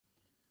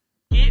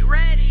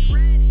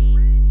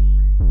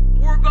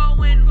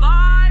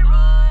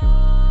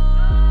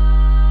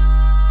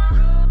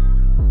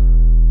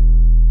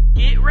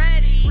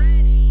ready.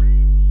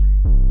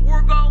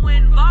 We're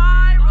going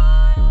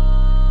viral.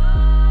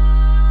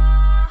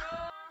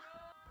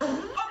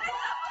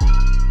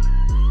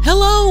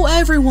 Hello,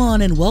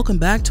 everyone, and welcome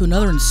back to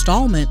another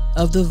installment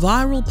of the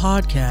Viral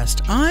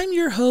Podcast. I'm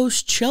your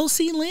host,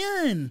 Chelcie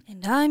Lynn.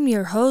 And I'm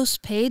your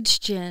host, Paige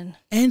Ginn.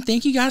 And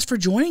thank you guys for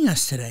joining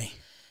us today.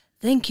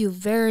 Thank you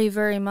very,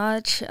 very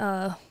much.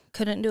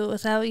 Couldn't do it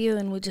without you,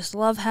 and we just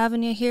love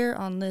having you here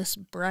on this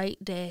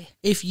bright day.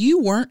 If you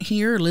weren't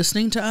here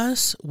listening to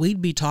us, we'd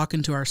be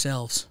talking to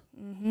ourselves.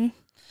 Mm-hmm.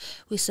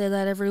 We say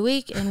that every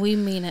week, and we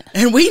mean it.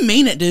 And we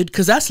mean it, dude,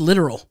 because that's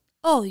literal.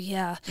 Oh,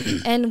 yeah.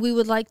 And we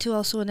would like to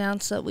also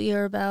announce that we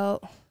are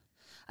about,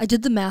 I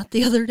did the math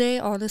the other day,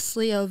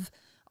 honestly, of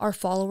our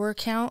follower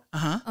count.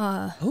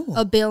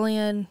 A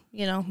billion,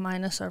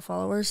 minus our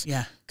followers.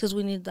 Yeah. Because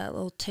we need that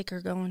little ticker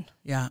going.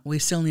 Yeah, we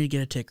still need to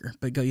get a ticker,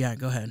 but go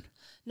ahead.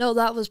 No,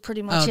 that was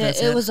pretty much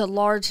it. It was a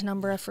large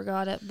number. I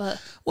forgot it,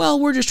 but. Well,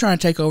 we're just trying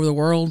to take over the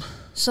world.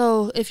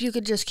 So if you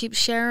could just keep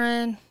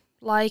sharing,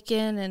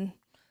 liking, and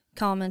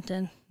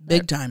commenting.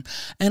 Big time.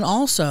 And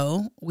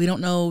also, we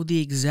don't know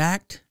the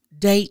exact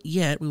date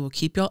yet. We will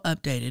keep y'all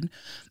updated.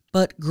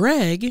 But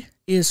Greg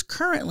is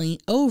currently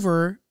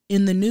over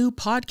in the new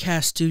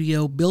podcast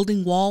studio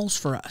building walls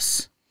for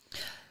us.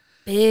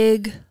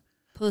 Big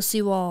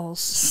pussy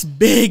walls.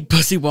 Big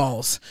pussy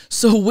walls.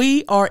 So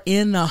we are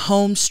in the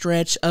home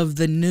stretch of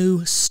the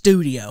new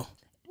studio.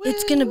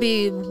 It's going to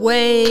be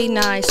way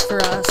nice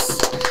for us.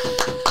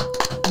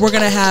 We're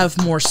going to have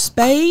more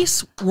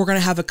space. We're going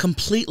to have a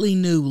completely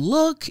new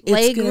look.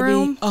 Leg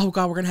room. Oh,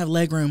 God, we're going to have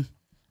leg room.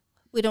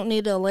 We don't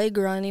need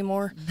Allegra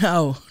anymore.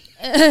 No.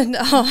 And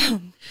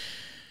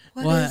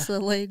what is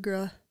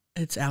Allegra?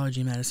 It's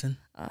allergy medicine.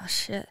 Oh,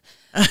 shit.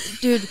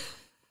 Dude,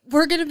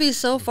 we're going to be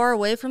so far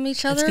away from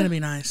each other. It's going to be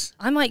nice.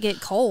 I might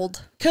get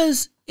cold.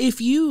 Because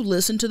if you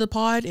listen to the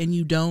pod and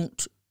you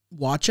don't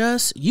watch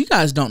us, you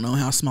guys don't know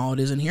how small it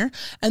is in here.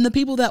 And the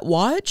people that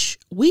watch,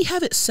 we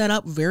have it set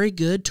up very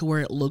good to where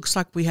it looks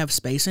like we have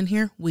space in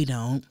here. We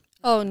don't.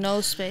 Oh,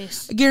 no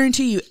space. I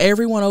guarantee you,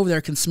 everyone over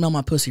there can smell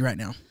my pussy right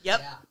now.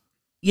 Yep.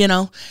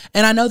 And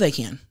I know they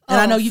can. And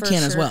I know you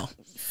can as well.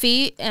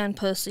 Feet and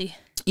pussy.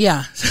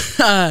 Yeah.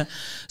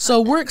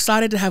 So we're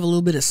excited to have a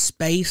little bit of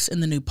space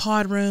in the new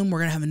pod room. We're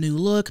going to have a new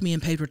look. Me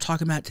and Paige were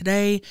talking about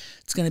today.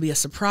 It's going to be a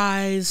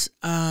surprise.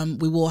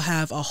 We will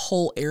have a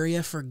whole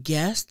area for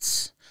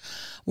guests.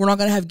 We're not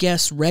going to have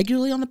guests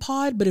regularly on the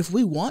pod, but if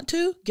we want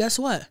to, guess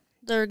what?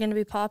 They're going to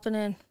be popping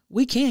in.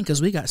 We can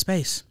because we got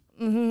space.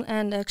 Mm-hmm,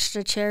 and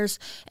extra chairs.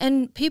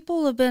 And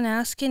people have been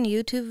asking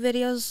YouTube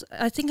videos.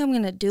 I think I'm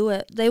going to do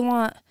it. They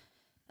want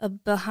a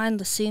behind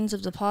the scenes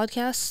of the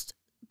podcast,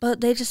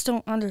 but they just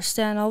don't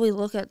understand. All we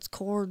look at is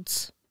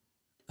cords.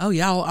 Oh,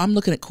 yeah. I'm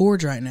looking at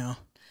cords right now.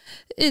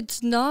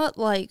 It's not,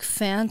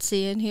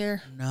 fancy in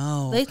here.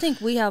 No. They think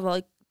we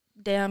have,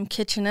 damn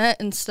kitchenette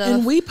and stuff.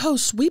 And we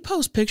post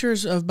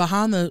pictures of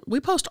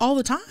we post all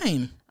the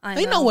time.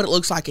 They know what it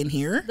looks like in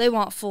here. They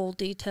want full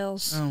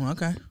details. Oh,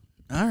 okay.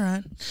 All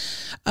right.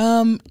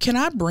 Can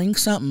I bring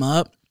something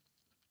up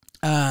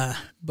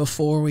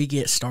before we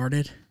get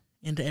started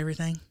into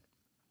everything?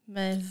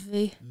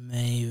 Maybe.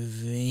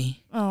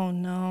 Oh,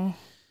 no.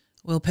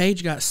 Well,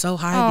 Paige got so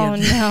high. Oh,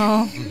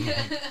 no.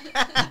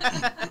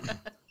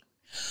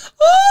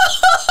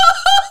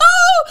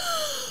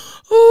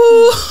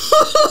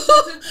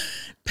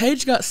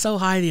 Paige got so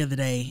high the other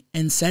day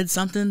and said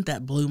something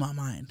that blew my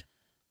mind.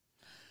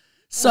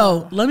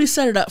 So let me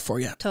set it up for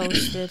you.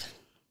 Toasted.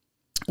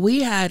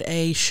 We had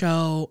a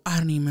show. I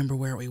don't even remember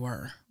where we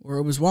were.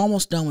 We're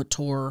almost done with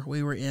tour.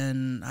 We were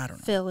in, I don't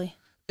know. Philly.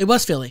 It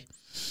was Philly.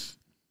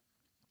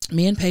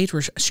 Me and Paige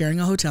were sharing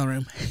a hotel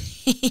room.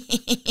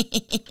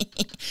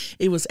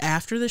 It was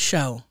after the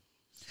show.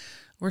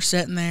 We're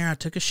sitting there. I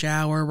took a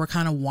shower. We're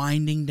kind of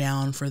winding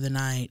down for the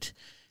night.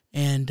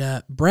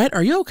 And Brett,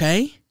 are you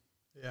okay?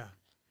 Yeah.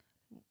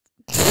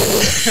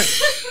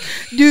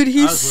 Dude,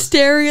 he's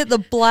staring at the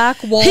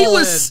black wall. He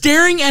was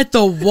staring at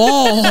the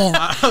wall.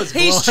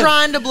 He's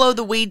trying to blow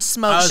the weed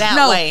smoke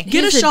that way.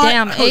 Get He's a shot.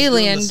 Damn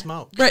alien.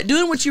 Brett,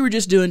 doing what you were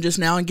just doing just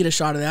now and get a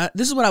shot of that.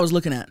 This is what I was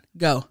looking at.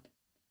 Go.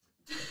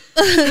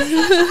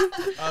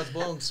 I was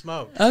blowing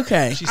smoke.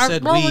 Okay. She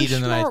said weed,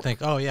 and then I think,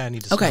 oh, yeah, I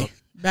need to smoke. Okay,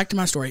 back to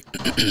my story.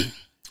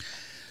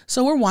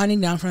 So we're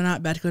winding down for the night,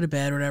 about to go to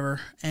bed or whatever,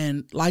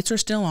 and lights are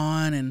still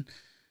on, and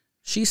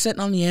she's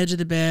sitting on the edge of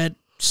the bed.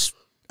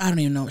 I don't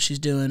even know what she's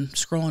doing,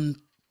 scrolling,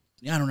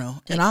 I don't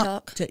know.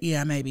 TikTok?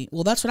 Yeah, maybe.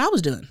 Well, that's what I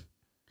was doing.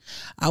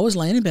 I was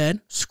laying in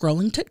bed,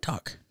 scrolling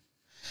TikTok,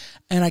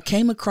 and I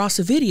came across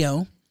a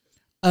video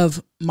of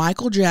a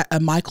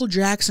Michael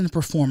Jackson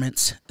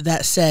performance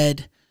that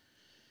said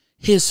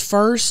his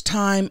first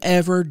time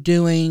ever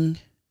doing,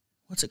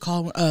 what's it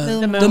called?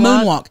 The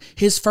moonwalk.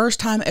 His first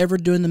time ever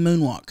doing the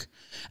moonwalk.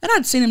 And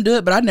I'd seen him do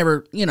it, but I'd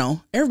never,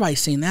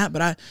 everybody's seen that,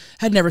 but I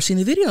had never seen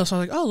the video. So I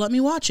was like, oh, let me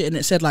watch it. And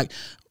it said,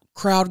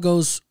 crowd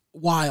goes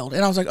wild.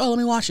 And I was like, oh, let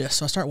me watch this.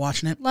 So I start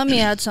watching it. Let me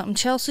add something.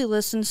 Chelcie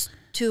listens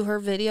to her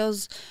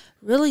videos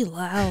really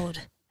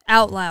loud,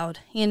 out loud,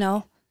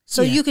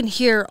 So you can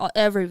hear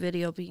every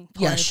video being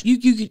played. Yes,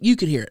 you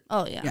could hear it.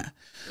 Oh, yeah.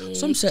 Yeah.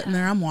 So I'm sitting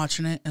there, I'm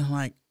watching it, and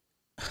like,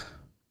 a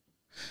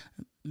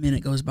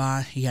minute goes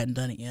by, he hadn't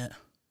done it yet.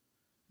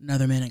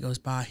 Another minute goes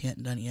by, he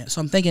hadn't done it yet.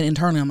 So I'm thinking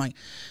internally, I'm like,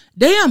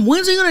 damn,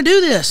 when's he going to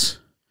do this?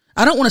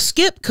 I don't want to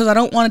skip because I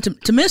don't want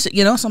it to miss it,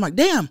 So I'm like,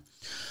 damn.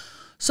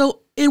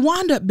 So it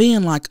wound up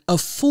being like a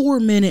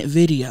 4-minute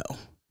video,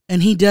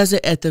 and he does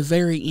it at the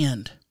very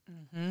end.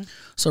 Mm-hmm.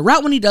 So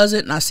right when he does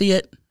it and I see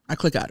it, I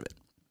click out of it.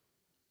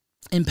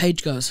 And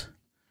Paige goes,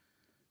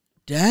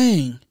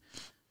 dang,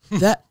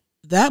 that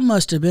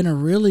must have been a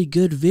really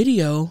good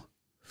video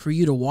for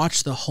you to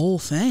watch the whole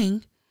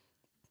thing.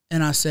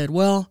 And I said,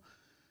 well,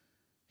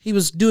 he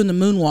was doing the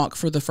moonwalk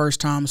for the first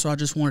time, so I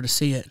just wanted to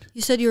see it.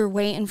 You said you were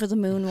waiting for the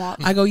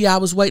moonwalk. I go, yeah, I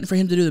was waiting for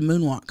him to do the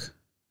moonwalk.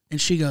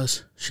 And she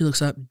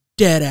looks up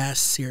dead ass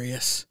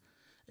serious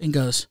and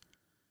goes,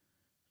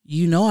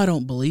 you know I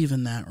don't believe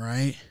in that,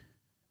 right?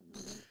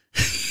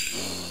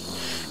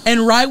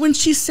 And right when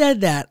she said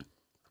that,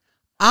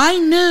 I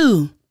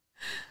knew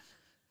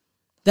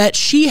that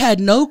she had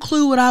no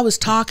clue what I was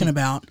talking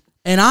about,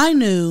 and I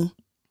knew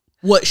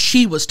what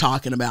she was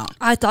talking about.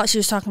 I thought she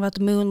was talking about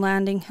the moon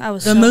landing. I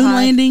was the moon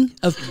landing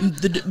of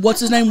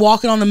what's his name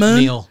walking on the moon?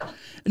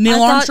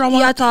 Neil Armstrong.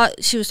 I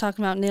thought she was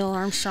talking about Neil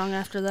Armstrong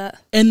after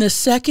that. And the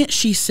second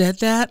she said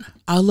that,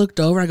 I looked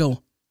over. I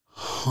go,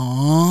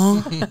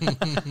 huh?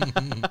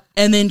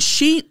 And then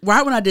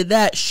right when I did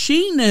that,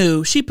 she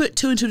knew. She put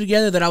 2 and 2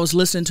 together that I was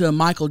listening to a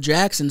Michael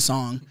Jackson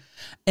song.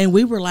 And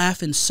we were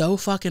laughing so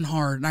fucking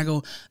hard. And I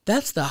go,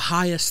 that's the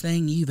highest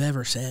thing you've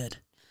ever said.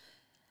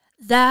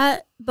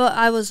 But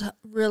I was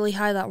really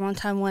high that one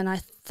time when I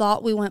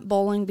thought we went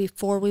bowling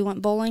before we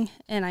went bowling.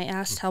 And I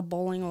asked how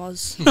bowling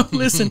was. No,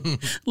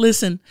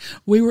 listen.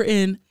 We were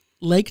in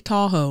Lake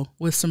Tahoe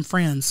with some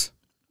friends.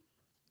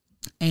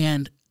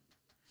 And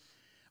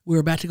we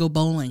were about to go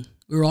bowling.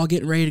 We were all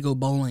getting ready to go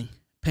bowling.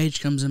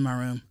 Paige comes in my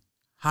room,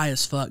 high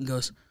as fuck, and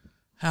goes,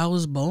 how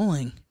was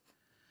bowling?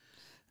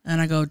 And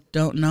I go,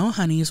 don't know,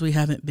 honeys, we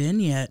haven't been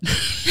yet.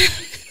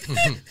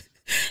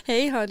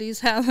 Hey, honeys,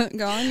 haven't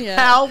gone yet.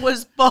 How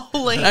was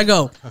bowling? I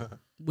go,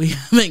 we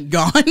haven't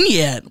gone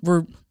yet.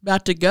 We're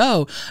about to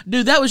go.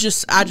 Dude, that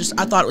was I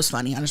thought it was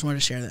funny. I just wanted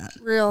to share that.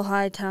 Real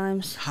high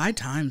times. High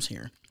times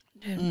here.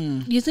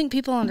 Dude, you think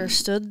people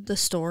understood the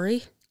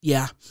story?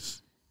 Yeah.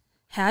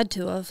 Had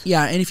to have.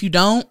 Yeah, and if you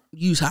don't,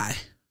 use high.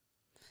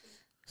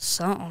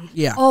 Something.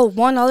 Yeah. Oh,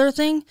 one other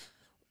thing.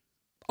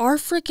 Our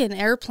freaking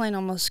airplane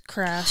almost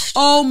crashed.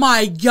 Oh,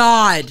 my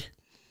God.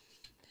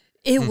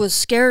 It was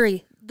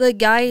scary. The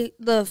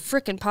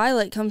freaking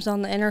pilot comes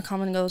on the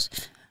intercom and goes,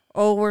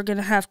 oh, we're going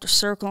to have to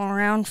circle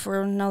around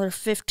for another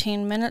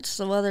 15 minutes.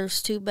 The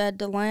weather's too bad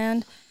to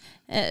land.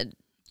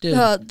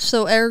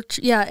 So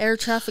air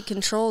traffic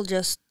control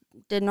just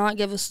did not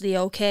give us the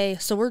okay.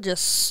 So we're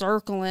just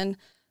circling.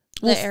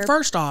 Well,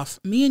 first off,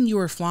 me and you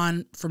were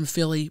flying from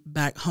Philly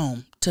back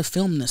home to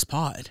film this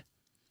pod.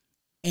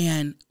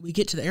 And we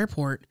get to the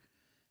airport,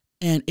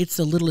 and it's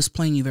the littlest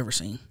plane you've ever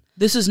seen.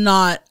 This is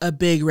not a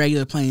big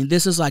regular plane.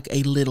 This is like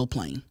a little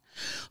plane.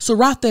 So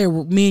right there,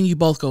 me and you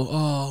both go,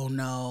 oh,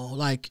 no.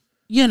 Like,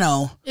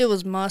 It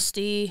was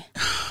musty.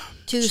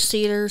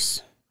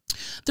 2-seaters.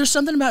 There's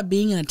something about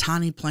being in a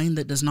tiny plane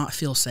that does not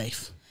feel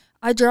safe.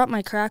 I dropped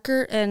my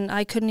cracker, and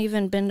I couldn't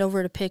even bend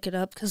over to pick it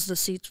up because the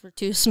seats were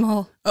too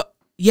small.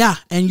 Yeah,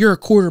 and you're a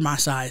quarter my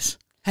size.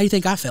 How do you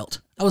think I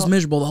felt? I was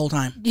miserable the whole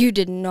time. You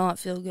did not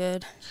feel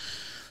good.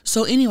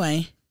 So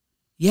anyway,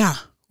 yeah,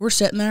 we're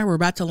sitting there. We're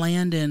about to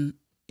land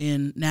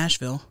in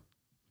Nashville.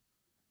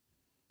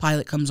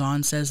 Pilot comes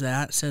on, says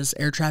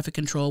air traffic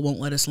control won't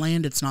let us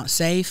land. It's not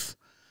safe.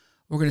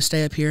 We're going to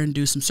stay up here and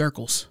do some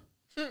circles.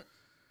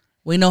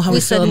 We know how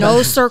we feel.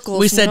 No circles.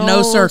 We said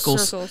no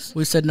circles.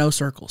 We said no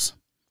circles.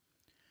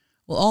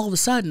 Well, all of a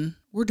sudden,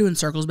 we're doing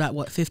circles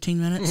about, 15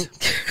 minutes?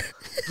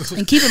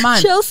 And keep in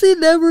mind, Chelcie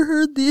never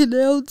heard the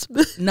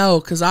announcement. No,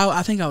 because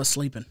I think I was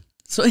sleeping.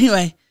 So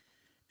anyway,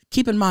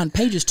 keep in mind,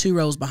 Paige is 2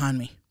 rows behind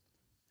me.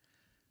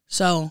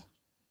 So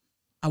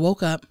I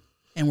woke up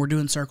and we're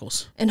doing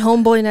circles. And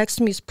homeboy next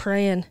to me is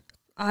praying.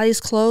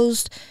 Eyes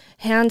closed,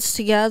 hands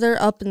together,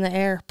 up in the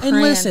air, praying.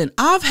 And listen,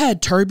 I've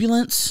had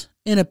turbulence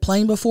in a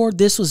plane before.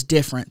 This was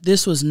different.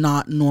 This was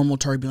not normal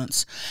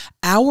turbulence.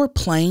 Our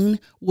plane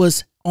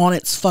was on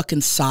its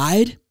fucking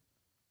side.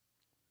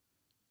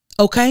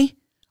 Okay?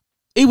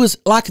 It was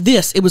like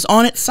this. It was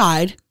on its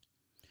side.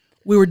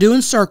 We were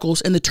doing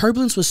circles, and the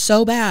turbulence was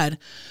so bad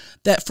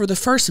that for the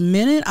first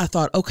minute, I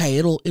thought, okay,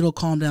 it'll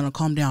calm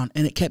down,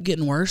 and it kept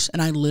getting worse,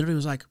 and I literally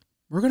was like,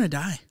 we're going to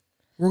die.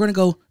 We're going to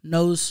go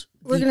nose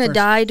deep. We're going to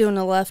die doing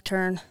a left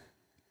turn.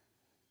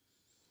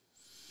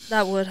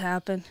 That would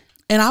happen.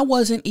 And I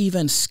wasn't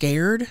even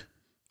scared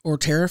or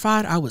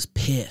terrified. I was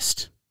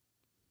pissed.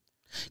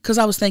 Because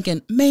I was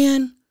thinking,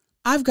 man,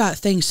 I've got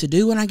things to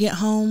do when I get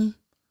home.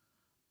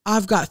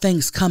 I've got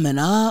things coming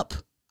up.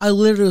 I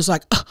literally was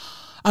like,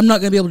 I'm not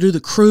going to be able to do the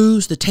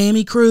cruise, the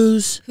Tammy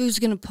cruise. Who's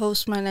going to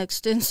post my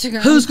next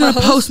Instagram Who's going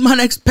to post my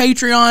next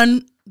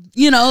Patreon?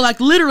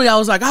 Literally I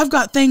was like, I've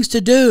got things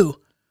to do.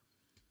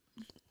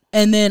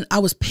 And then I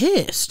was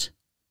pissed.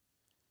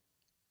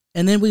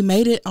 And then we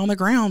made it on the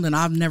ground, and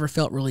I've never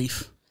felt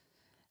relief.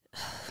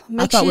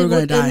 I thought we were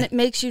going to die. It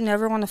makes you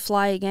never want to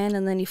fly again,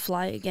 and then you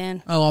fly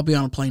again. Oh, I'll be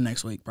on a plane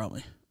next week,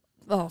 probably.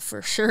 Oh,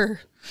 for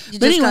sure. You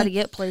just got to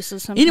get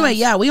places sometimes. Anyway,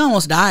 yeah, we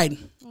almost died.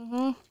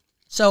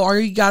 So are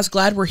you guys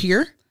glad we're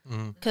here?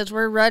 Because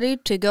we're ready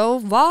to go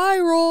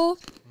viral.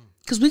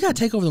 Because we got to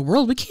take over the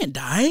world. We can't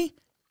die.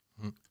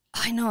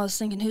 I know. I was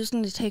thinking, who's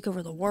going to take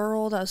over the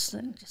world? I was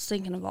just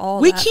thinking of all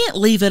We that. can't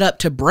leave it up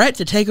to Brett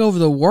to take over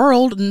the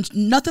world, and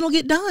nothing will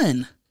get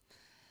done.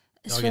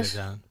 I'll get it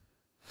done.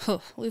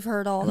 We've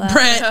heard all that.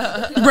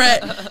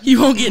 Brett,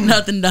 you won't get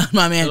nothing done,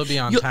 my man. It'll be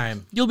on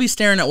time. You'll be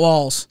staring at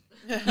walls.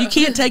 You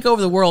can't take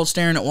over the world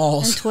staring at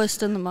walls. And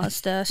twisting the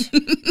mustache.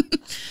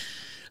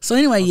 So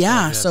anyway,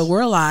 so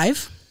we're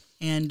alive.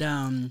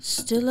 And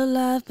still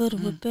alive, but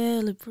we're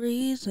barely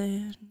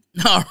breathing.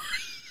 No.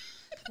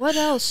 What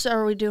else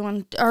are we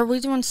doing? Are we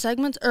doing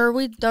segments? Or are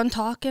we done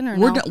talking?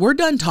 Or we're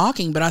done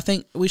talking, but I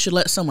think we should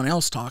let someone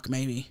else talk,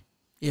 maybe.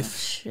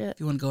 If you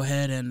want to go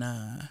ahead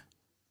and...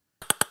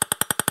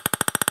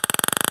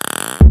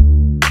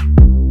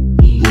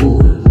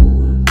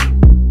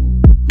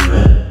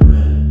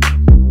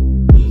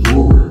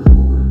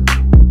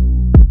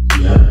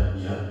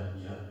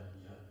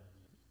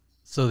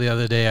 So the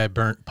other day I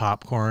burnt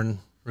popcorn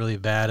really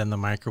bad in the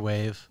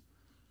microwave.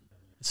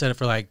 I set it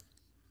for like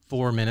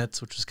 4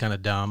 minutes, which was kind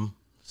of dumb.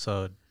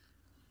 So it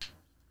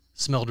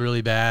smelled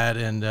really bad,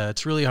 and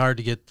it's really hard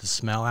to get the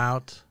smell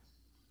out.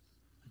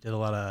 I did a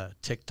lot of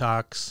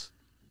TikToks.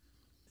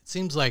 It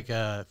seems like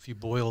if you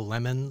boil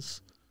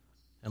lemons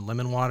and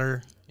lemon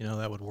water,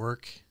 that would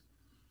work.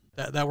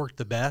 That worked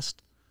the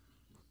best.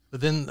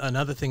 But then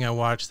another thing I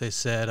watched, they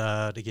said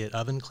to get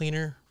oven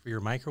cleaner for your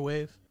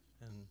microwave.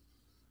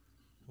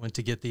 Went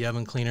to get the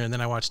oven cleaner, and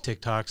then I watched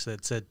TikToks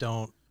that said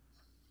don't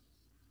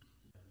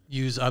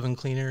use oven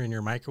cleaner in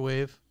your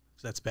microwave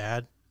because that's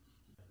bad.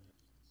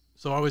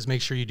 So always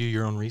make sure you do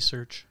your own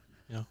research.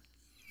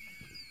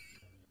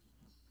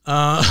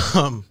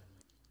 I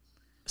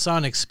saw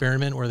an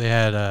experiment where they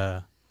had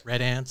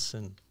red ants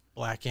and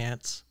black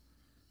ants.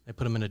 They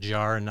put them in a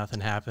jar and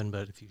nothing happened,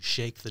 but if you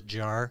shake the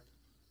jar,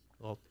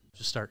 they'll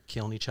just start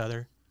killing each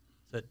other.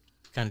 That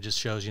kind of just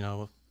shows,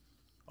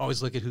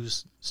 always look at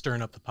who's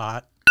stirring up the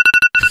pot.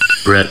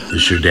 Brett,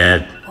 this your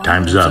dad.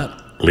 Time's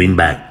up. Lean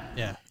back.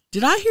 Yeah.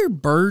 Did I hear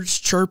birds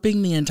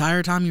chirping the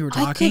entire time you were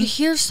talking? I could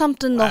hear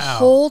something the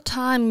whole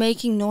time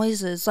making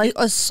noises. Like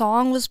a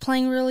song was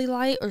playing really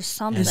light or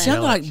something. It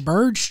sounded like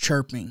birds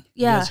chirping.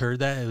 Yeah. You guys heard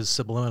that? It was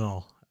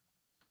subliminal.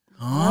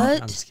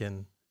 What? I'm just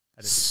kidding.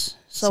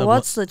 So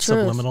what's the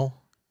truth? Subliminal?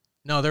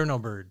 No, there are no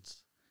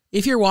birds.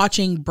 If you're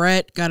watching,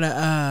 Brett got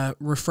a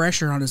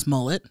refresher on his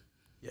mullet.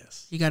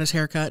 Yes. He got his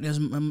hair cut.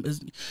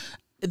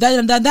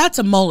 That's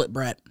a mullet,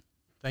 Brett.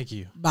 Thank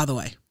you. By the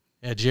way.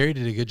 Yeah, Jerry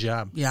did a good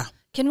job. Yeah.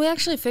 Can we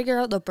actually figure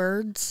out the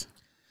birds?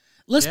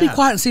 Let's be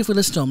quiet and see if we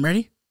listen to them.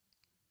 Ready?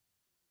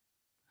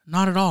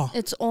 Not at all.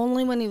 It's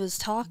only when he was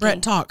talking.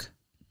 Brett, talk.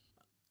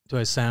 Do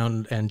I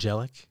sound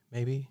angelic,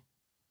 maybe?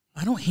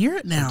 I don't hear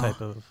it now. Some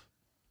type of...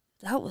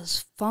 That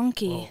was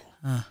funky.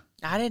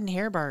 I didn't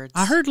hear birds.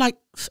 I heard like...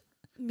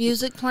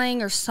 music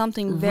playing or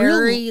something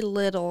very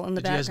little in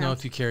the background. Did you guys know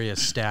if you carry a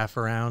staff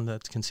around,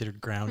 that's considered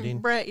grounding?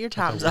 Brett, your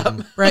time's up.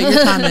 Brett,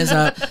 your time is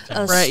up.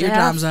 Brett, your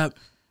time's up.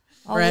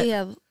 We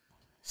have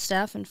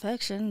staph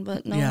infection,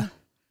 but no. Yeah.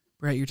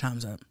 Brett, your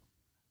time's up.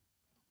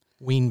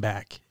 Wean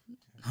back.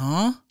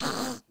 Huh?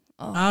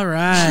 All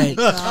right.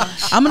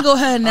 I'm going to go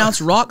ahead and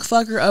announce Rock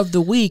Fucker of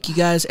the Week. You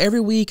guys,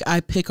 every week I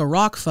pick a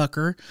rock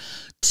fucker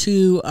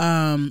to,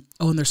 and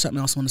there's something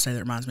else I want to say that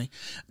reminds me.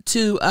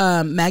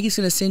 Maggie's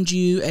going to send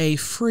you a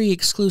free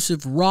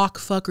exclusive Rock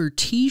Fucker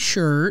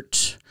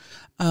t-shirt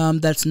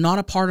that's not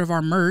a part of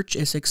our merch.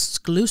 It's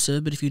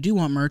exclusive, but if you do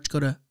want merch,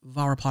 go to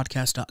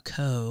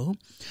viralpodcast.co.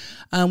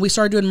 We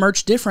started doing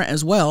merch different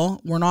as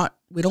well.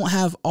 We don't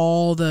have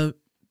all the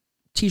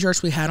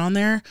t-shirts we had on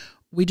there.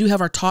 We do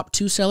have our top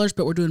 2 sellers,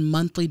 but we're doing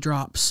monthly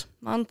drops.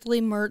 Monthly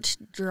merch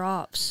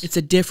drops. It's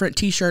a different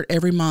t-shirt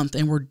every month,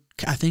 and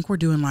I think we're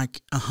doing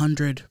like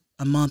 100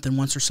 a month, and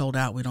once they're sold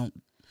out, we don't.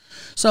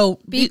 So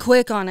be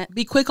quick on it.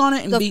 Be quick on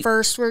it. And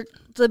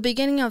the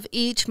beginning of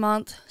each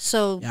month,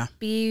 so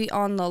be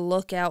on the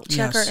lookout.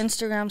 Check our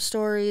Instagram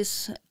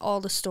stories,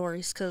 all the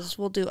stories, because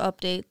we'll do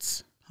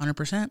updates.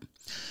 100%.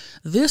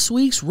 This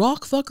week's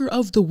Rock Fucker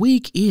of the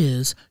Week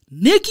is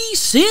Nikki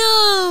Sims.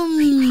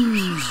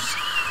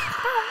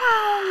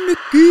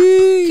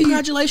 Nikki.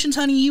 Congratulations,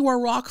 honey. You are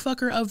Rock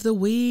Fucker of the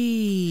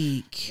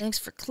Week. Thanks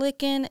for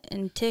clicking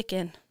and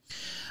ticking.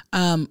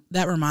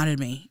 That reminded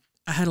me.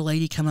 I had a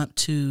lady come up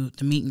to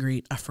the meet and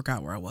greet. I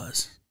forgot where I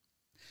was.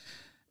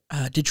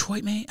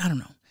 Detroit, maybe? I don't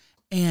know.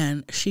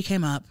 And she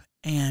came up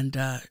and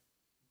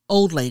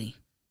old lady,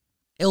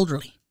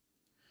 elderly,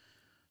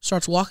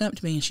 starts walking up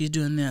to me and she's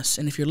doing this.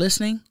 And if you're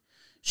listening,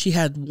 she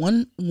had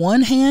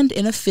one hand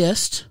in a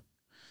fist.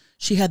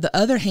 She had the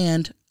other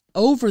hand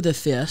over the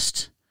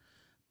fist,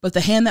 But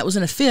the hand that was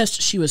in a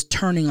fist, she was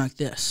turning like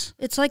this.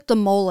 It's like the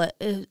mullet.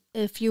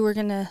 If you were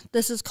gonna,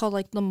 this is called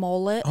like the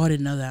mullet. Oh, I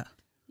didn't know that.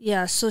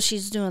 Yeah, so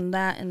she's doing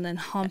that and then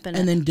humping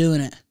and it. then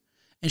doing it.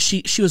 And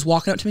she was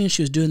walking up to me and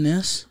she was doing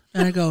this.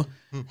 And I go,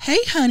 hey,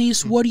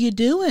 honeys, what are you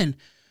doing?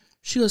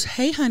 She goes,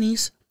 hey,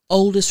 honeys,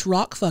 oldest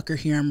rock fucker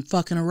here. I'm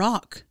fucking a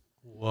rock.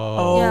 Whoa.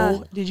 Oh,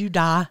 Yeah. did you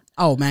die?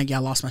 Oh, man, yeah, I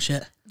lost my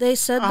shit. They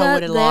said I that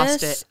would've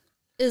lost this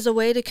it. is a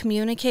way to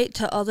communicate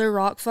to other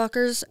rock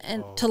fuckers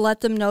and to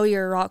let them know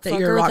you're a rock That fucker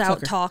you're a rock without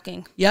fucker.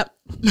 talking. Yep.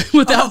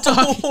 Without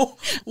talking.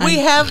 We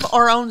have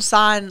our own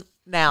sign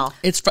now.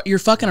 You're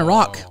fucking a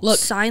rock. Look.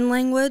 Sign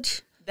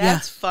language.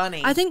 That's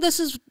funny. I think this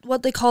is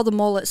what they call the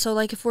mullet. So,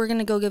 like, if we're going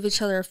to go give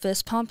each other a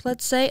fist pump,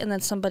 let's say, and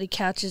then somebody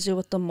catches you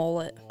with the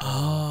mullet.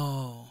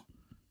 Oh.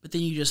 But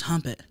then you just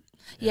hump it.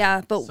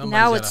 Yeah, but Somebody's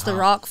now gotta it's the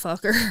hump. rock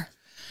fucker.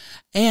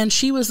 And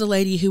she was the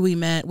lady who we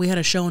met. We had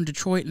a show in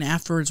Detroit, and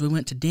afterwards we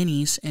went to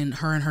Denny's, and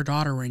her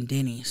daughter were in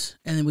Denny's.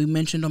 And then we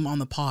mentioned them on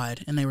the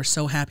pod, and they were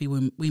so happy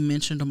when we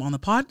mentioned them on the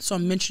pod, so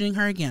I'm mentioning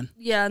her again.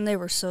 Yeah, and they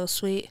were so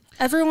sweet.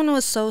 Everyone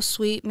was so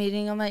sweet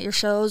meeting them at your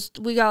shows.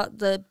 We got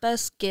the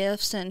best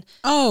gifts, and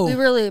we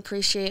really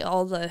appreciate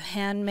all the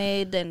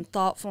handmade and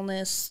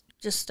thoughtfulness,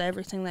 just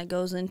everything that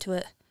goes into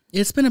it.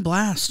 It's been a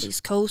blast.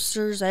 These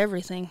coasters,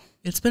 everything.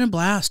 It's been a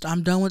blast.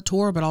 I'm done with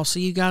tour, but I'll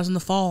see you guys in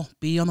the fall.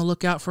 Be on the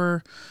lookout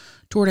for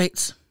tour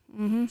dates.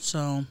 Mm-hmm.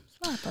 So,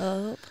 Wrap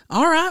up.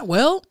 all right.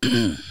 Well,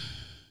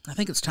 I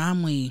think it's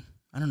time we,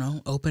 I don't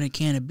know, open a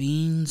can of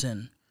beans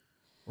and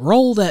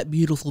roll that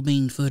beautiful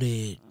bean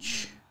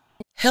footage.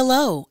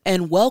 Hello,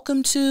 and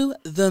welcome to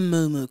the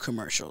Moo Moo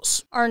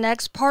commercials. Our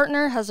next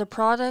partner has a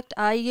product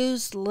I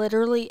use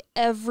literally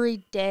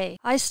every day.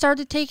 I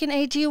started taking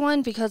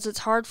AG1 because it's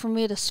hard for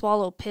me to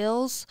swallow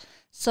pills.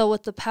 So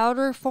with the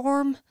powder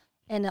form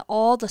and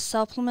all the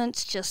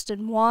supplements just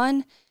in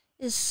one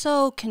is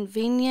so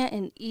convenient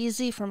and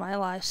easy for my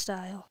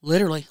lifestyle.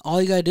 Literally,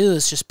 all you gotta do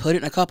is just put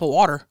it in a cup of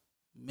water,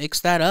 mix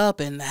that up,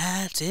 and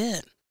that's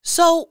it.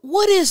 So,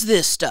 what is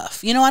this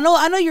stuff? You know,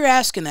 I know you're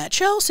asking that.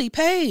 Chelcie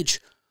Paige,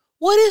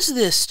 what is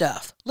this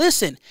stuff?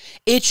 Listen,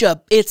 it's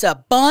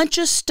a bunch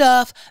of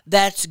stuff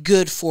that's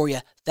good for you.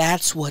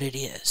 That's what it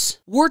is.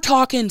 We're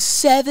talking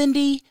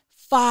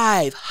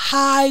 75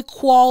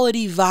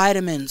 high-quality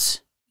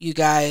vitamins, you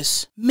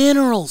guys.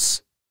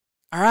 Minerals,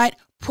 all right?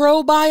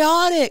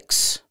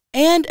 Probiotics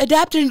and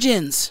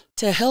adaptogens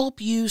to help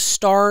you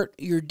start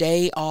your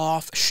day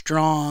off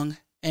strong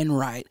and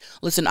right.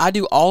 Listen, I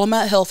do all of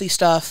my healthy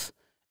stuff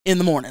in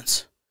the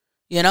mornings,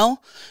 you know?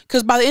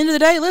 Because by the end of the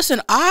day,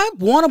 listen, I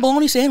want a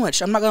bologna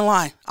sandwich. I'm not going to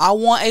lie. I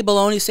want a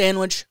bologna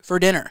sandwich for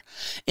dinner.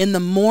 In the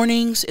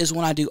mornings is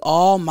when I do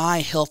all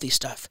my healthy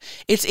stuff.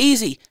 It's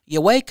easy.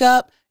 You wake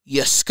up,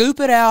 you scoop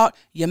it out,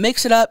 you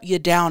mix it up, you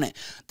down it.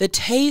 The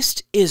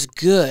taste is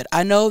good.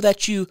 I know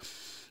that you're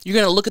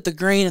going to look at the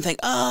green and think,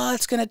 oh,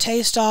 it's going to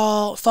taste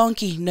all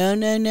funky. No,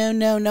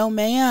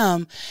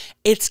 ma'am.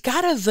 It's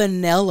got a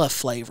vanilla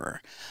flavor.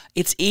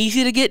 It's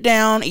easy to get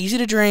down, easy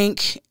to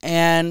drink,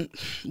 and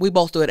we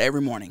both do it every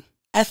morning.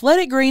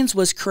 Athletic Greens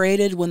was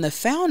created when the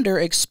founder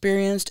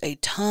experienced a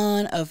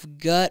ton of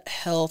gut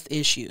health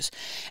issues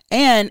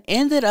and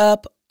ended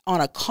up on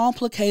a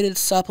complicated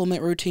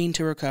supplement routine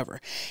to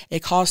recover.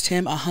 It cost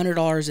him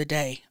 $100 a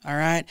day, all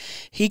right?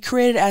 He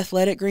created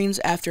Athletic Greens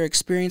after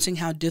experiencing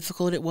how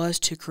difficult it was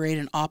to create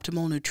an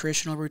optimal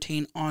nutritional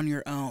routine on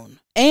your own.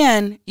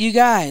 And, you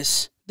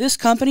guys, this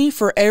company,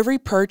 for every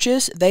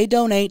purchase, they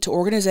donate to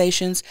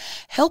organizations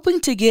helping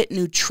to get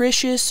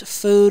nutritious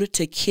food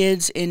to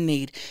kids in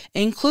need,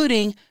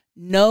 including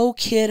No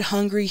Kid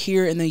Hungry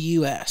here in the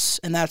U.S.,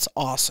 and that's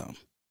awesome.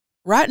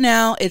 Right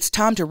now, it's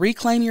time to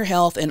reclaim your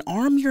health and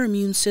arm your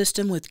immune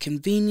system with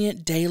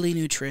convenient daily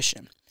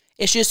nutrition.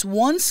 It's just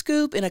one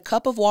scoop in a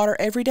cup of water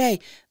every day.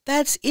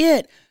 That's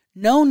it.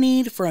 No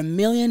need for a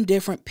million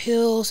different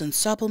pills and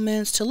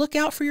supplements to look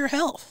out for your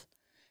health.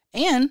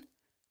 And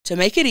to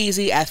make it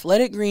easy,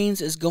 Athletic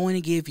Greens is going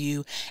to give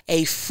you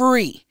a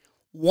free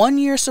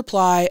 1-year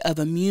supply of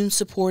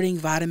immune-supporting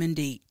vitamin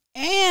D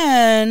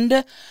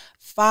and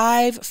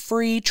 5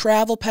 free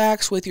travel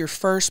packs with your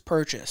first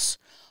purchase.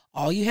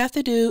 All you have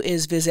to do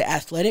is visit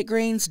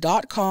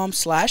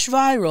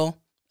athleticgreens.com/viral.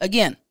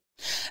 Again,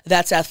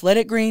 that's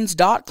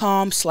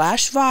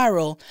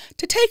athleticgreens.com/viral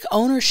to take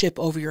ownership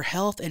over your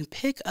health and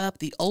pick up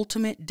the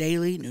ultimate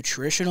daily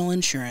nutritional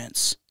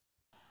insurance.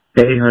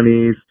 Hey,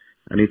 honeys.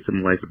 I need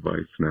some life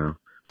advice now.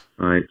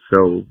 All right,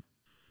 so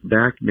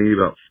back maybe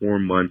about 4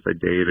 months, I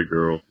dated a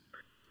girl.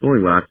 It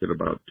only lasted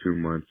about 2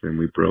 months, and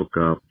we broke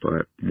up.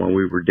 But while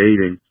we were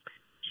dating,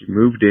 she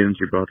moved in and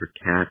she brought her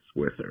cats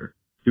with her.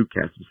 2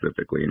 cats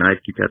specifically, and I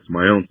have 2 cats of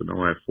my own, so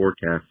now I have 4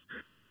 cats.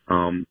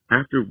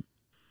 After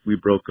we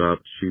broke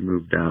up, she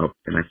moved out,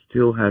 and I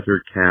still have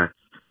her cats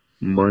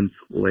months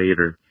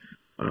later.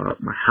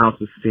 My house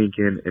is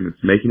sinking, and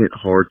it's making it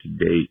hard to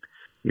date.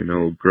 You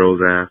know,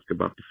 girls ask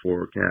about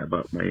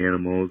about my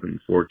animals and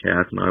 4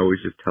 cats, and I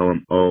always just tell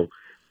them,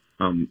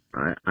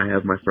 I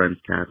have my friend's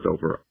cats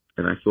over,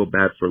 and I feel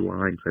bad for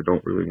lying because I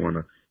don't really want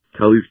to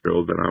tell these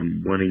girls that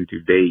I'm wanting to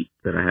date,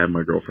 that I have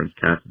my girlfriend's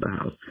cat at the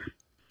house.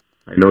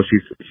 I know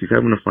she's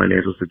having a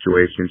financial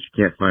situation.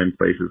 She can't find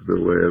places to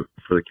live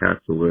for the cats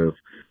to live.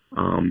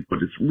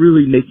 But it's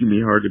really making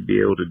me hard to be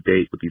able to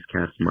date with these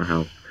cats in my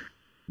house.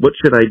 What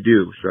should I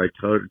do? Should I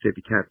tell her to take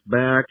the cats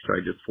back? Should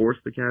I just force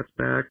the cats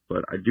back?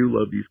 But I do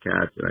love these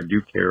cats and I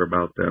do care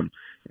about them.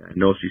 I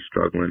know she's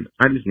struggling.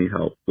 I just need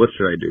help. What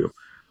should I do?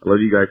 I love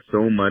you guys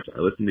so much. I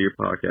listen to your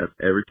podcast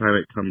every time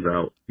it comes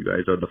out. You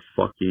guys are the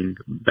fucking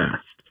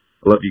best.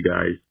 I love you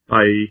guys.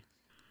 Bye.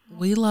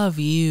 We love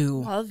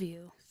you. Love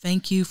you.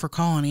 Thank you for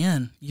calling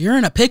in. You're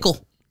in a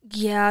pickle.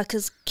 Yeah,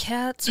 because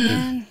cats,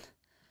 man.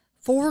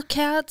 4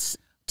 cats,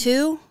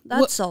 2.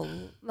 That's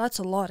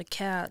a lot of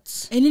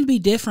cats. And it'd be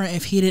different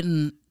if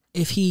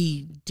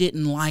he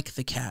didn't like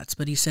the cats,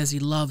 but he says he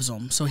loves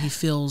them, so he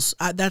feels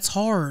that's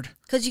hard.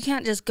 Because you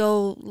can't just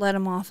go let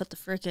them off at the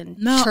freaking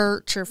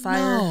church or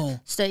fire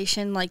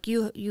station. Like,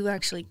 you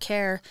actually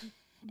care.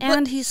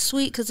 And he's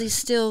sweet because he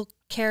still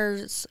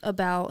cares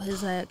about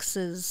his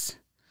exes.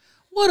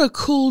 What a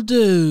cool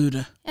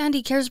dude. And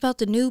he cares about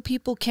the new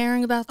people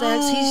caring about the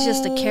ex. He's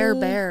just a care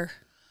bear.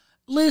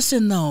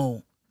 Listen,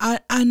 though,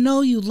 I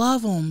know you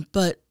love them,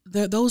 but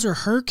those are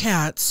her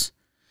cats.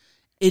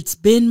 It's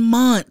been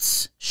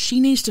months. She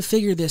needs to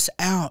figure this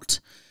out.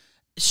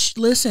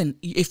 Listen,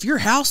 if your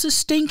house is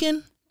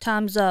stinking...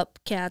 Time's up.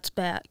 Cat's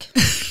back.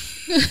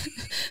 You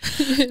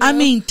know? I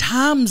mean,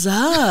 time's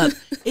up.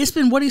 It's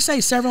been, what do you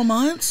say, several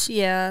months?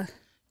 Yeah.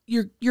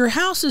 Your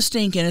house is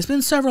stinking. It's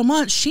been several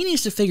months. She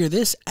needs to figure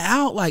this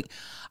out. Like,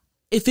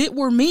 if it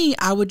were me,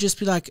 I would just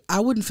be like, I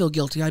wouldn't feel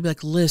guilty. I'd be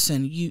like,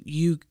 listen,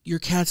 your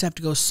cats have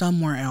to go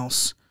somewhere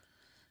else.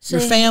 Your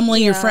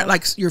family, your friend,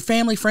 like your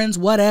family, friends,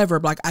 whatever.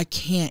 Like, I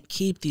can't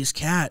keep these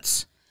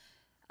cats.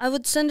 I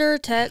would send her a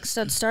text.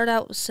 I'd start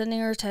out with sending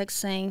her a text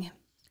saying,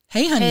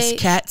 "Hey, honey's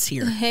cat's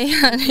here." Hey,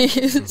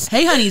 honey's.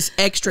 Hey, honey's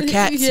extra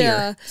cat's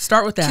here.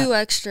 Start with that. 2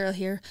 extra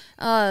here.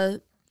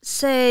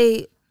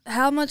 Say,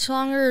 how much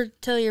longer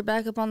till you're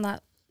back up on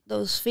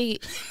those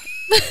feet?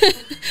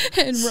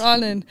 And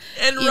running.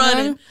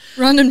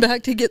 Running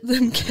back to get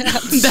them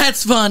cats.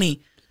 That's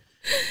funny.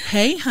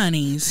 Hey,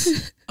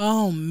 honeys.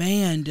 Oh,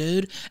 man,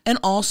 dude. And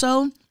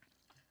also,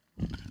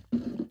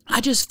 I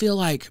just feel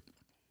like,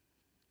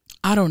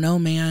 I don't know,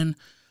 man.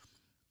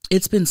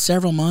 It's been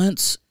several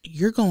months.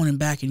 You're going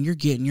back and you're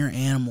getting your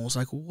animals.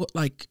 Like, what?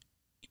 Like,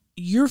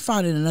 you're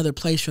finding another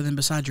place for them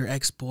besides your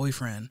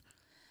ex-boyfriend.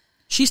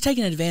 She's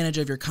taking advantage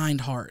of your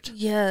kind heart.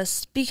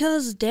 Yes,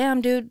 because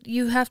damn, dude,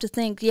 you have to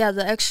think, the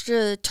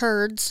extra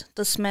turds,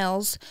 the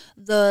smells,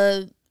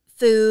 the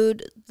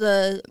food,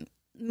 the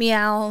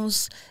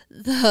meows,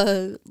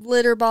 the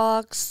litter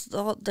box,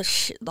 all the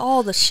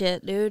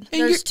shit, dude.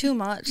 And there's too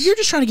much. You're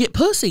just trying to get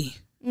pussy.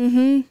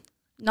 Mm-hmm.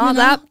 Not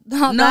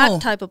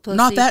that type of pussy.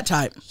 Not that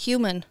type.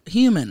 Human.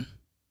 You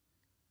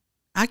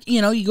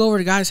go over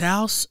to a guy's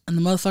house and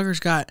the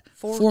motherfucker's got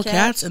 4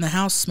 cats and the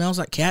house smells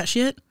like cat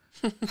shit.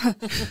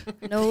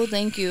 No,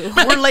 thank you.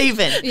 We're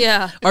leaving.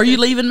 Yeah. Are you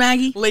leaving,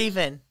 Maggie?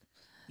 Leaving.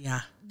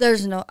 Yeah.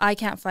 I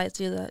can't fight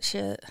through that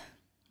shit.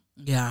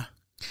 Yeah.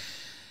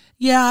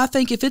 Yeah, I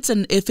think if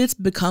it's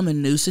become a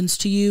nuisance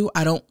to you,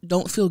 I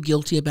don't feel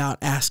guilty about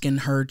asking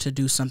her to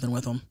do something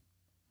with them.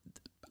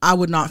 I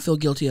would not feel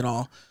guilty at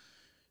all.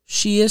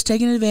 She is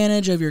taking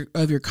advantage of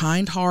your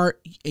kind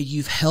heart.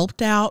 You've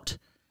helped out.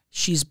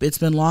 It's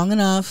been long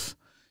enough.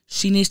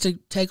 She needs to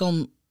take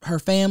on her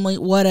family,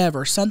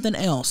 whatever, something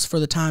else for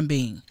the time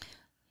being.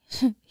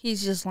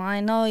 He's just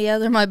lying. Oh, yeah,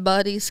 they're my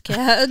buddy's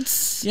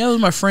cats. Yeah, those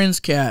are my friend's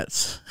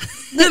cats.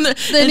 then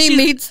he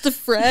meets the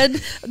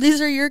Fred.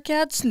 These are your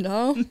cats?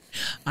 No.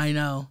 I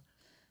know.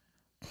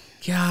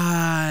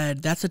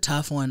 God, that's a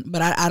tough one.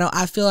 But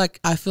I feel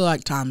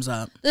like time's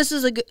up. This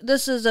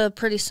is a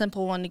pretty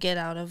simple one to get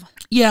out of.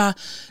 Yeah.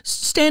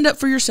 Stand up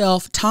for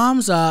yourself.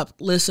 Time's up.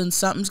 Listen,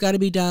 something's got to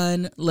be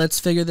done.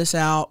 Let's figure this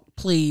out.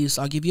 Please,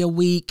 I'll give you a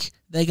week.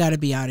 They got to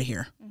be out of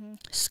here. Mm-hmm.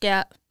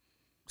 Scat.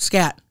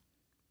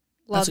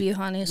 Love you,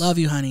 honeys. Love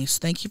you, honeys.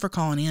 Thank you for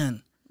calling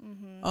in.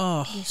 Mm-hmm.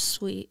 Oh, you're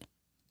sweet.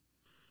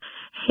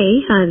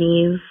 Hey,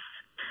 honeys.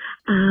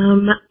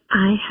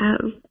 I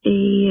have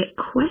a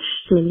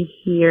question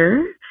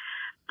here.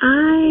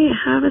 I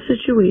have a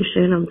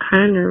situation. I'm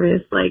kind of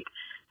nervous. Like,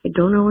 I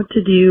don't know what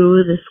to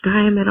do. This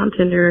guy I met on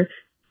Tinder,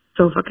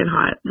 so fucking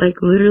hot.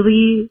 Like,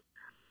 literally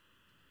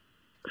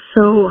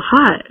so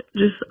hot.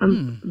 Just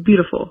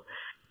beautiful.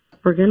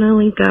 We're going to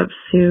link up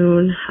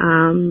soon,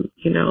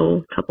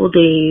 a couple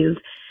days.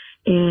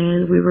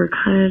 And we were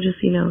kind of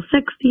just,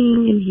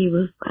 sexting. And he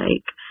was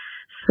like,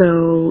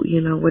 so,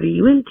 what are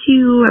you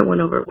into? I went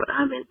over what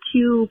I'm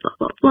into, blah,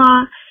 blah,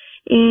 blah.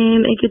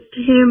 And it gets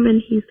to him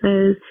and he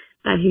says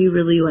that he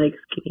really likes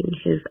getting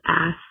his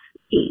ass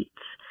ate.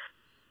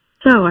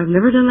 So I've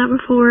never done that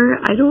before.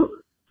 I don't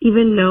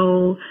even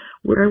know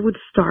where I would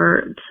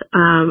start.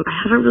 I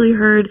haven't really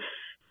heard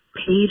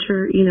Paige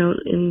or,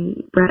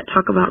 and Brett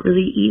talk about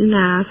really eating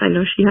ass. I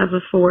know she has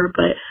before,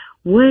 but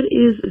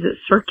is it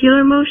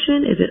circular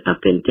motion? Is it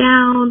up and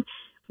down?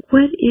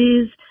 What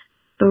is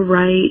the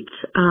right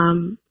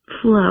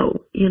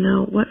flow? You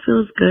know, what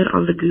feels good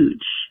on the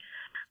gooch?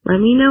 Let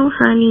me know,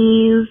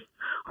 honeys.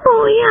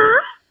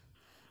 Oh,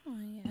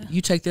 yeah.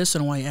 You take this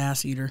one away,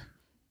 ass eater.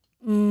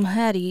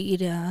 How do you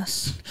eat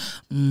ass?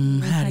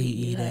 How do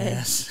you eat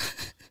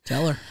ass?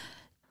 Tell her.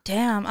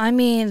 Damn, I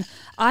mean,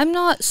 I'm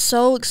not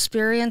so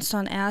experienced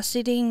on ass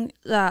eating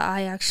that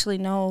I actually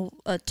know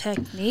a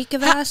technique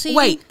of ass eating.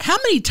 Wait, how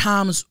many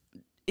times,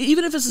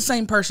 even if it's the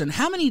same person,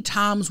 how many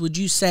times would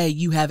you say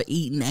you have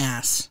eaten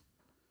ass?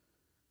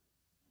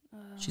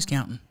 She's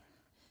counting.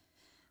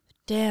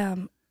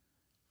 Damn.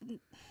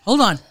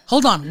 Hold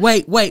on.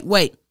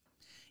 Wait.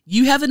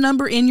 You have a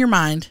number in your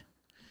mind.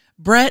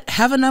 Brett,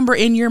 have a number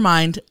in your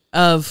mind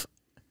of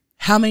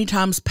how many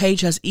times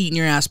Paige has eaten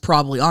your ass,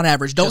 probably, on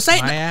average. Don't Just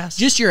say my it. ass?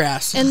 Just your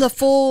ass. In the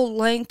full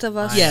length of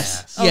us.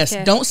 Yes. ass. Yes.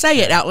 Okay. Don't say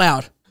it out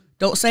loud.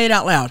 Don't say it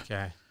out loud.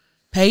 Okay.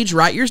 Paige,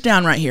 write yours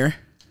down right here.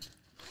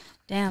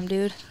 Damn,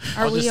 dude.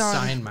 I'll just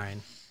sign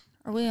mine.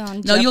 Are we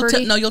on No,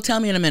 Jeopardy? you'll tell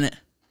me in a minute.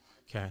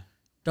 Okay.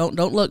 Don't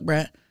look,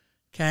 Brett.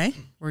 Okay?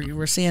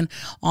 We're seeing,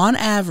 on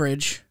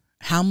average,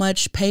 how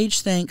much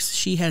Paige thinks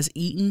she has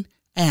eaten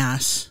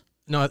ass.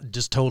 No,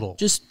 just total.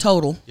 Just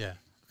total. Yeah.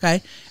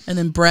 Okay? And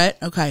then Brett,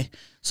 okay.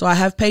 So I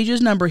have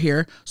Paige's number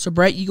here. So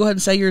Brett, you go ahead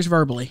and say yours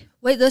verbally.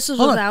 Wait, this is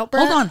Hold on, without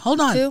Brett? hold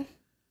on. Too?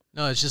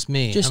 No, it's just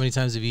me. Just- How many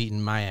times have you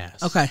eaten my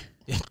ass? Okay.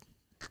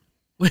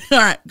 All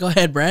right, go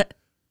ahead, Brett.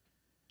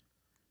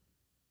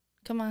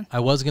 Come on. I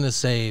was gonna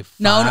say 5,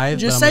 No,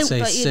 just but I'm say-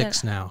 gonna But say you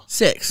 6 didn't. now.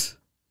 6.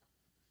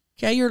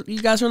 Okay, you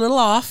guys are a little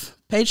off.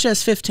 Paige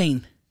says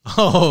 15.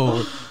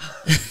 Oh,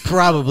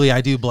 probably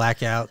I do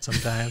black out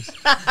sometimes.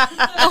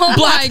 Oh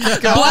my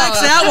God.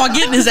 Blacks out while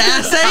getting his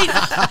ass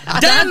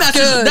ate. Damn,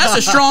 that's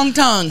a strong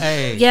tongue.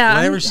 Hey, Yeah,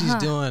 whatever I'm- she's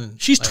doing,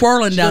 She's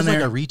twirling she down does there.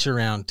 like a reach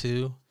around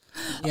too.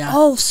 Yeah.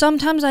 Oh,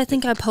 sometimes I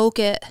think I poke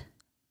it.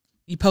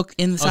 You poke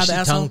in the side Oh, of she the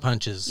asshole. tongue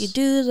punches. You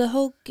do the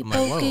hokey I'm like,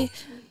 whoa. pokey.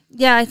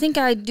 Yeah, I think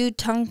I do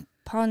tongue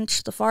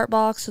punch the fart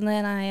box, and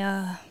then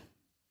I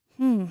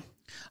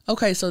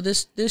Okay, so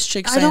this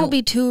chick I saying, don't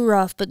be too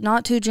rough, but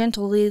not too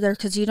gentle either,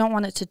 because you don't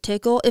want it to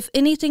tickle. If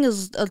anything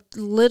is a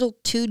little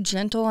too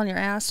gentle on your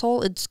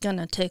asshole, it's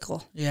gonna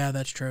tickle. Yeah,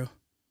 that's true.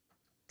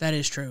 That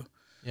is true.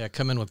 Yeah,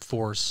 come in with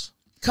force.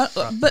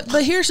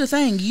 But here's the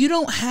thing: you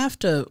don't have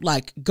to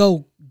like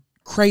go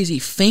crazy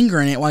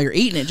fingering it while you're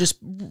eating it. Just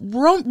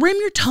rim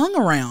your tongue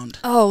around.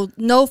 Oh,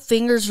 no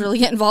fingers really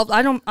get involved.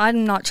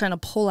 I'm not trying to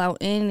pull out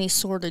any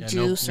sort of Yeah,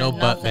 juice. no or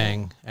butt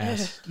nothing. bang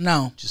ass,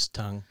 No, just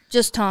tongue.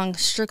 Just tongue,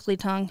 strictly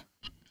tongue.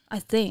 I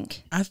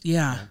think. I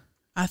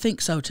think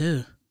so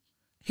too.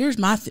 Here's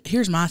my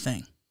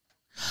thing.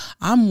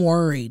 I'm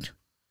worried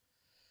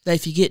that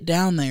if you get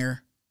down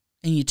there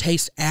and you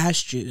taste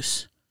ass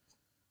juice,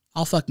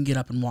 I'll fucking get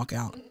up and walk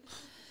out.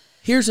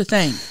 Here's the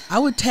thing. I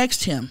would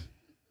text him.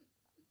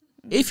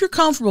 If you're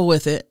comfortable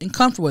with it and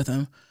comfortable with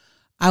him,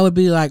 I would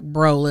be like,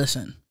 bro,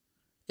 listen,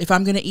 if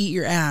I'm going to eat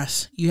your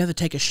ass, you have to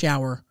take a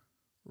shower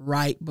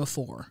right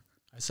before.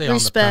 I say on the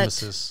Respect.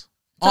 premises.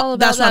 It's all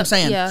about That's what that, I'm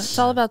saying. Yeah, it's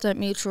all about that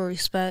mutual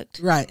respect.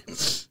 Right.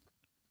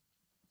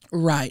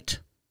 Right.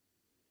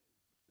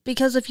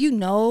 Because if you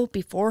know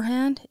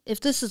beforehand, if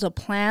this is a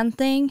planned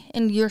thing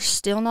and you're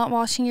still not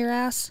washing your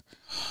ass,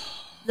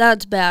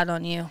 that's bad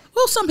on you.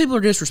 Well, some people are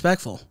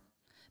disrespectful.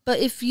 But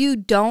if you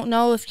don't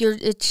know,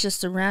 it's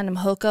just a random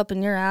hookup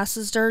and your ass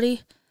is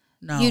dirty,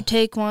 No. you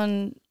take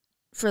one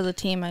for the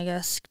team, I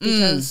guess.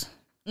 Because,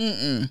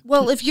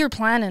 well, if you're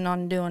planning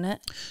on doing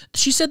it,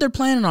 She said they're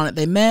planning on it.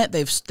 They met.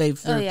 They're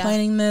yeah.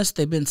 planning this.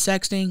 They've been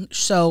sexting.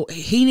 So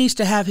he needs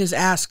to have his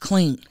ass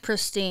clean.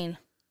 pristine.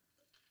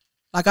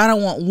 Like, I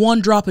don't want one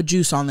drop of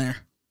juice on there.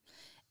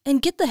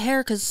 And get the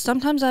hair, because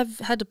sometimes I've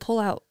had to pull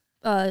out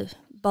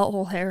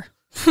butthole hair.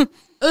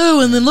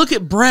 Ooh, and then look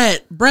at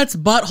Brett. Brett's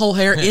butthole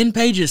hair in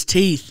Paige's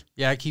teeth.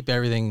 Yeah, I keep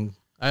everything.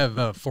 I have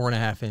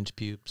 4.5-inch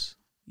pubes.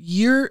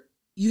 You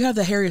have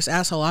the hairiest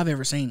asshole I've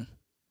ever seen.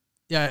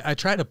 Yeah, I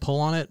try to pull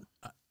on it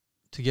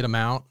to get them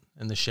out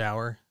in the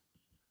shower,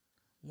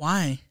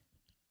 Why?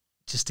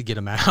 just to get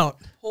them out.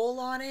 Pull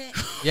on it.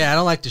 Yeah, I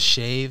don't like to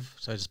shave,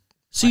 so I just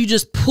So you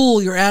just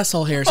pull your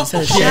asshole hairs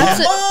instead of That's,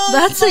 shaving?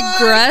 that's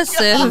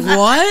aggressive.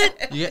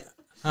 What? yeah.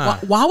 Huh.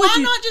 Why would Why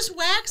you? not just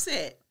wax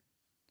it?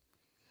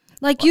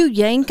 Like you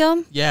yank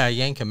them, Yeah,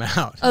 yank them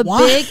out.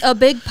 Why? a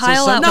big So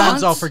pile at sometimes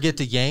once. I'll forget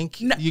to yank.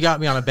 You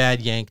got me on a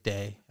bad yank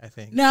day, I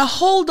think. Now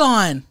hold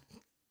on.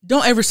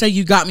 Don't ever say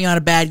you got me on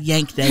a bad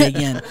yank day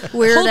again.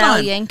 Weird Hold Al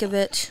on.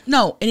 Yankovic.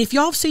 No, and if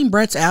y'all have seen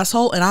Brett's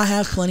asshole, and I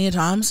have plenty of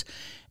times,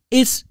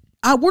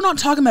 we're not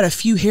talking about a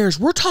few hairs.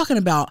 We're talking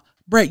about,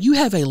 Brett, you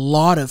have a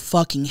lot of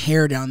fucking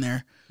hair down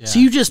there. So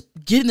Yeah. you just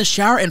get in the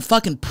shower and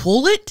fucking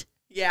pull it?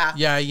 Yeah.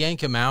 Yeah, I yank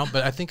them out,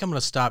 but I think I'm going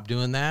to stop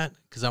doing that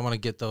because I want to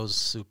get those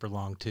super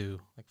long too,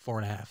 like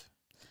 4.5.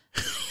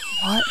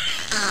 What?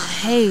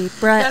 Hey,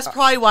 Brett. That's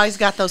probably why he's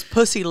got those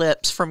pussy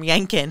lips from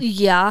yanking.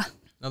 Yeah,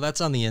 No,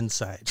 that's on the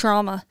inside.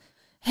 trauma.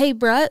 Hey,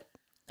 Brett,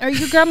 are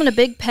you grabbing a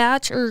big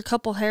patch or a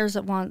couple hairs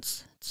at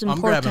once? It's I'm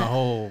important. grabbing a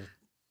whole,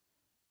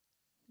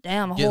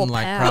 Damn, a whole getting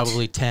like patch.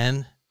 probably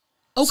 10.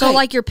 Okay. So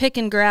like you're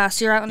picking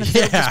grass. You're out in the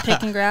field Yeah. just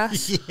picking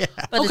grass. Yeah.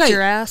 But Okay. it's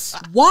your ass.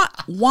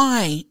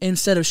 Why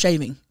instead of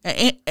shaving?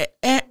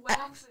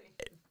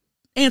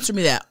 Answer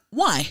me that.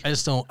 Why? I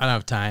don't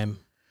have time.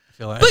 I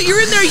feel like. But you're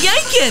in there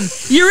yanking.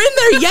 You're in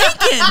there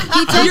yanking.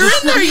 You're in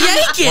there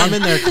yanking. Well, I'm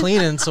in there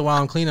cleaning, so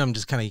while I'm cleaning, I'm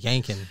just kind of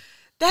yanking.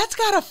 That's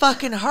gotta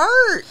fucking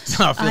hurt.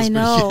 No, it feels I pretty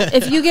know. good.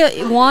 If you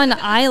get one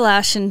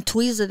eyelash and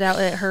tweeze it out,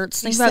 it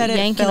hurts. Think You about said it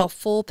yanking a felt-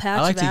 full patch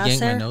I like of to ass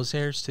yank hair. my nose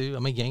hairs too.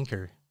 I'm a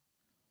yanker.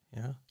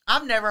 Yeah.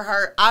 I've never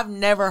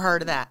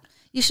heard of that.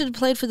 You should have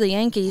played for the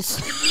Yankees.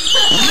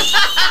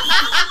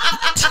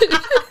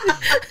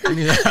 I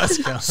need to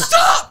ask him.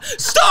 Stop!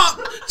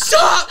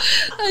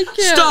 I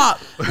can't.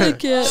 Stop! I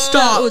can't.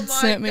 Stop. That would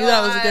sent me.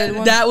 That was a good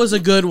one. That was a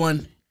good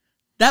one.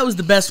 That was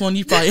the best one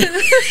you probably ever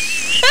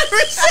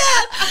said.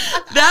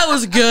 That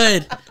was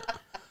good.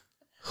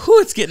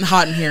 Whew, it's getting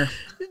hot in here.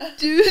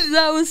 Dude,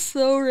 that was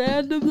so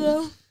random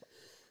though.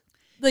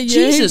 The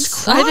Jesus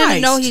Yanks. I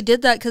didn't know Christ. he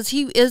did that because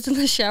he is in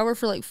the shower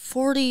for like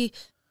 40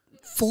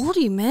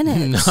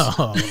 minutes.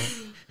 No.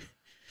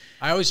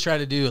 I always try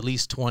to do at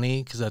least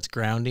 20 because that's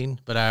grounding,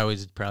 but I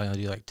always probably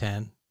only do like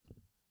 10.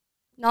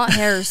 Not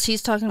hairs.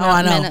 He's talking Oh,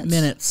 about I know. minutes.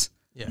 Minutes.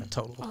 Yeah,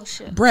 total. Oh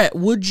shit. Brett,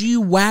 would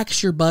you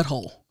wax your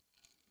butthole?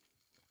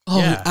 Oh,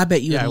 Yeah. I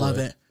bet you Yeah, would I love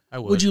would. it. I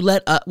would. Would you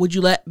let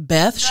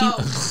Beth? No.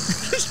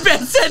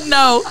 Beth said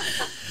no.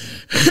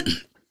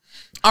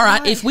 All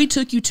right, if we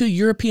took you to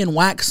European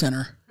Wax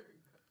Center,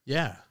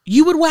 Yeah.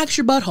 you would wax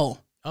your butthole.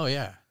 Oh,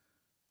 yeah.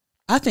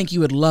 I think you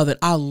would love it.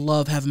 I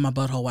love having my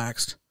butthole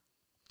waxed.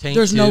 Taint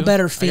There's no too.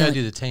 better I feeling. gotta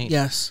do the taint.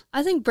 Yes.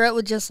 I think Brett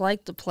would just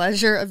like the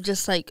pleasure of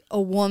just like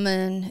a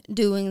woman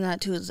doing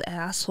that to his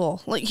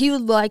asshole. Like he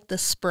would like the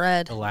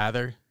spread. The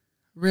lather.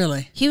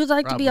 Really. He would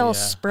like Probably, to be all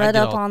yeah. spread I'd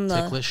get up all on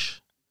the.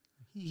 ticklish.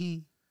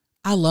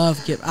 I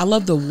love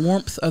the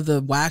warmth of the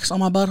wax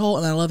on my butthole,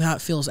 and I love how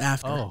it feels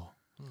after. Oh.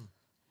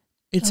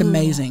 It's Ooh.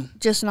 amazing.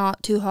 Just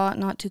not too hot,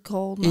 not too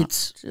cold. Not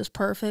It's- just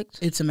perfect.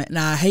 It's amazing.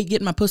 Now I hate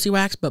getting my pussy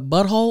waxed, but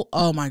butthole,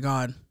 oh my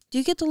god, Do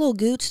you get the little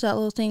gooch, that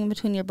little thing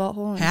between your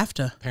butthole? And have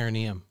to.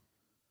 Perineum.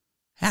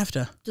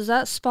 Does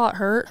that spot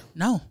hurt?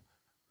 No.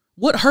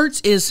 What hurts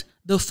is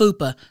the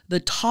fupa, the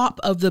top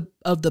of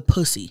the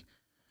pussy.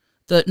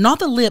 Not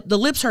the lip. The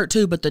lips hurt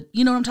too, but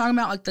you know what I'm talking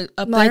about, like the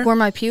up Like there. where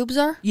my pubes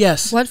are?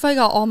 Yes. What if I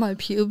got all my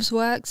pubes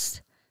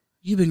waxed?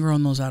 You've been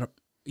growing those out of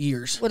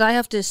years. Would I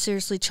have to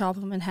seriously chop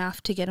them in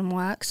half to get them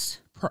waxed?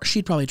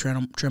 She'd probably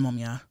trim them.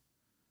 Yeah.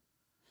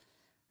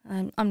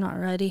 I'm not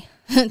ready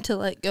to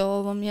let go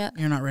of them yet.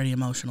 You're not ready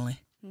emotionally.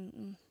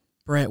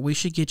 Brett, we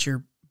should get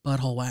your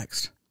butthole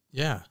waxed.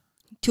 Yeah.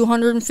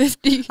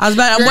 250.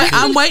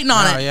 I'm waiting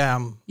on Oh, it. yeah.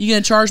 You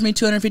gonna charge me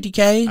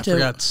 $250K? I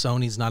forgot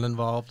Sony's not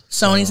involved.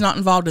 Sony's so- not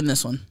involved in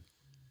this one.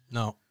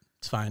 No,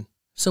 it's fine.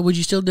 So would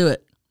you still do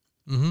it?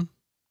 Mm-hmm.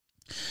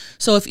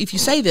 So if you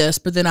say this,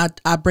 but then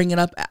I bring it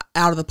up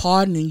out of the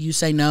pod and then you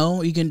say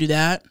no, you can do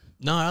that?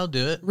 No, I'll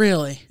do it.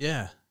 Really?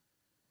 Yeah.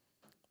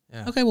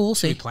 Yeah. Okay, well, we'll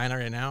Should we see. plan it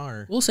right now,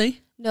 or We'll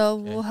see. No,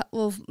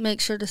 we'll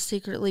make sure to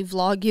secretly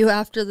vlog you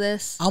after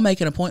this. I'll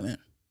make an appointment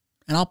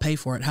and I'll pay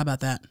for it. How about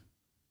that?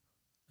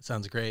 That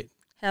sounds great.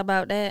 How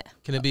about that?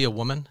 Can it be a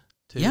woman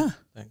too? Yeah.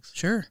 Thanks.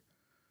 Sure.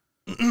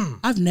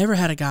 I've never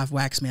had a guy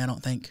wax me, I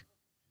don't think.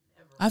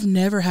 I've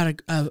never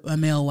had a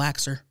male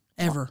waxer,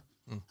 ever.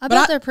 I But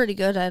bet they're pretty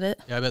good at it.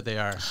 Yeah, I bet they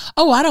are.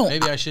 Oh, I don't.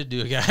 Maybe I should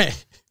do a guy.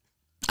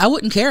 I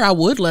wouldn't care. I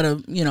would let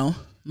a, male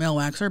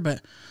waxer,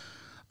 but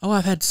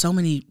I've had so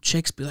many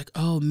chicks be like,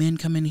 oh, men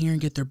come in here and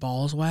get their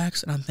balls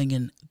waxed. And I'm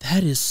thinking,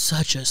 that is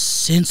such a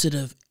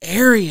sensitive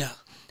area.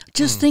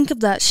 Just think of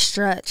that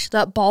stretch,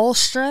 that ball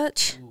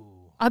stretch.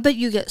 I bet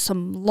you get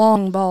some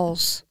long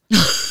balls.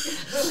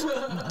 Just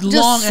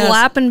Long ass.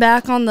 slapping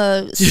back on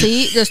the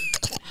seat. Just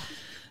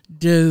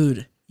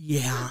Dude,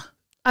 yeah.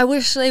 I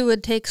wish they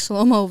would take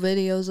slow-mo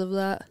videos of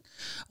that.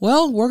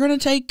 Well, we're going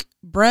to take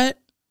Brett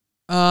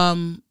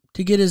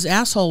to get his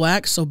asshole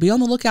waxed, so be on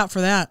the lookout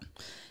for that.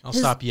 I'll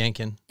stop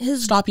yanking.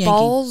 His Stop yanking.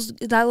 balls,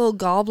 that little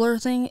gobbler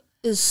thing,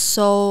 is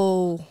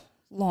so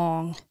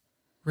long.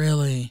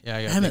 Really? Yeah, I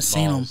I got haven't big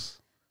seen them. balls.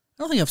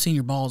 I don't think I've seen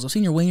your balls. I've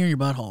seen your wiener and your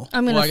butthole.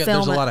 I'm gonna There's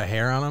film a it. lot of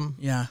hair on them.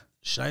 Yeah.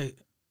 Should I?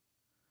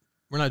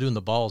 We're not doing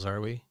the balls, are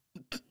we?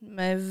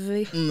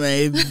 Maybe.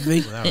 Maybe.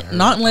 That would hurt.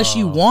 Not unless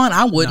you Oh. want.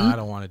 I wouldn't. No, I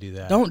don't want to do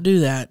that. Don't do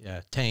that.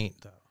 Yeah, taint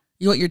though.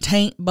 You want your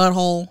taint,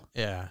 butthole.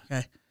 Yeah.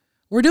 Okay.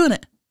 We're doing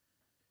it.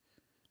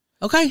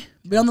 Okay.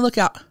 Be on the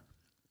lookout.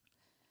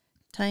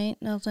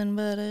 Tain't nothing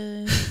but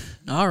a...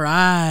 All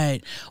right.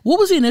 What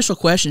was the initial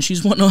question?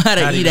 She's wanting to know how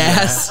to eat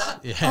ass.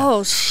 Yeah.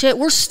 Oh, shit.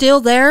 We're still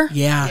there?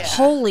 Yeah.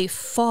 Holy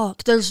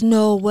fuck. There's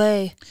no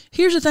way.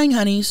 Here's the thing,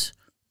 honeys.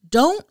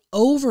 Don't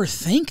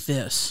overthink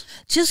this.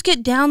 Just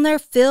get down there,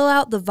 fill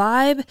out the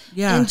vibe,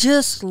 Yeah. and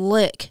just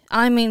lick.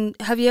 I mean,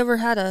 have you ever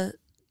had a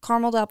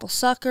caramel apple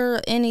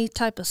sucker, any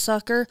type of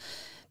sucker?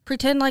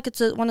 Pretend like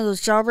it's one of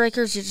those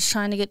jawbreakers. You're just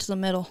trying to get to the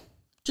middle.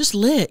 Just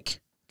lick.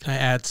 Can I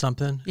add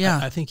something? Yeah.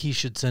 I think he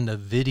should send a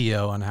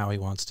video on how he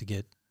wants to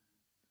get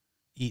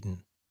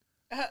eaten.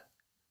 Yeah.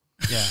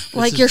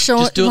 Like This you're is-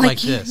 showing, Just do it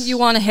like you, this. you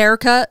want a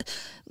haircut.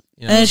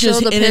 You know? And it's Show just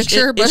the and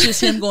picture, it's but-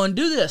 just him going,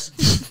 do this.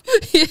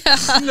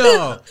 Yeah.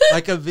 No,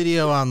 like a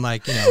video on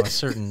like, you know, a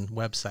certain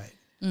website.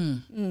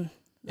 The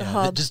Yeah,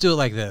 hub. just do it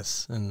like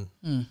this and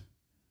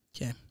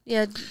Okay.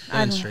 Yeah. I don't-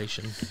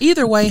 demonstration.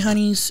 Either way,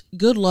 honeys,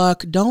 good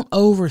luck. Don't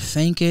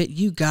overthink it.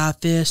 You got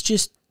this.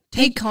 Just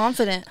Be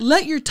confident.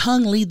 let your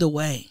tongue lead the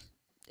way.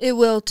 It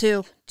will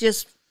too.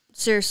 Just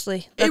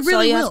seriously. That's all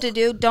really you will. have to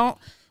do. Don't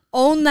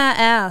own that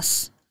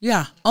ass.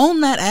 Yeah, own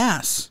that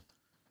ass.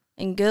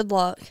 And good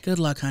luck. Good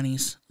luck,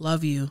 honeys.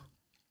 Love you.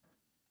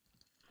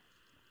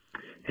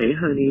 Hey,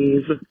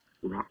 honeys.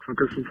 Rock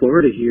Funker from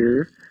Florida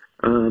here.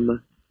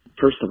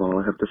 First of all,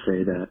 I have to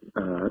say that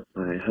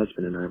my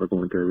husband and I were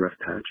going through a rough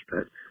patch,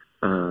 but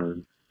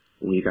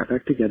we got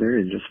back together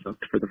and just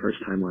fucked for the first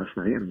time last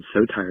night. I'm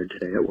so tired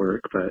today at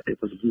work, but it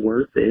was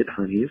worth it,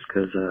 honeys,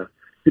 because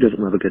who doesn't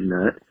love a good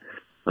nut?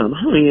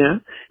 Oh, yeah.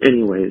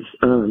 Anyways,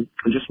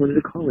 I just wanted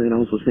to call in. I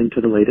was listening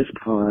to the latest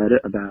pod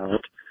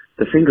about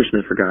the finger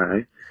sniffer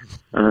guy.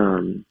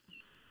 And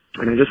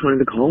I just wanted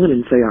to call in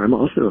and say I'm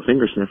also a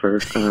finger sniffer.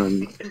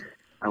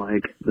 I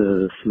like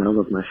the smell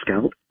of my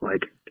scalp,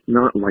 like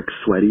not like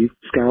sweaty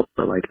scalp,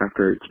 but like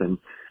after it's been,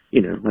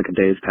 you know, like a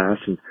day's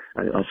passed and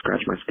I'll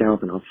scratch my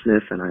scalp and I'll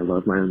sniff and I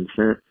love my own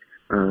scent.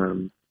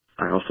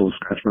 I also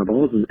scratch my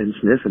balls and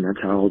sniff, and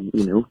that's how,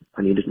 you know,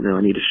 I need to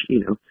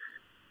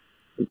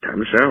time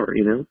to shower,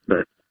 you know.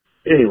 But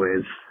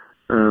anyways,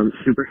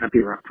 super happy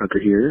rock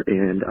funker here,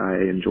 and I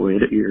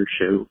enjoyed your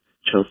show,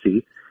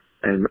 Chelsea,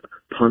 and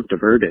Ponte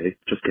Verde,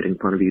 just kidding,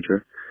 Ponte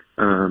Vedra.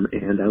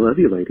 And I love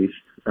you, ladies.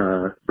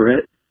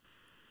 Brett,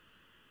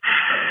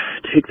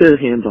 take the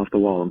hands off the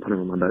wall and put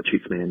them on my butt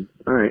cheeks, man.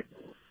 All right.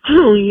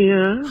 Oh,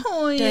 yeah.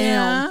 Oh,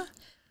 Damn.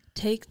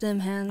 Take them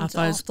hands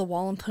thought off the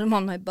wall and put them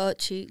on my butt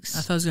cheeks.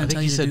 I thought I was I going to think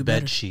tell he you to do said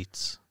better. bed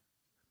sheets.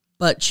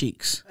 Butt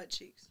cheeks.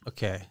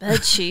 Okay.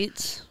 Bed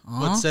sheets.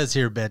 What says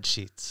here bed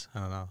sheets? I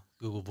don't know.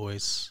 Google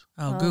Voice.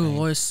 Oh, Google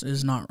Voice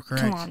is not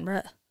correct. Come on,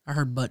 Brett. I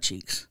heard butt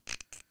cheeks.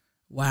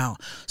 Wow.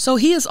 So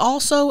he is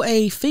also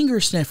a finger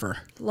sniffer.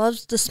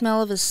 Loves the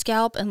smell of his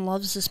scalp and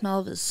loves the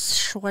smell of his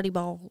sweaty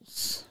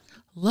balls.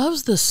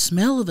 Loves the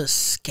smell of his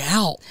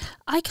scalp.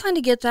 I kind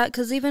of get that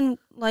because even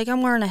like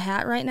I'm wearing a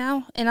hat right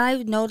now and I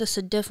notice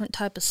a different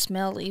type of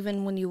smell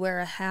even when you wear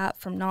a hat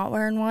from not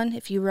wearing one.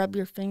 If you rub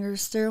your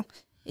fingers through,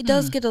 it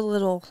does get a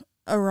little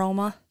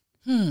aroma.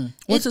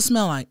 What's it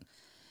smell like?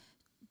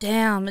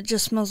 Damn, it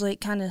just smells like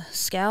kind of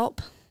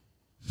scalp.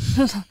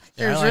 Yeah,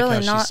 There's I like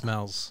really how not. she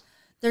smells.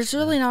 There's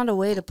really not a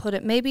way to put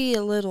it. Maybe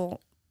a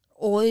little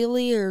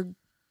oily or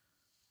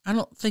I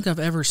don't think I've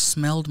ever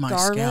smelled my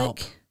garlic. scalp.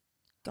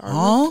 Garlic.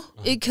 Oh?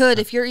 It could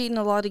if you're eating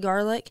a lot of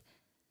garlic.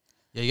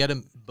 Yeah, you got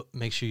to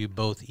make sure you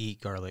both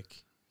eat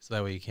garlic, so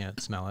that way you can't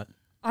smell it.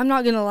 I'm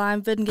not gonna lie.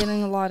 I've been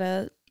getting a lot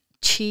of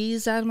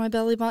cheese out of my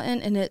belly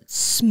button, and it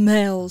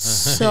smells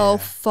so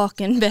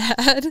fucking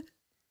bad.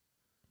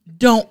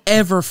 Don't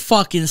ever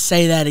fucking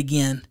say that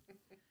again.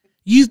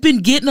 You've been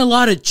getting a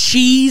lot of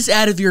cheese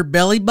out of your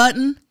belly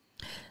button?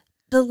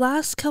 The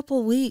last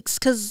couple weeks,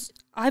 because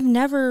I've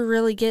never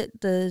really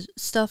get the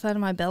stuff out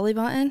of my belly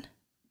button,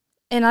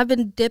 and I've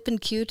been dipping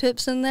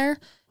Q-tips in there,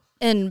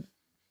 and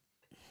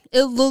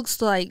it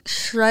looks like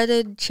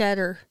shredded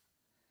cheddar,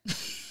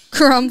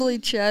 crumbly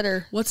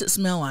cheddar. What's it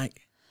smell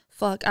like?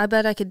 Fuck, I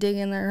bet I could dig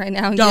in there right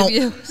now and Don't.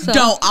 give you some.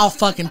 Don't. I'll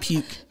fucking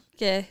puke.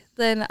 Okay,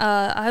 then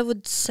I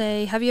would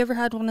say, have you ever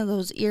had one of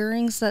those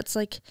earrings that's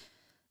like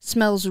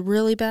smells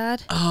really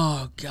bad?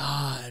 Oh,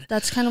 God.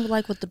 That's kind of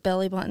like what the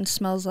belly button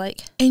smells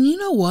like. And you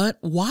know what?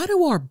 Why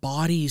do our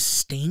bodies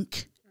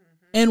stink?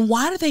 And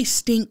why do they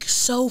stink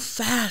so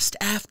fast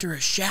after a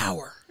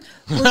shower?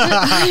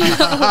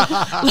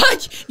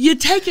 Like, you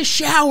take a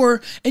shower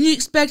and you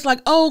expect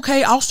like, oh,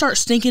 okay, I'll start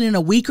stinking in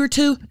a week or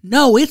two.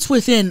 No, it's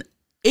within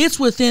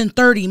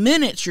 30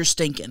 minutes you're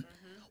stinking.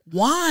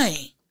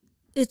 Why?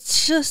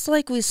 It's just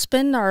like we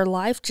spend our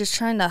life just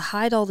trying to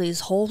hide all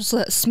these holes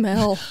that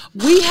smell.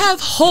 We have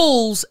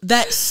holes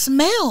that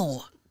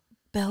smell.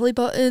 Belly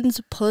buttons,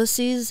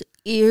 pussies,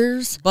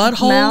 ears,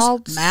 Buttholes,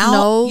 mouths,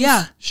 nose.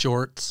 Yeah.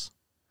 Shorts.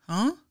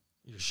 Huh?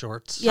 Your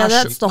shorts. Yeah,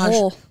 that's the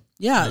hole.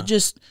 Yeah,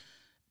 just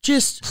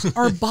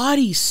our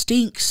bodies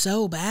stink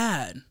so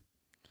bad.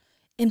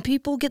 And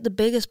people get the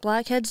biggest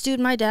blackheads. Dude,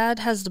 my dad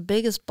has the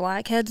biggest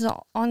blackheads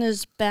on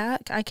his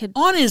back.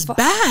 On his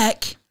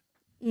back?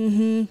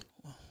 Mm-hmm.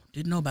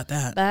 Didn't know about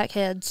that.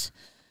 Backheads.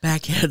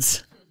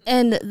 Backheads.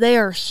 And they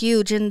are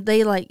huge, and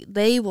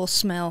they will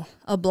smell.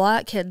 A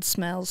blackhead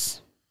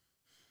smells.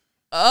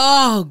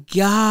 Oh,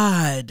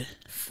 God.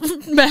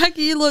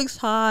 Mackie looks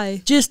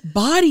high. Just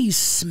bodies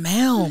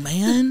smell,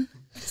 man.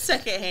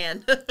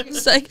 Secondhand.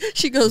 It's like,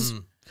 she goes,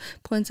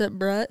 points at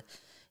Brett.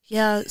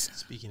 Yeah,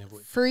 Speaking of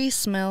which, free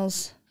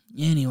smells.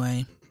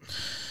 Anyway.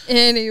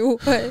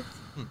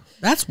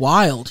 That's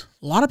wild.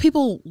 A lot of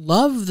people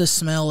love the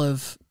smell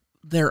of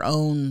their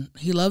own.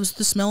 He loves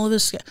the smell of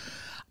his scalp.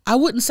 I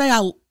wouldn't say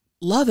I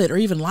love it or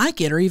even like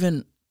it or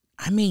even,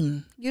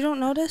 You don't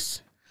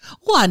notice?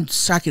 well,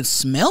 I can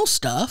smell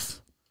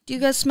stuff. Do you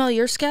guys smell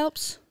your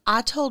scalps?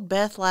 I told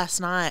Beth last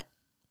night,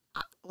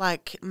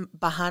 like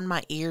behind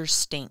my ears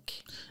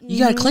stink. You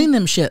got to clean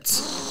them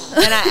shits.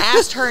 And I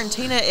asked her and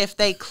Tina if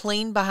they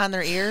clean behind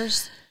their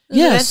ears.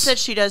 Yes. Beth said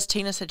she does.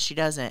 Tina said she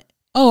doesn't.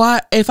 Oh,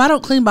 if I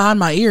don't clean behind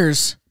my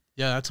ears.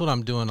 Yeah, that's what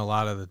I'm doing a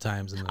lot of the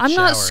times in the I'm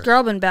shower. not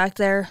scrubbing back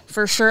there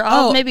for sure.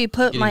 I'll maybe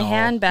put my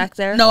hand back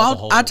there. No, All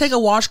the I'll holes. take a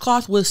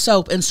washcloth with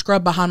soap and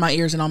scrub behind my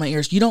ears and all my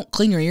ears. You don't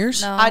clean your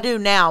ears? No. I do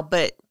now,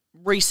 but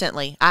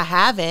recently I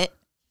haven't.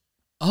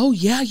 Oh,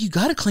 yeah, you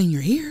got to clean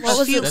your ears. What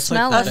was it That's like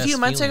smell the like? A best few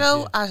months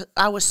feeling, ago,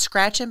 I was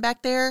scratching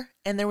back there,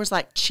 and there was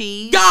like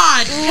cheese.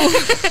 God!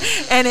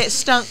 And it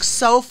stunk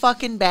so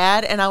fucking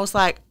bad. And I was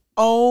like,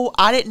 oh,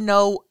 I didn't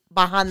know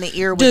behind the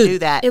ear would Dude, do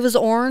that. It was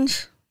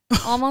orange,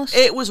 almost.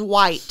 It was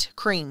white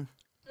cream.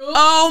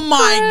 Oh,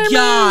 my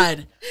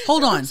God.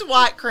 Hold on. It's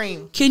white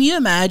cream. Can you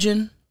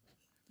imagine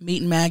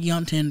meeting Maggie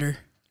on Tinder?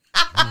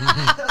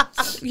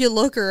 You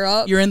look her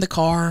up. You're in the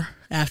car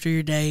after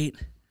your date.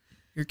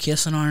 You're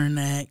kissing on her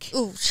neck.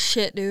 Oh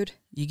shit, dude.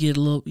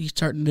 You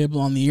start to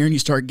nibble on the ear and you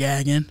start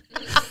gagging.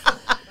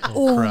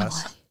 Oh,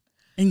 crust.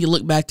 And you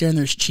look back there and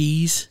there's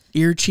cheese,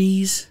 ear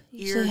cheese.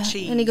 Ear yeah.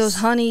 cheese. And he goes,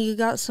 "Honey, you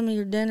got some of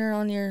your dinner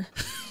on your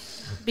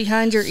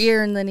behind your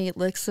ear," and then he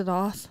licks it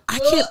off. I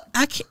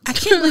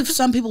can't believe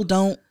some people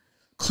don't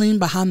clean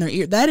behind their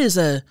ear. That is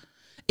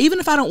even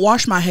if I don't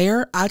wash my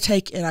hair, I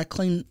take and I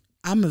clean.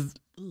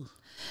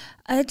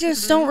 I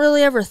just don't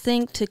really ever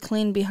think to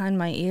clean behind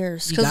my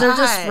ears because they're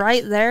just Right.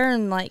 right there,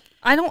 and like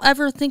I don't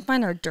ever think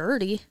mine are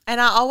dirty. And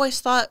I always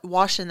thought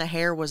washing the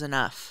hair was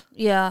enough.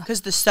 Yeah,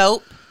 Because the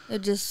soap, it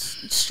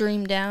just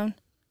streamed down.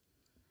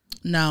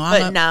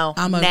 No,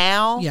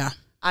 now yeah.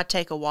 I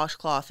take a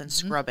washcloth and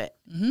scrub it.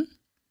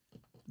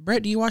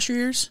 Brett, do you wash your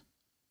ears?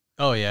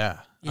 Oh, yeah.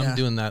 Yeah. I'm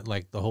doing that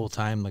like the whole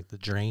time, like the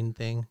drain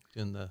thing.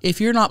 Doing the If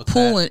you're not with that.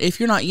 pulling,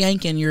 if you're not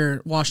yanking,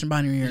 you're washing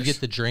behind your ears. You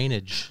get the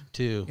drainage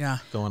too. Yeah.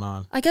 Going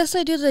on. I guess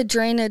I do the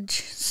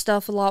drainage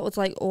stuff a lot with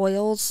like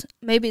oils.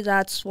 Maybe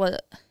that's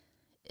what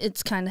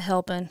it's kind of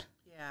helping.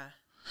 Yeah.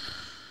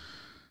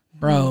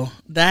 Bro,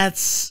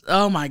 that's,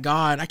 oh my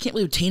God. I can't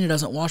believe Tina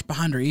doesn't wash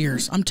behind her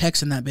ears. I'm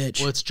texting that bitch.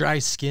 Well, it's dry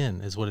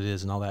skin is what it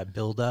is, and all that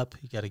buildup.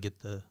 You got to get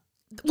the.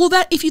 Well,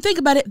 that if you think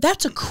about it,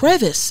 that's a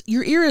crevice.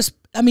 Your ear is,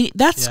 I mean,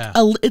 that's Yeah.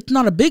 it's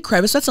not a big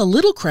crevice. That's a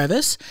little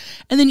crevice.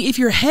 And then if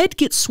your head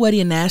gets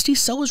sweaty and nasty,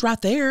 so is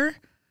right there.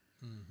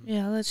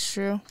 Yeah, that's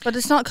true. But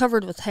it's not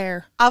covered with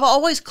hair. I've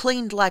always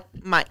cleaned like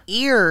my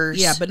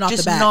ears. Yeah, but not the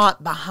just back.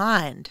 not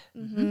behind.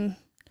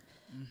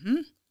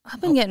 I've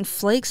been getting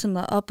flakes in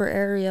the upper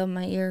area of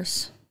my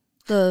ears.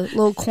 The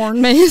little corn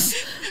maze.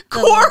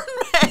 Corn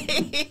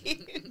maze.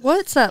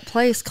 What's that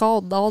place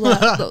called? All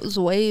that those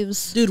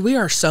waves. Dude, we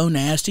are so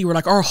nasty. We're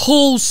like, our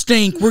holes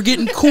stink. We're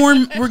getting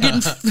corn, we're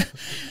getting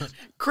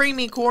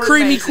Creamy corn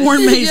creamy mazes.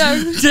 corn maze. Yeah,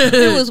 Dude.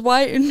 it was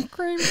white and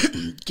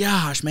creamy.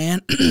 Gosh,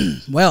 man.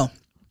 Well,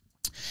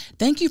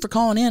 thank you for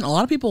calling in. A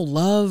lot of people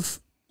love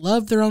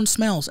their own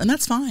smells, and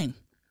that's fine.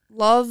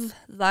 Love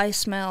thy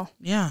smell.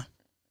 Yeah.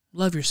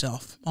 Love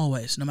yourself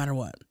always, no matter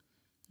what.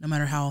 No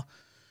matter how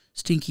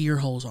stinky your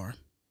holes are.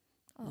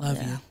 Love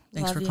yeah. you.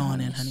 Thanks Love for you, calling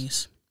in, honeys.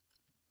 honeys.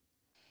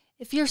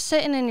 If you're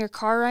sitting in your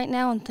car right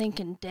now and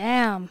thinking,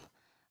 damn,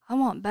 I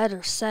want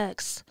better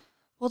sex,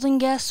 well, then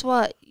guess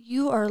what?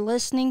 You are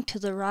listening to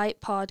the right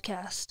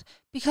podcast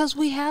because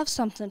we have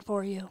something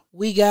for you.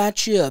 We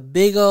got you a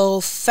big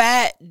old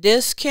fat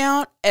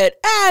discount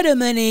at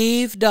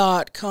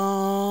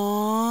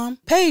adamandeve.com.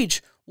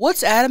 Paige,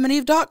 what's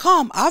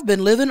adamandeve.com? I've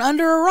been living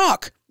under a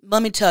rock.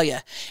 Let me tell you,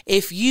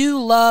 if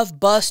you love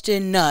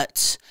busting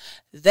nuts,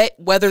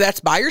 whether that's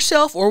by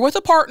yourself or with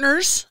a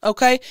partner's,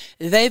 okay,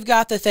 they've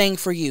got the thing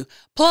for you.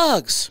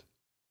 Plugs,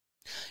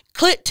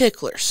 clit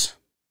ticklers,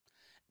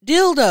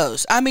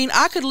 dildos. I mean,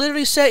 I could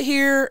literally sit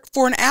here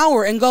for an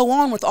hour and go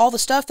on with all the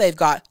stuff they've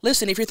got.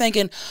 Listen, if you're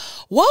thinking,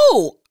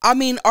 whoa, I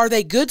mean, are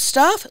they good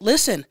stuff?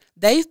 Listen,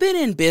 they've been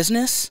in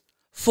business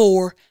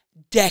for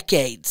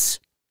decades,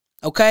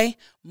 okay?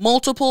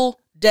 Multiple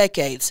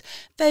decades.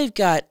 They've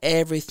got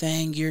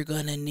everything you're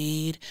going to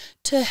need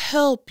to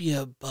help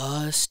you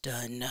bust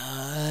a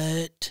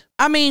nut.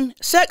 I mean,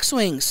 sex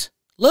swings,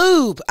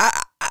 lube.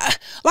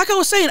 Like I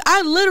was saying,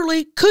 I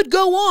literally could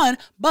go on,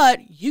 but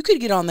you could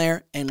get on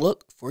there and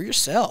look for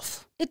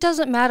yourself. It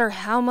doesn't matter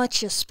how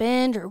much you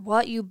spend or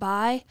what you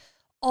buy,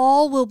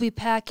 all will be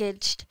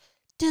packaged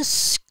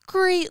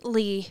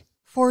discreetly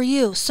for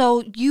you,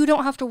 so you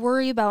don't have to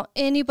worry about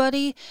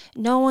anybody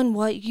knowing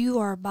what you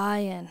are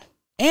buying.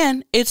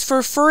 And it's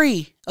for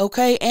free,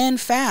 okay, and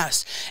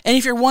fast. And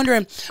if you're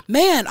wondering,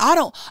 man, I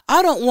don't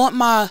want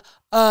my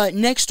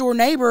next door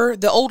neighbor,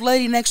 the old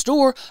lady next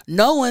door,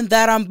 knowing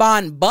that I'm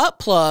buying butt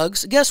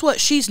plugs. Guess what?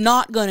 She's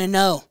not gonna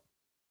know,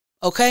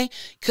 okay?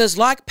 Because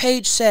like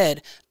Paige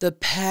said, the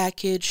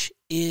package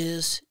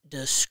is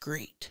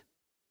discreet.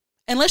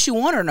 Unless you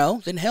want her to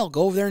know, then hell,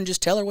 go over there and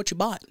just tell her what you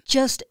bought.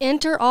 Just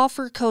enter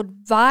offer code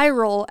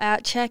VIRAL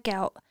at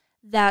checkout.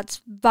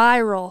 That's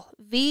VIRAL,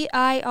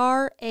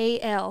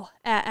 VIRAL,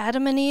 at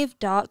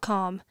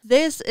adamandeve.com.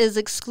 This is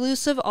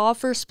exclusive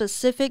offer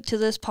specific to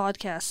this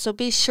podcast, so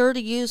be sure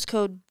to use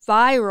code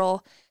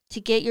VIRAL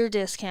to get your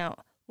discount.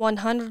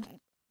 100%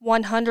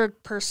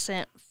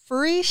 100%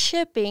 free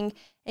shipping,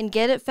 and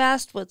get it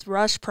fast with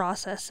Rush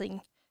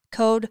Processing.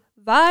 Code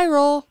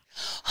VIRAL.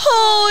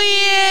 Oh,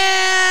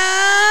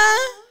 yeah.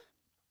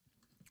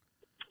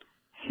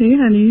 Hey,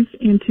 honeys.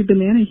 Auntie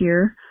Banana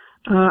here.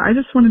 I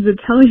just wanted to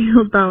tell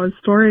you about a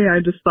story I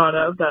just thought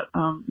of that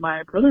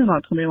my brother-in-law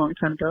told me a long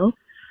time ago.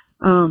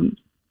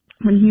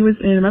 When he was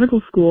in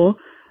medical school,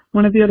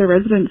 one of the other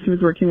residents he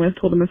was working with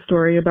told him a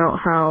story about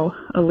how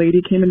a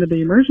lady came into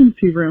the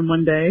emergency room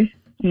one day,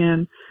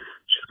 and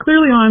she was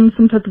clearly on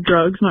some type of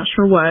drugs, not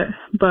sure what,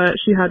 but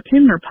she had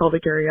pain in her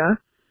pelvic area.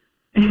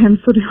 And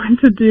so they went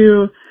to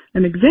do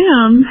an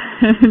exam,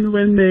 and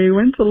when they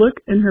went to look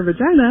in her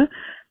vagina,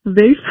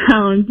 they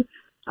found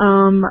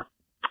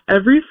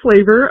every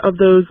flavor of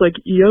those like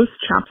EOS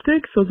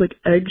chapsticks, those like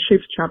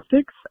egg-shaped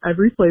chapsticks,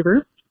 every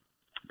flavor.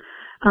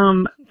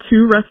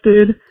 Two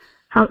rusted,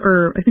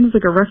 or I think it was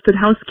like a rusted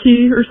house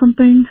key or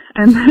something.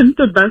 And then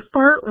the best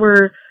part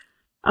were,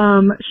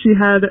 she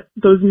had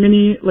those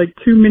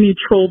two mini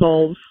troll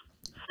dolls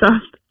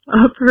stuffed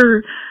up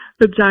her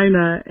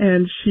vagina,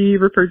 and she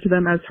referred to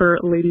them as her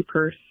lady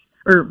purse,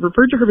 or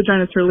referred to her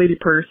vagina as her lady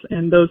purse,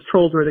 and those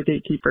trolls were the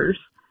gatekeepers.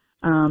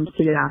 So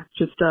yeah,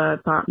 just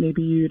thought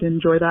maybe you'd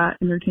enjoy that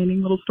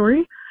entertaining little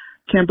story.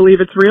 Can't believe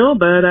it's real,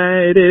 but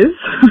it is.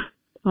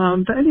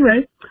 But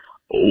anyway.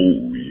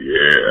 Oh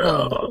yeah.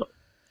 Oh.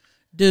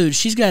 Dude,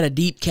 she's got a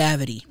deep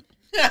cavity.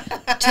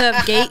 To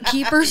have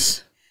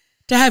gatekeepers?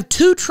 To have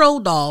two troll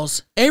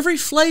dolls, every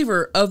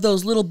flavor of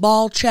those little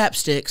ball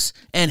chapsticks,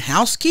 and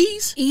house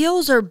keys?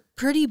 EOs are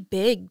pretty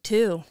big,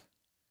 too.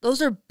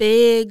 Those are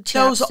big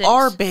chapsticks. Those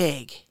are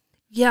big.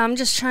 Yeah, I'm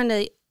just trying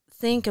to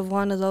think of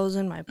one of those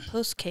in my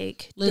puss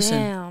cake. Listen,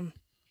 damn.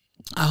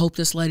 I hope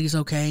this lady's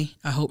okay.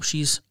 I hope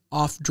she's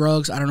off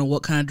drugs. I don't know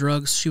what kind of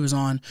drugs she was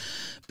on,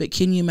 but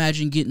can you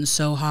imagine getting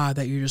so high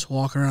that you're just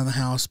walking around the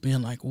house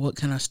being like, what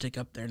can I stick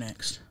up there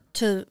next?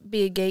 To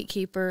be a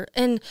gatekeeper.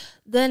 And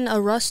then a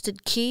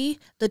rusted key.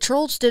 The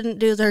trolls didn't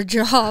do their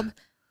job.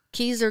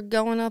 Keys are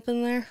going up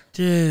in there.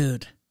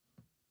 Dude.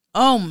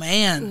 Oh,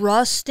 man.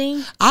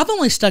 Rusting. I've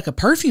only stuck a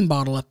perfume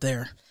bottle up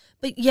there.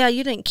 But yeah,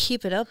 you didn't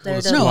keep it up there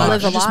to No, live I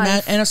a just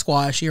life. and a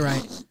squash. You're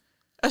right.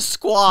 A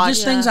squash.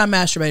 Just things I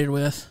masturbated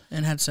with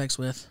and had sex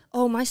with.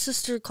 Oh, my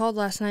sister called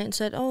last night and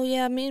said, oh,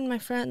 yeah, me and my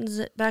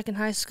friends back in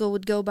high school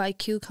would go buy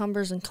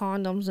cucumbers and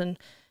condoms, and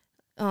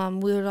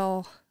we would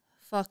all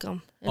fuck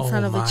them in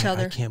front of each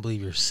other. I can't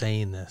believe you're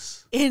saying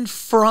this. In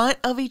front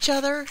of each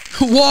other?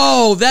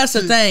 Whoa, that's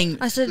the thing.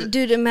 I said,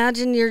 dude,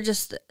 imagine you're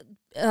just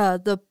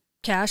the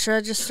cash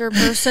register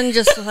person,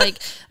 just like,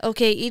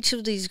 okay, each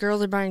of these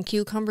girls are buying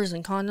cucumbers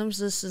and condoms.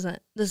 This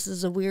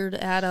is a weird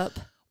add up.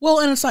 Well,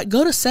 and it's like,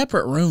 go to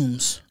separate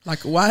rooms.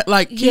 Like, why?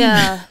 Like,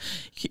 can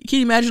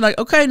you imagine? Like,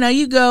 okay, now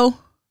you go.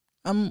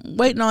 I'm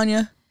waiting on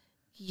you.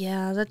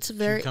 Yeah, that's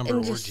very.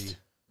 Cucumber orgy.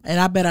 And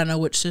I bet I know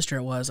which sister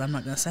it was. I'm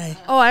not gonna say.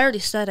 Oh, I already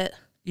said it.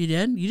 You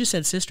did? You just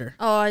said sister.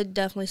 Oh, I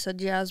definitely said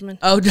Jasmine.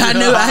 Oh, dude, I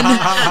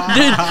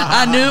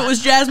knew it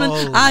was Jasmine.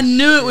 I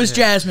knew it was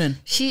Jasmine.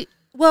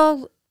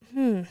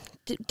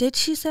 Did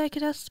she say I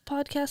could ask the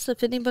podcast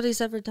if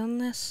anybody's ever done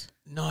this?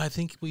 No, I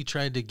think we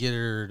tried to get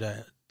her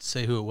to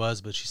say who it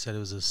was, but she said it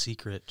was a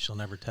secret. She'll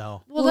never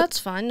tell. Well, that's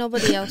fine.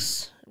 Nobody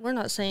else. We're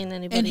not saying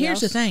anybody else. And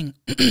here's the thing.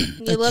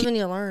 You live and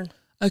you learn.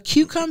 A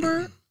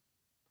cucumber,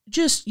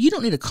 you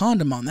don't need a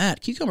condom on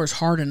that. Cucumber's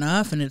hard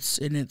enough, and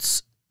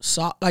it's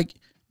soft. Like,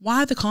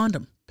 why the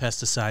condom?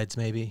 Pesticides,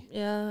 maybe.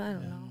 Yeah, I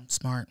don't know.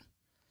 Smart.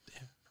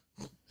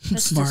 Yeah.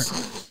 Smart.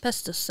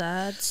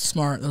 Pesticides.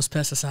 Smart. Those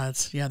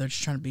pesticides. Yeah, they're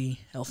just trying to be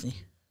healthy.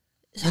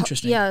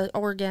 Interesting. Yeah,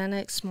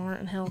 organic, smart,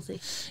 and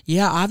healthy.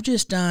 Yeah, I've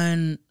just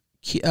done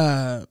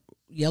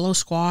yellow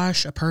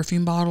squash, a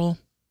perfume bottle,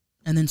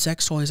 and then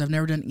sex toys. I've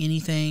never done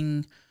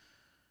anything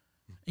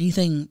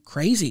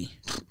crazy.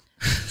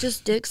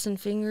 Just dicks and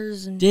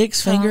fingers and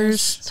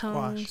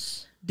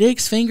tongues,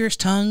 dicks, fingers,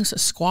 tongues, a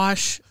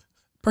squash,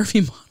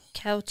 perfume bottle,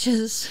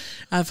 couches.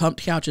 I've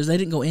humped couches. They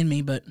didn't go in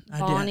me, but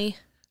Bonnie. I did.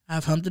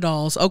 I've humped the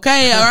dolls.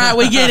 Okay, all right,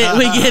 we get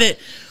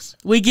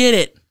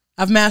it.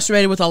 I've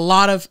masturbated with a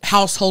lot of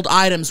household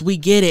items. We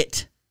get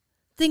it.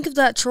 Think of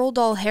that troll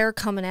doll hair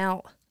coming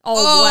out. All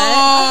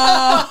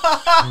wet.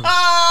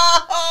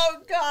 Oh,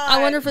 God.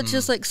 I wonder if it's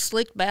just like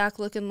slicked back,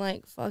 looking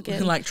like fucking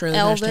looking like Trailer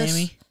Elvis.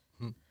 Tammy.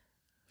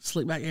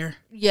 Slick back hair.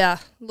 Yeah,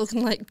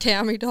 looking like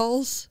Tammy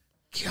dolls.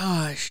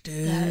 Gosh,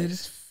 dude. That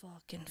is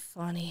fucking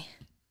funny.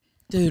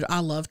 Dude, I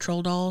loved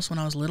troll dolls when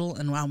I was little,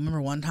 and I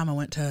remember one time I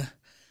went to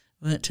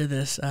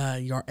this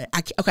yard.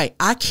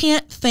 I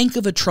can't think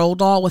of a troll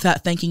doll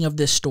without thinking of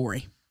this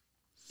story.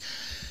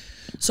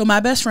 So my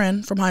best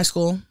friend from high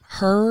school,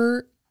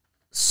 her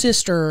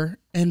sister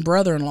and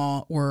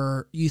brother-in-law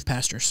were youth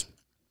pastors.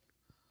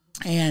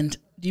 And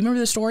do you remember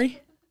this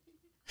story?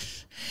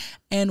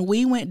 And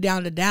we went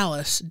down to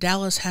Dallas.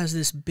 Dallas has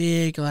this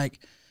big, like,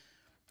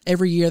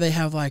 every year they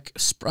have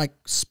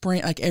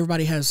spring, like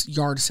everybody has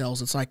yard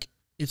sales. It's like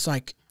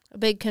a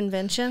big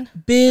convention.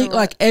 Big,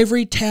 like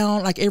every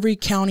town, like every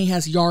county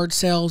has yard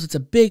sales. It's a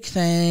big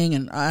thing.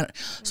 And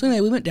so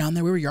anyway, we went down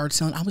there. We were yard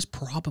selling. I was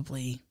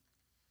probably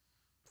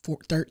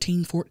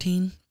 13,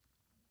 14.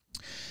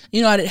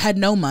 You know, I had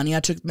no money. I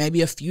took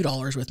maybe a few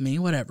dollars with me,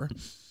 whatever.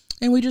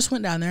 And we just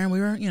went down there and we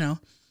were, you know,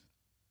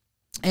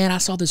 and I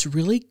saw this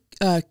really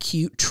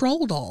cute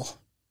troll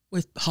doll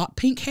with hot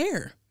pink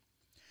hair.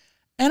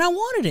 And I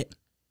wanted it.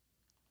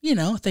 You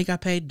know, I think I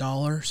paid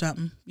 $1 or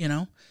something, you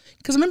know.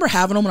 Because I remember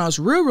having them when I was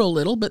real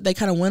little, but they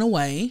kind of went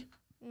away.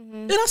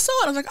 And I saw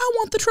it. I was like, I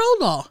want the troll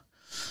doll.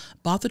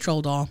 Bought the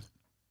troll doll.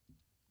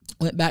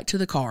 Went back to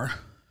the car.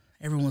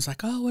 Everyone was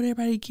like, oh, what did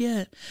everybody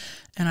get?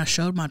 And I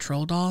showed my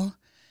troll doll.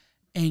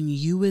 And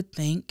you would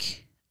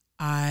think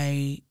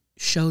I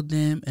showed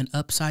them an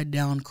upside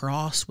down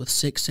cross with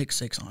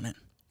 666 on it.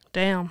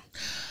 Damn.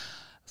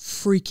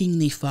 Freaking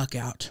the fuck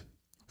out.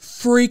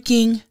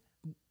 Freaking.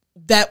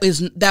 That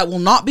will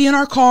not be in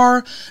our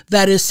car.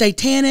 That is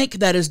satanic.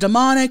 That is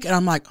demonic. And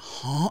I'm like,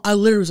 huh? I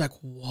literally was like,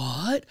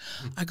 what?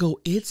 I go,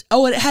 it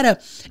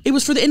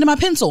was for the end of my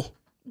pencil.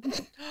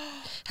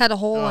 Had a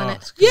hole in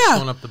it. Yeah.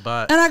 Going up the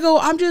butt. And I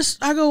don't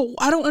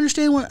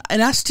understand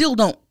and I still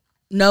don't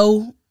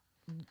know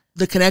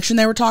the connection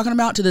they were talking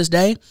about to this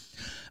day.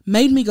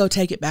 Made me go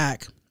take it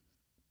back.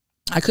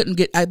 I couldn't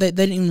they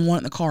didn't even want it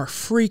in the car,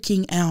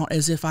 freaking out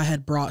as if I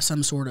had brought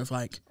some sort of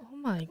like.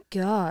 Oh my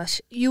gosh.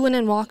 You went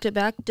and walked it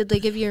back. Did they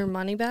give you your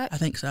money back? I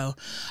think so.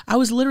 I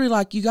was literally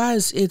like, you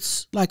guys,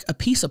 it's like a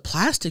piece of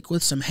plastic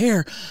with some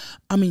hair.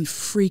 I mean,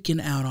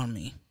 freaking out on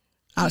me.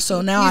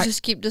 So now you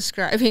just keep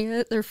describing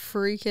it. They're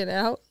freaking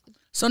out.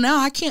 So now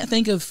I can't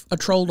think of a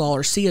troll doll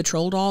or see a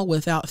troll doll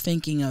without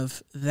thinking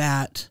of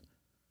that.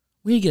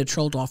 We need to get a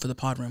troll doll for the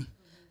pod room.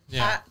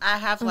 Yeah. I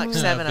have like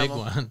 7 of them.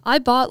 One. I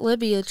bought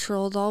Libby a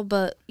troll doll,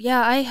 but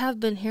yeah, I have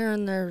been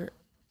hearing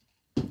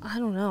I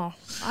don't know.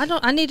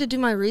 I need to do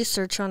my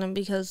research on them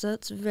because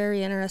that's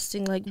very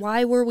interesting. Like,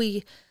 why were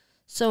we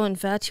so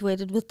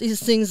infatuated with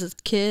these things as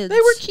kids? They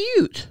were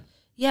cute.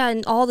 Yeah,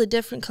 and all the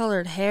different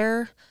colored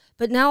hair.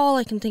 But now all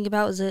I can think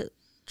about is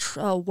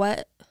a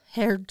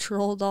wet-haired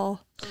troll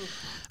doll.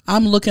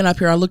 I'm looking up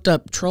here. I looked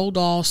up troll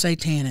doll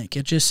satanic.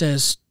 It just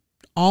says,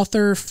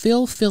 author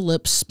Phil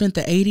Phillips spent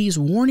the 80s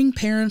warning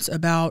parents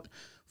about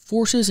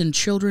forces in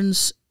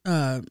children's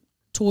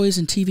toys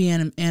and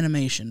TV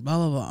animation, blah,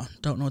 blah, blah.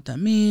 Don't know what that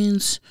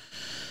means.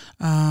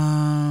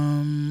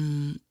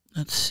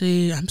 Let's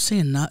see. I'm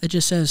seeing it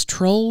just says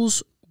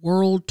Trolls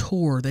World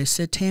Tour. They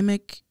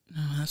satanic.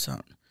 No, that's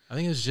not. I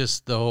think it's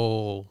just the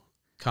whole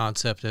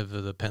concept of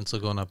the pencil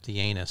going up the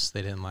anus.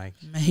 They didn't like.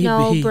 Maybe.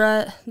 No,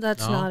 Brett,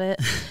 that's not it.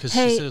 Because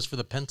she said it's for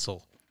the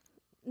pencil.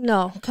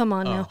 No, come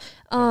on now.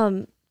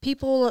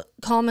 People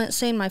comment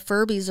saying my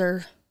Furbies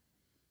are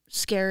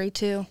scary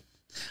too.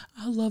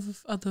 I love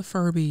the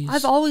Furbies.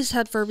 I've always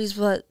had Furbies,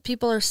 but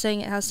people are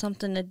saying it has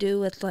something to do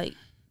with, like,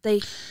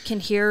 they can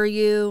hear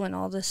you and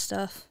all this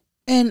stuff.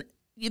 And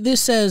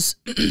this says,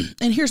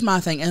 and here's my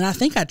thing, and I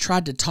think I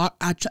tried to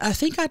I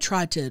think I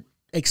tried to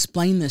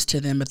explain this to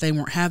them, but they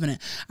weren't having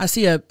it. I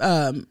see a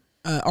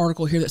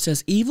article here that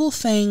says, evil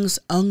things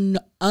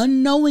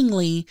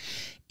unknowingly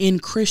in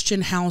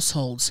Christian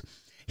households.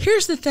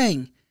 Here's the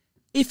thing.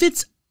 If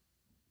it's,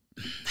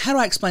 how do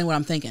I explain what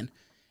I'm thinking?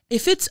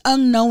 If it's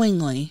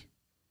unknowingly,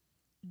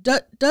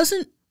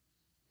 doesn't,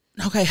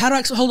 okay, how do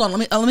I, hold on,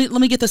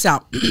 let me get this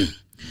out.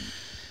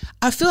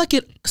 I feel like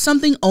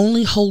something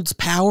only holds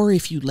power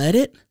if you let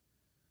it.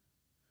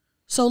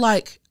 So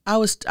like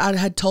I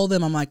had told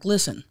them, I'm like,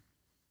 listen,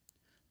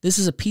 this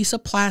is a piece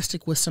of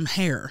plastic with some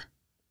hair.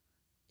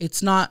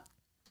 It's not,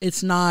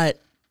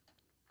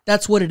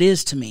 that's what it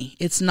is to me.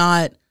 It's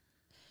not.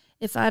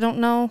 If I don't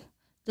know,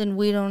 then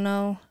we don't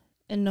know,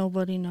 and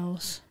nobody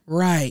knows.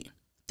 Right.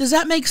 Does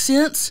that make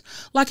sense?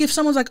 Like if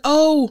someone's like,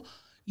 oh,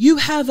 you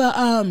have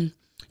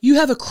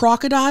a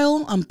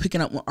crocodile. I'm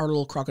picking up our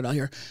little crocodile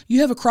here.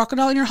 You have a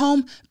crocodile in your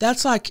home.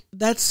 That's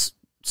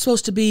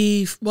supposed to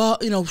be, well,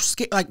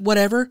 like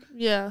whatever.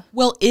 Yeah.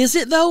 Well, is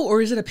it though,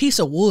 or is it a piece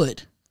of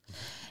wood?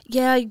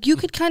 Yeah, you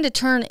could kind of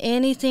turn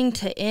anything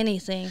to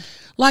anything.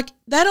 Like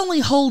that only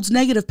holds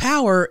negative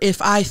power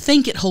if I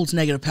think it holds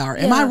negative power.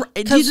 Am I?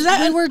 Because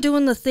we were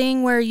doing the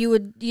thing where you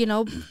would,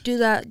 do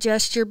that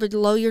gesture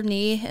below your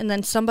knee, and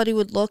then somebody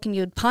would look and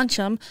you would punch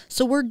them.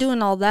 So we're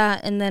doing all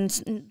that, and then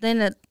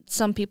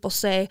some people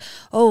say,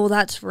 "Oh,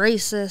 that's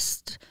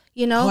racist."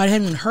 Oh, I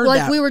hadn't even heard like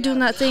that. Like we were doing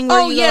that thing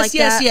where you yes, go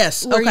like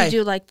yes, where okay. you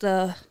do like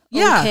the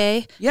yeah,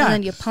 and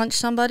then you punch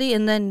somebody,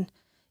 and then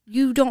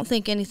you don't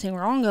think anything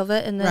wrong of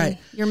it, and then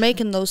you're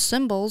making those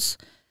symbols.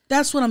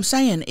 That's what I'm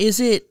saying. Is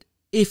it?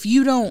 If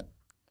you don't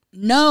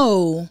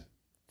know,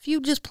 if you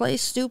just play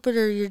stupid,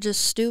 or you're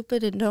just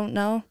stupid and don't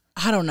know,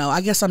 I don't know.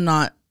 I guess I'm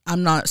not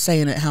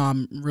saying it how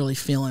I'm really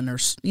feeling, or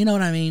you know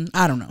what I mean.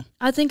 I don't know.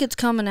 I think it's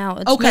coming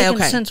out. It's making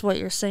sense what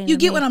you're saying. You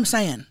get what I'm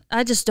saying.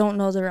 I just don't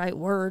know the right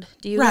word.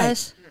 Do you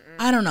guys?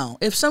 I don't know.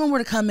 If someone were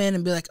to come in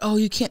and be like, "Oh,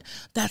 you can't.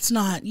 That's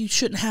not. You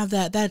shouldn't have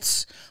that.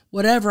 That's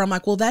whatever." I'm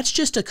like, "Well, that's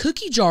just a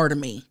cookie jar to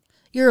me."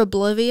 You're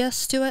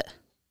oblivious to it.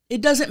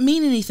 It doesn't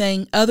mean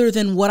anything other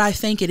than what I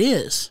think it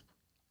is.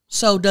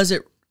 So does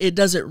it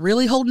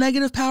really hold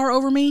negative power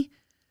over me?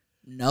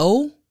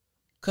 No,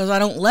 because I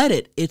don't let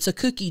it. It's a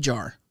cookie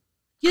jar.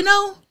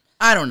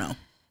 I don't know.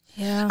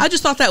 Yeah. I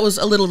just thought that was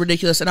a little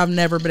ridiculous, and I've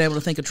never been able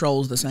to think of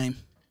trolls the same,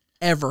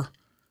 ever.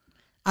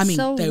 I mean,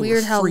 so they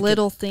weird were how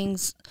little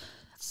things.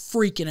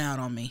 freaking out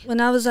on me.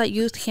 When I was at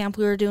youth camp,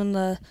 we were doing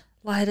the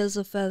light as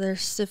a feather,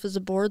 stiff as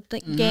a board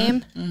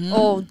game.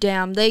 Oh,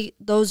 damn.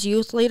 Those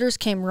youth leaders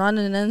came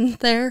running in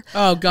there.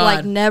 Oh, God.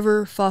 Like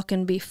never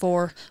fucking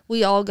before.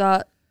 We all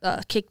got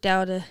kicked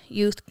out of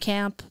youth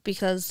camp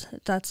because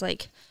that's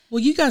like... Well,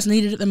 you guys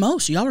needed it the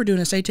most. Y'all were doing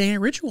a satanic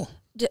ritual.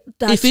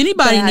 That's if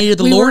anybody bad. needed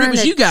the Lord, it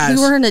was you guys.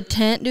 We were in a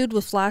tent, dude,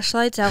 with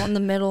flashlights out in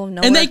the middle of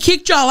nowhere. And they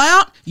kicked y'all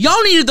out?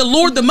 Y'all needed the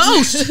Lord the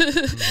most.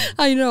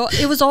 I know.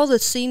 It was all the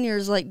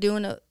seniors, like,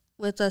 doing it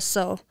with us,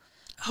 so...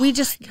 We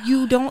just,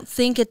 you don't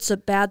think it's a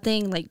bad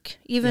thing. Like,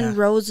 even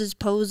Rose's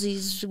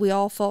Posies, We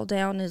All Fall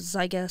Down is,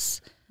 I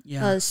guess,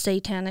 a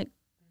satanic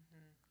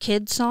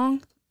kid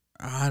song.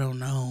 I don't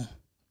know.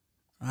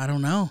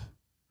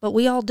 But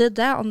we all did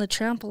that on the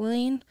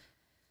trampoline.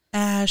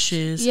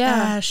 Ashes,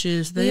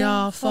 ashes, they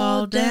all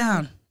fall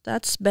down.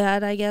 That's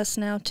bad, I guess,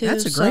 now, too.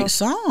 That's a great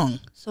song.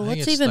 So I think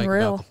what's it's even like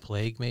real? about the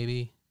plague,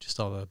 maybe? Just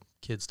all the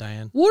kids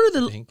dying. What are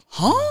the,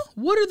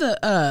 What are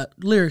the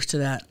lyrics to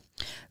that?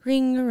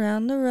 Ring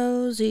around the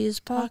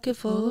rosies, pocket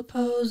full of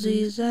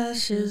posies,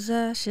 ashes,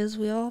 ashes,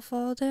 we all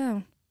fall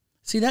down.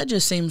 See, that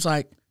just seems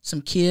like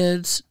some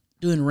kids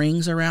doing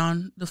rings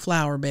around the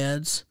flower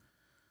beds,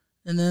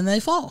 and then they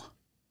fall,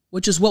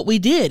 which is what we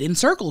did in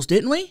circles,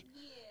 didn't we?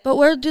 But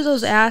where do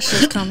those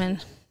ashes come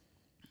in?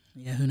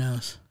 Yeah, who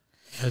knows?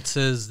 It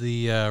says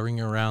the ring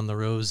around the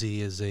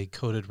rosy is a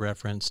coded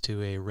reference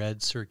to a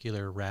red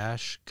circular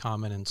rash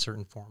common in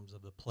certain forms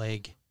of the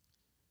plague.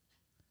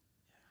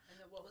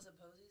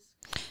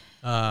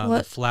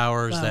 The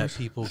flowers that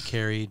people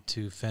carried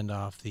to fend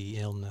off the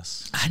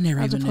illness. I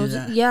never even knew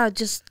that. Yeah,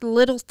 just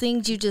little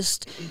things you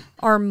just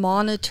are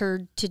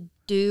monitored to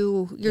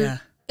do.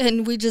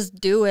 And we just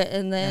do it,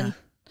 and then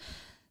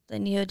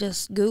you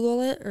just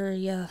Google it or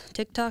you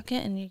TikTok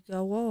it, and you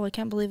go, whoa, I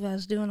can't believe I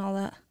was doing all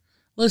that.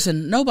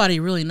 Listen, nobody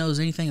really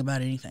knows anything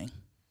about anything.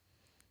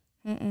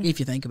 If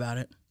you think about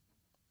it.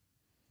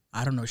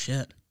 I don't know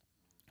shit.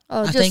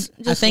 Oh, I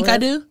think I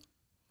do.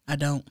 I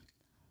don't.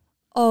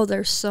 Oh,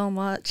 there's so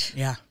much.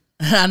 Yeah.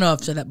 I know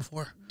I've said that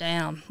before.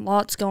 Damn.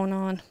 Lots going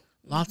on.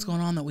 Lots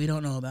going on that we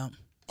don't know about.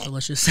 So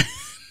let's just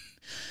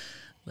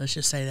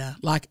say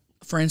that. Like,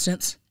 for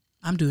instance,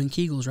 I'm doing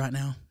Kegels right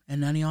now,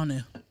 and none of y'all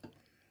knew.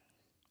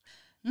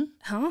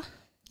 Huh?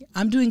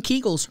 I'm doing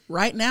Kegels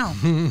right now,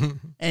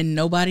 and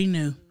nobody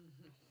knew.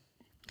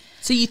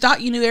 See, you thought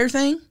you knew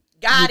everything?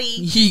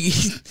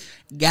 Gotti.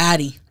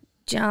 Gotti.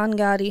 John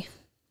Gotti.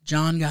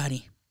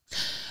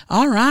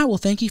 All right. Well,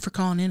 thank you for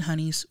calling in,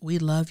 honeys. We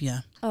love you.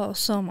 Oh,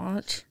 so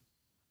much.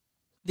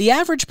 The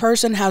average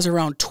person has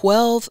around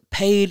 12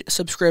 paid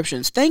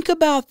subscriptions. Think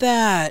about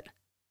that.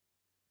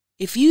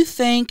 If you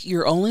think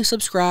you're only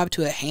subscribed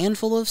to a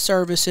handful of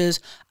services,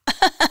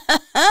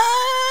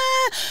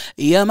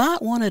 you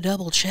might want to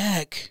double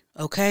check,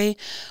 okay?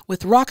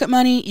 With Rocket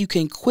Money, you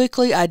can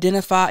quickly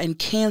identify and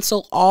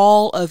cancel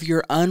all of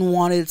your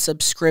unwanted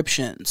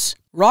subscriptions.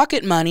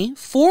 Rocket Money,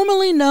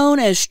 formerly known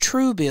as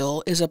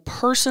Truebill, is a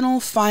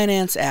personal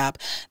finance app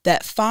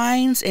that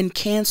finds and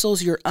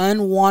cancels your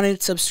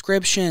unwanted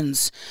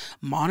subscriptions,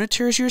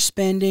 monitors your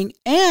spending,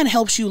 and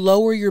helps you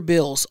lower your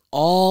bills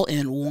all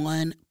in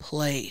one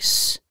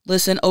place.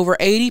 Listen, over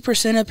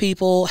 80% of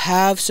people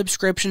have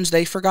subscriptions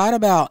they forgot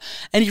about.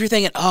 And if you're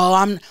thinking,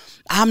 oh,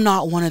 I'm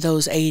not one of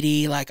those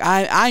 80, like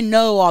I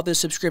know all the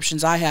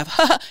subscriptions I have.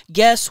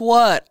 Guess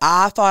what?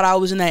 I thought I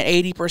was in that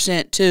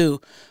 80%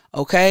 too.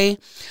 Okay?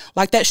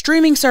 Like that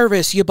streaming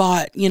service you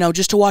bought,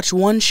 just to watch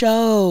one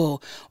show,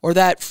 or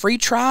that free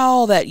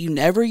trial that you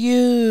never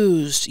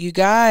used. You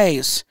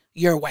guys,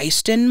 you're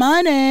wasting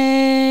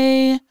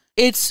money.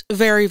 It's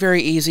very,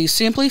 very easy.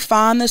 Simply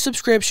find the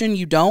subscription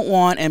you don't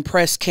want and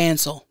press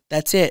cancel.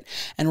 That's it.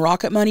 And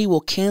Rocket Money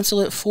will cancel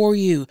it for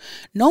you.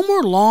 No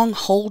more long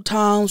hold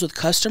times with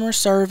customer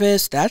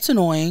service. That's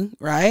annoying,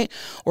 right?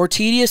 Or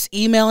tedious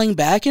emailing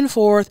back and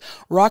forth.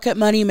 Rocket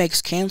Money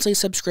makes canceling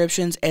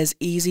subscriptions as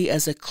easy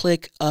as a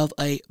click of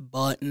a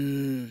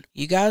button.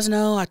 You guys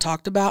know I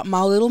talked about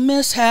my little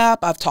mishap.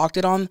 I've talked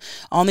it on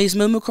these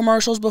Moo Moo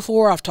commercials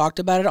before. I've talked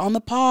about it on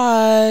the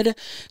pod.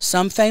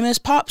 Some famous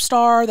pop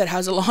star that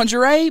has a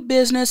lingerie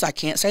business, I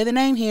can't say the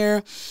name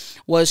here,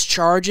 was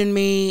charging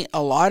me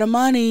a lot of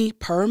money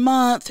per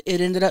month.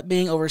 It ended up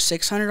being over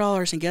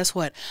 $600. And guess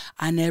what?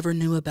 I never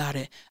knew about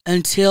it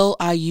until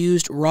I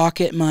used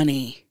Rocket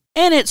Money.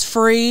 And it's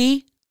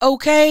free.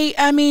 Okay?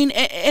 I mean,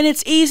 and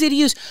it's easy to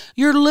use.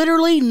 You're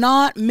literally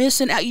not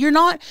missing out. You're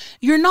not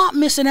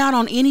missing out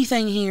on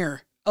anything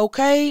here.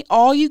 Okay?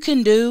 All you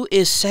can do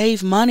is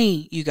save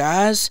money, you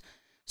guys.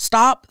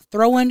 Stop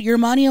throwing your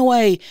money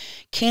away.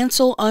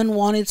 Cancel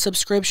unwanted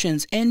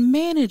subscriptions and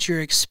manage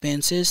your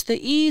expenses the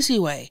easy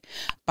way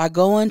by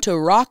going to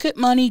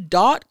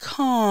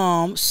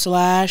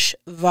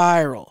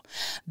rocketmoney.com/viral.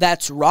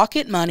 That's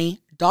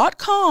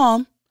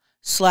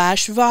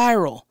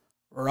rocketmoney.com/viral.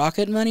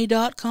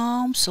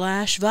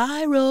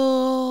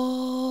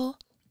 rocketmoney.com/viral.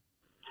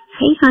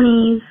 Hey,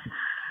 honeys.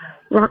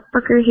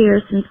 Rockbucker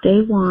here since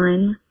day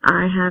one.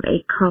 I have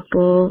a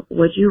couple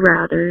would you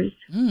rathers.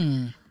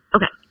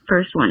 Okay,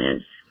 first one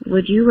is,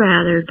 would you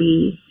rather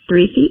be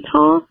 3 feet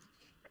tall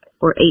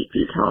or 8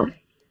 feet tall?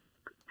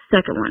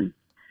 Second one,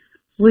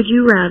 would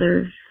you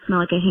rather smell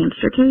like a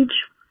hamster cage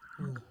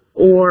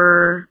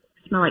or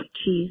smell like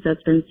cheese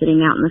that's been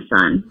sitting out in the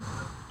sun?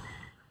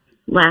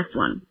 Last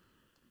one,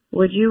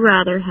 would you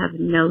rather have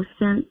no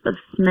sense of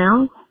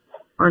smell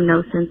or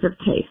no sense of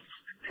taste?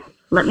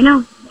 Let me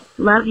know.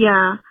 Love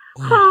ya.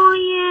 Oh,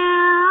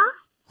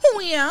 yeah. Oh,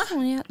 yeah.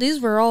 Oh, yeah.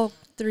 These were all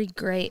 3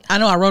 great. I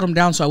know, I wrote them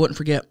down so I wouldn't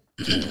forget.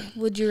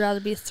 Would you rather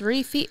be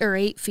 3 feet or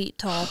 8 feet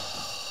tall?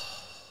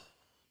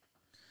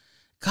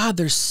 God,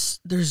 there's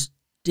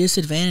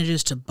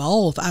disadvantages to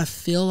both. I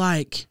feel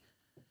like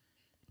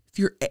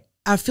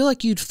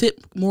you'd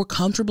fit more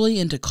comfortably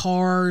into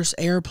cars,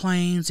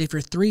 airplanes if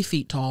you're 3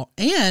 feet tall,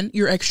 and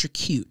you're extra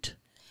cute.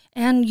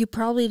 And you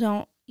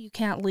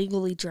can't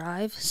legally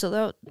drive, so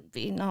that would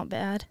be not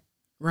bad.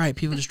 Right,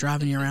 people just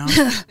driving you around.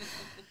 If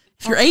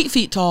you're 8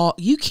 feet tall,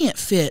 you can't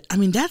fit. I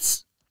mean,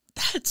 that's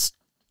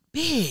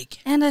big.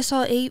 And I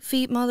saw 8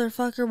 feet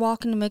motherfucker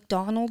walking to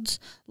McDonald's,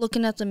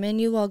 looking at the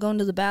menu while going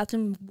to the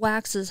bathroom,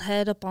 wax his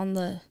head up on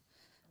the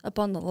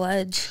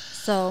ledge.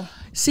 So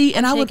see,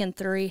 and I'm I would taking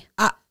 3.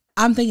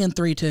 I'm thinking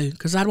 3 too,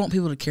 because I'd want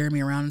people to carry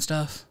me around and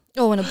stuff.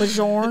 Oh, and a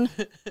bajorn.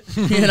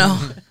 You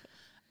know,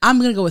 I'm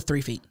gonna go with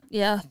 3 feet.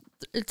 Yeah,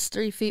 it's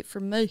 3 feet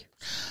from me.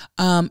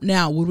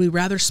 Now, would we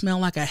rather smell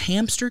like a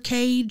hamster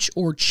cage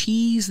or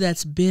cheese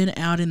that's been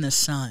out in the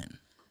sun?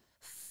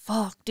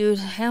 Fuck, dude,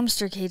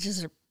 hamster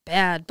cages are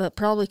bad, but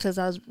probably because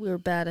we were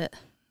bad at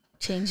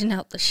changing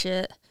out the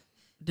shit.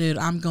 Dude,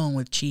 I'm going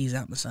with cheese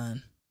out in the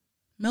sun.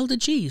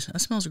 Melted cheese. That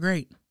smells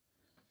great.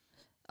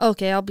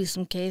 Okay, I'll be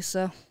some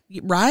queso.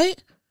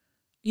 Right?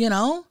 You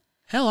know?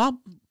 Hell, I'll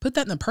put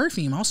that in the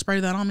perfume. I'll spray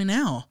that on me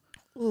now.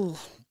 Ooh,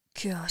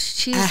 gosh,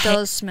 cheese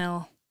does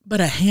smell.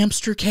 But a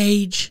hamster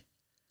cage,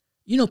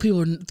 you know people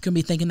are going to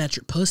be thinking that's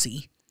your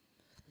pussy.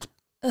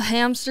 A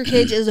hamster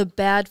cage is a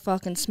bad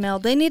fucking smell.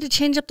 They need to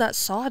change up that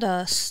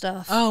sawdust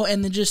stuff. Oh,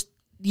 and then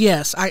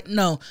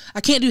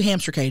I can't do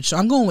hamster cage, so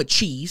I'm going with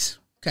cheese.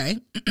 Okay.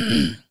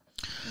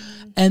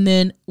 And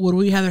then would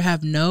we rather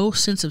have no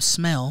sense of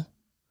smell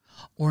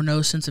or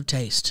no sense of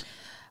taste?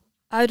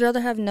 I'd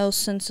rather have no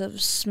sense of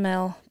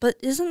smell. But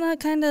isn't that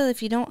kind of,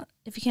 if you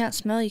can't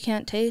smell, you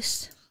can't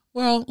taste?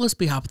 Well, let's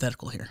be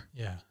hypothetical here.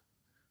 Yeah.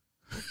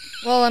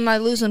 Well, am I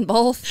losing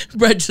both?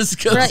 Brett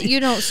just goes. Brett, you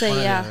don't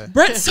say yeah.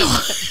 Brett's so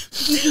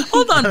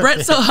hold on.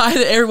 Brett's so high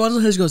that everyone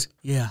else goes,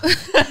 yeah.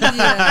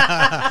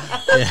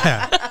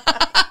 Yeah.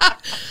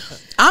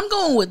 I'm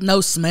going with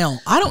no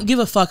smell. I don't give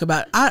a fuck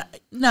about. I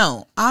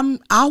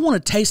want to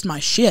taste my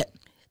shit.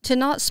 To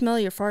not smell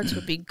your farts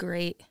would be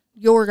great.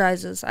 Your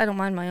guys's. I don't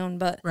mind my own,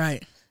 but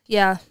right.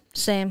 Yeah,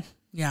 same.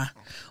 Yeah.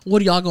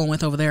 What are y'all going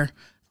with over there?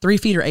 3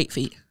 feet or 8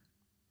 feet?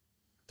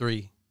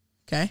 3.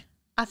 Okay.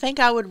 I think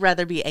I would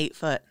rather be 8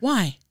 foot.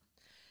 Why?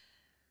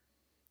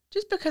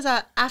 Just because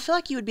I feel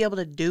like you would be able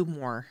to do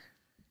more.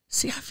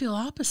 See, I feel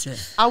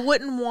opposite. I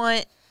wouldn't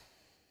want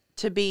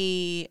to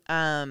be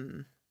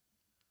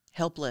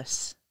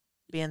helpless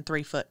being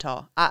 3 foot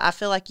tall. I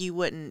feel like you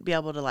wouldn't be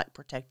able to like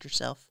protect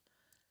yourself.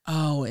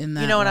 Oh, in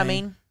that You know what I way.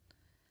 mean?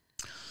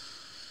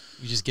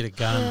 You just get a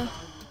gun. Yeah.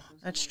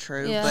 That's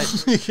true. Yeah.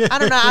 But I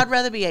don't know. I'd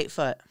rather be 8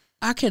 foot.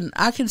 I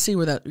can see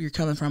where you're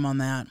coming from on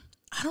that.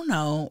 I don't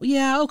know.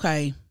 Yeah,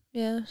 okay.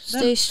 Yeah,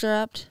 stay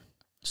strapped.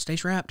 Stay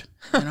strapped,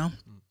 you know?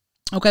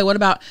 Okay, what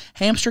about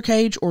hamster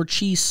cage or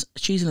cheese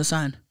in the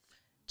sun?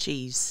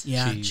 Cheese.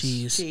 Yeah,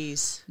 Cheese.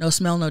 Cheese. No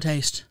smell, no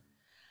taste.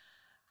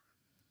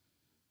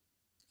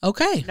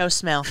 Okay. No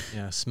smell.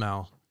 Yeah,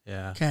 smell.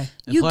 Yeah. Okay.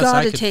 And You plus, I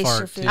gotta could taste fart,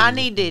 your food. too. I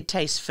need to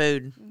taste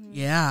food.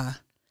 Yeah.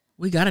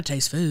 We got to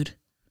taste food.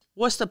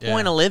 What's the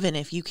point of living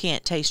if you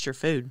can't taste your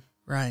food?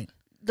 Right.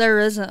 There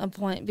isn't a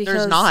point because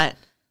There's not.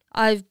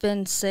 I've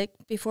been sick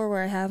before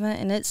where I haven't,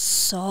 and it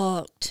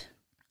sucked.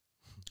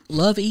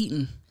 Love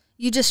eating.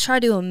 You just try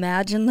to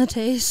imagine the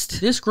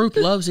taste. This group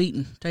loves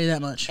eating, tell you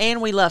that much.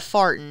 And we love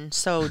farting,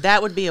 so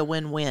that would be a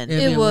win-win.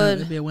 It would.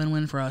 It'd be a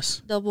win-win for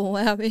us. Double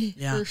whammy,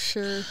 Yeah. for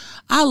sure.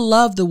 I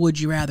love the would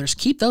you rathers.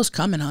 Keep those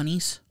coming,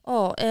 honeys.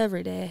 Oh,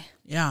 every day.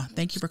 Yeah.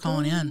 Thank you for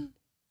calling in.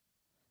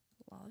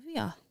 Love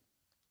ya.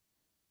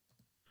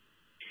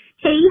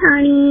 Hey,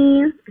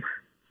 honey.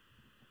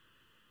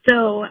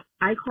 So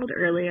I called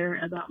earlier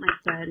about my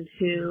friend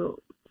who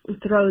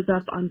throws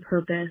up on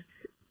purpose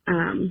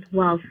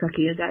while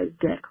sucking a guy's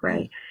dick,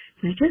 right?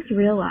 And I just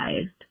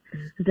realized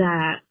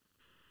that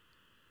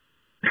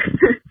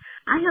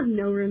I have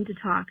no room to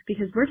talk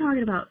because we're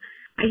talking about,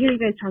 I hear you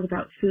guys talk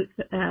about foot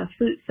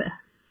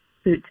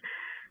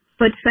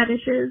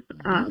fetishes,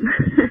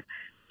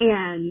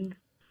 and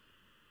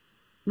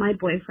my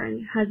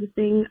boyfriend has a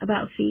thing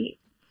about feet,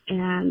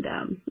 and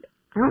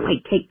I don't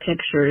like take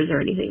pictures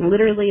or anything.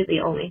 Literally the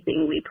only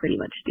thing we pretty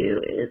much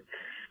do is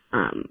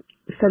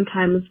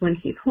sometimes when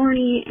he's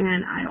horny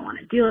and I don't want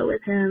to deal it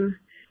with him,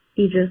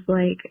 he just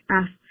like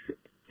asks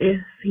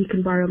if he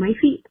can borrow my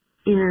feet,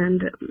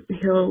 and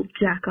he'll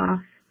jack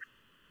off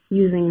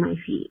using my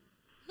feet.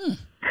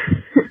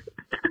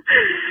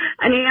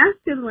 And I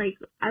asked him, like,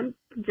 I'm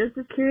just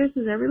as curious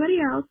as everybody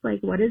else,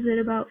 like, what is it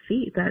about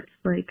feet that's,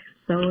 like,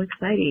 so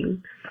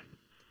exciting?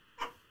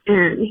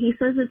 And he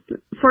says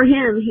for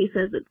him, he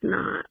says it's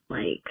not,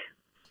 like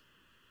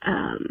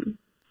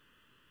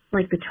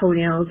the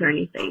toenails or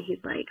anything.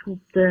 He's like,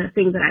 the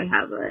thing that I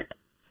have a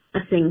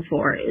thing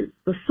for is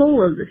the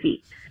sole of the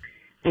feet.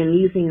 And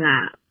using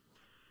that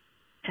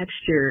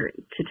texture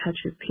to touch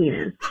his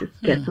penis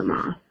just gets him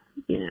off,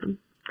 you know.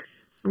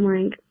 I'm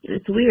like,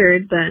 it's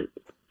weird, but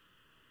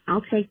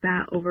I'll take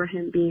that over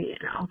him being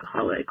an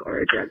alcoholic or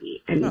a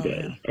druggie any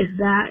day. Yeah. If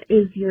that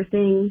is your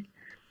thing,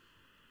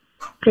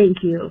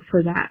 thank you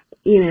for that.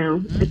 You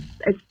know,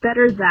 it's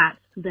better that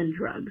than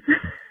drugs.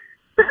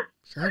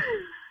 Sure.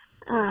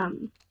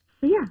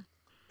 But yeah.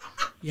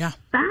 Yeah.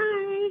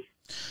 Bye.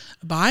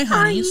 Bye,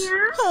 honeys.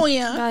 Oh,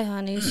 yeah. Bye,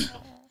 honeys.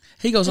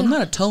 He goes, I'm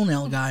not a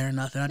toenail guy or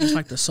nothing. I just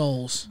like the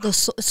soles. The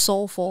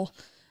soulful.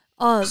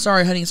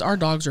 Sorry, honeys. Our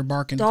dogs are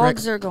barking.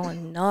 Dogs are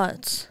going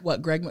nuts.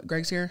 What,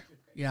 Greg's here?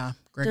 Yeah,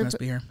 Greg must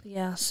be here.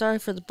 Yeah, sorry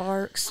for the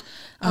barks.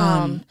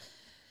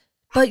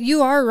 But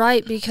you are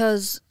right,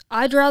 because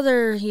I'd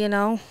rather, you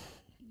know,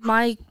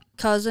 my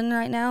cousin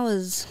right now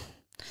is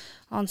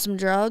on some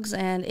drugs,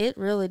 and it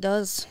really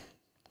does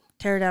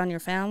tear down your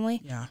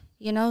family. Yeah.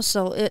 You know,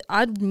 so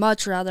I'd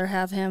much rather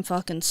have him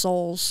fucking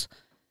souls.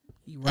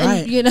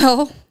 Right. And, you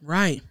know?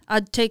 Right.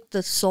 I'd take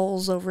the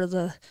souls over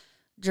the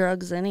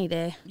drugs any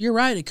day. You're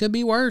right. It could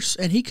be worse.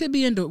 And he could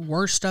be into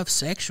worse stuff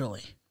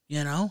sexually.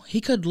 You know?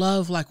 He could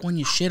love, like, when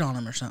you shit on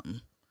him or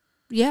something.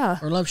 Yeah.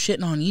 Or love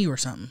shitting on you or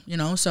something. You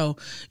know? So,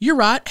 you're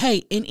right. Hey,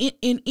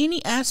 in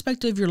any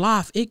aspect of your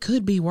life, it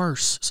could be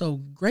worse.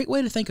 So, great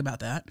way to think about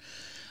that.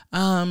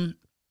 Man,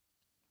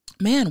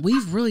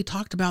 we've really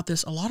talked about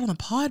this a lot on the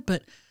pod,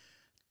 but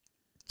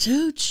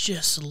dudes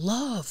just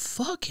love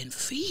fucking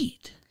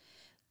feet.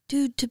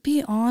 Dude, to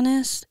be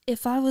honest,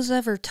 if I was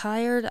ever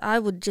tired, I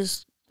would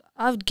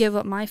give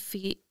up my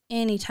feet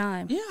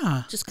anytime.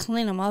 Yeah. Just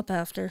clean them up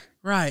after.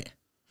 Right.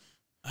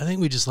 I think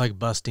we just like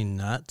busting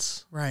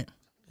nuts. Right.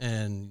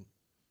 And,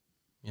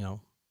 you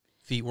know,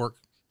 feet work.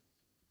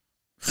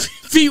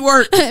 Feet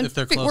work. If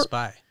they're close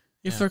by.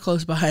 If they're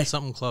close by.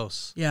 Something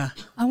close. Yeah.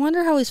 I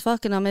wonder how he's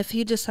fucking them if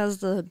he just has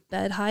the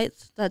bed height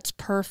that's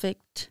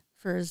perfect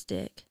for his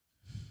dick.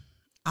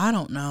 I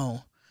don't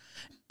know.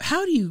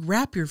 How do you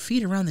wrap your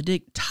feet around the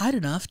dick tight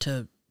enough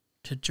to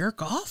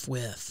jerk off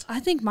with?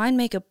 I think mine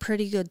make a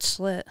pretty good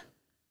slit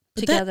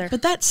together.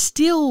 But that's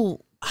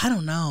still, I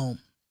don't know.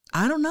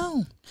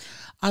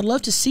 I'd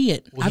love to see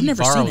it. Well, I've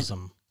never seen it. He borrows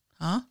them.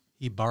 Huh?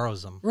 He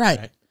borrows them.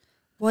 Right.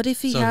 What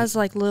if he has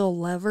like little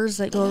levers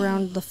that go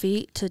around the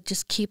feet to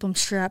just keep them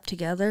strapped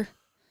together?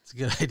 It's a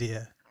good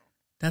idea.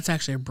 That's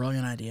actually a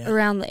brilliant idea.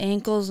 Around the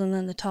ankles and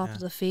then the top of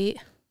the feet.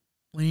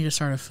 We need to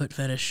start a foot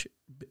fetish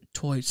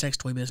sex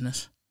toy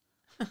business.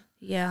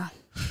 Yeah.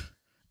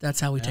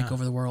 That's how we take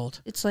over the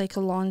world. It's like a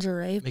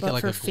lingerie, Make but it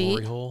like for a feet.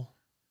 glory hole.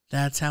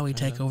 That's how we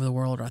take over the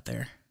world right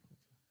there.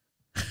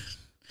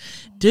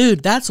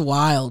 Dude, that's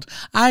wild.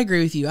 I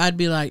agree with you. I'd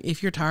be like,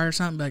 if you're tired or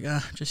something, be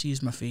like, just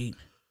use my feet.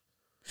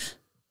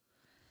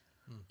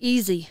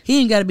 Easy. He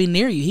ain't got to be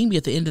near you. He can be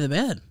at the end of the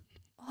bed.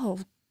 Oh,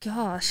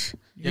 gosh.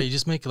 Yeah, you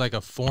just make like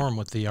a form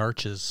with the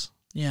arches.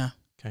 Yeah.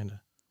 Kind of.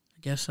 I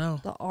guess so.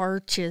 The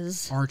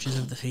arches. Arches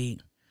of the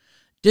feet.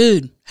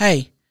 Dude,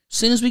 hey, as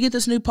soon as we get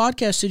this new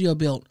podcast studio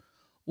built,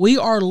 we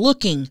are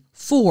looking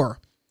for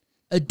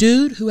a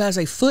dude who has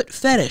a foot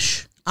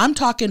fetish. I'm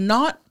talking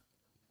not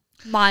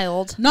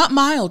mild. Not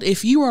mild.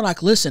 If you are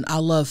like, listen, I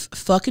love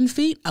fucking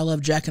feet. I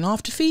love jacking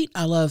off to feet.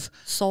 I love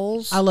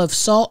souls. I love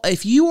soul.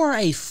 If you are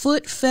a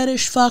foot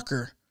fetish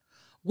fucker,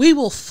 we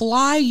will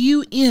fly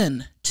you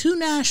in to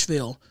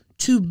Nashville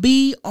to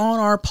be on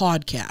our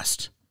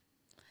podcast.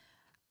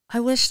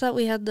 I wish that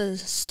we had the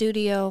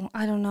studio,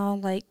 I don't know,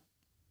 like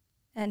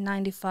at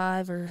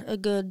 95 or a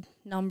good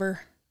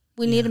number.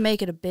 We need to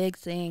make it a big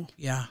thing.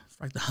 Yeah,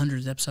 for like the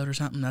 100th episode or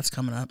something. That's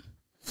coming up.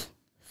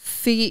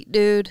 Feet,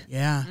 dude.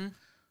 Yeah. Mm-hmm.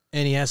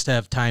 And he has to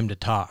have time to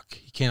talk.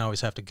 He can't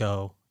always have to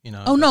go, you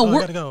know. Oh, no,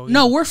 I gotta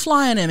go. we're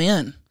flying him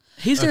in.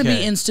 He's going to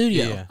be in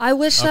studio. Yeah. I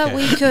wish that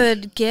we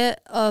could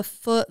get a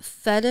foot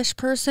fetish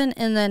person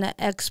and then an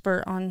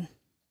expert on,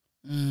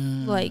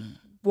 like,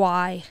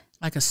 why.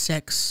 Like a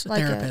sex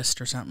therapist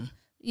or something.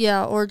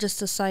 Yeah, or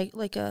just a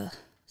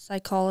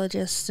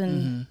psychologist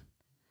and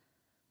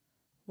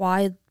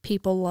why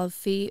people love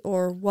feet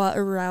or what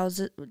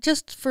arouses it,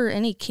 just for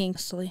any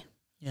kinks.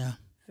 Yeah.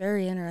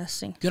 Very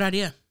interesting. Good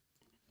idea.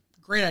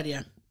 Great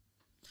idea.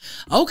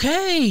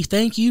 Okay,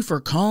 thank you for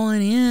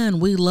calling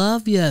in. We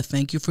love you.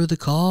 Thank you for the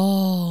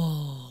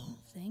call.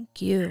 Thank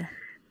you.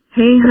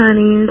 Hey,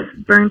 honeys.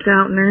 Burnt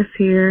out nurse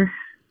here.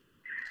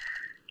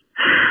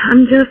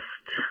 I'm just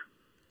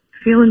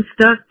feeling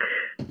stuck.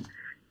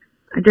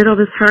 I did all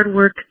this hard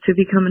work to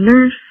become a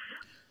nurse.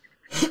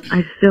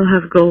 I still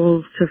have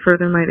goals to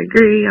further my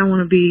degree. I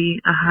want to be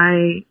a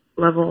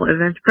high-level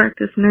advanced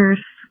practice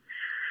nurse.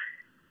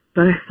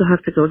 But I still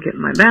have to go get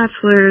my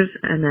bachelor's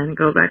and then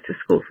go back to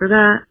school for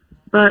that.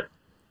 But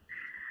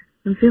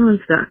I'm feeling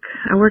stuck.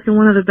 I work in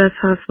one of the best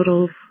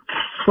hospitals,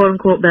 quote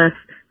unquote best,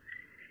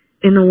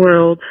 in the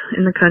world,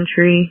 in the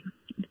country,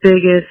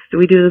 biggest.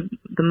 We do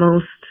the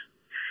most,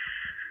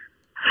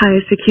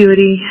 highest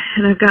acuity,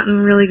 and I've gotten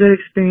really good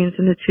experience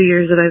in the 2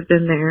 years that I've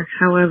been there.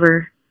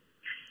 However,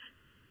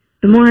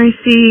 the more I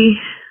see,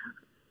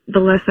 the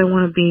less I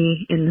want to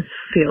be in this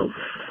field.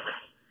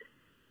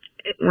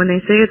 When they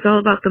say it's all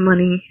about the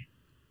money,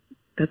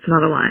 that's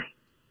not a lie.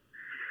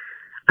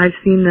 I've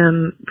seen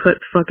them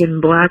put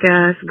fucking black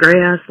ass,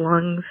 gray ass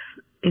lungs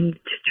into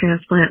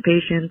transplant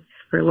patients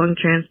for lung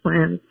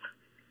transplants.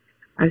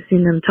 I've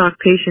seen them talk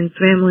patients'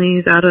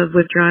 families out of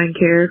withdrawing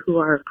care who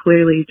are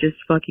clearly just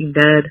fucking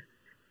dead.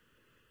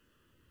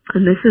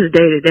 And this is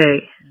day to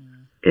day.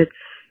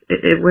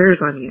 It wears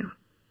on you.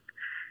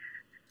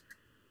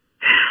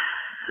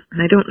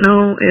 And I don't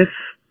know if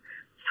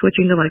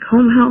switching to like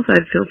home health,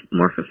 I'd feel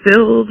more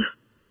fulfilled.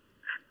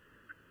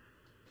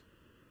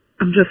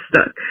 I'm just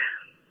stuck.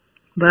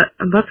 But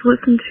I'm about to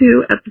listen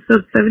to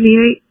episode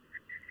 78.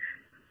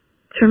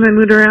 Turn my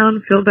mood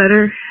around, feel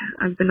better.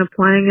 I've been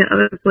applying it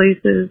other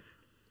places.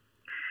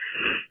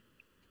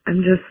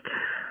 I'm just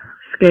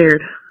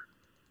scared.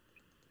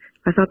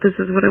 I thought this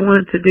is what I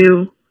wanted to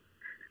do.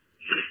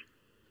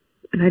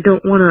 And I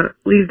don't want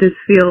to leave this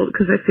field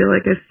because I feel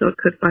like I still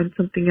could find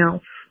something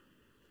else.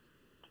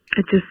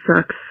 It just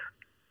sucks.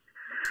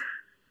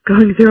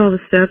 Going through all the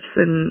steps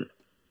and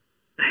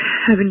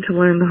having to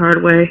learn the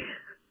hard way.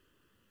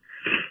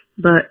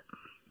 But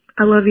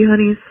I love you,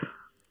 honeys.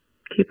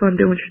 Keep on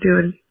doing what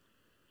you're doing.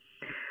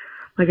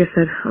 Like I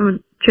said, I'm going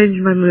to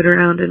change my mood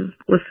around and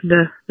listen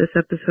to this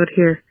episode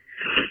here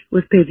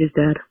with Paige's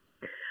dad.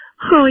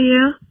 Oh,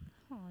 yeah?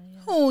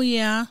 Oh,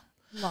 yeah.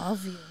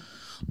 Love you.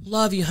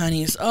 Love you,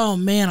 honeys. Oh,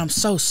 man, I'm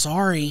so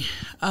sorry.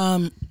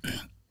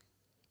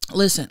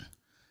 Listen,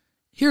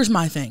 here's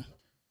my thing.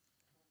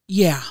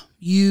 Yeah,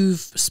 you've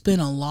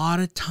spent a lot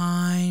of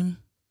time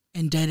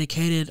and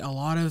dedicated a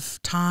lot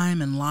of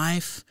time and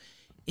life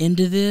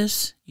into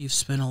this. You've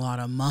spent a lot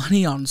of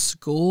money on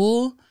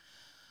school.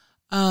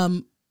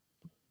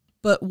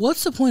 But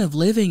what's the point of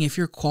living if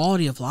your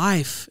quality of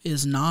life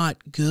is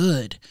not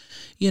good?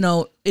 You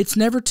know, it's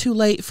never too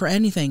late for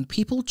anything.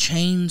 People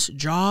change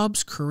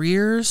jobs,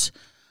 careers.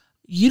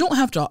 You don't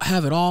have to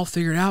have it all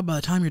figured out by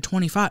the time you're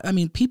 25. I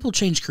mean, people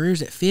change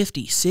careers at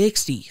 50,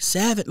 60,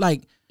 70.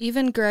 Like,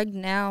 even Greg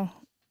now,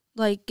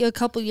 like a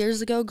couple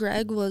years ago,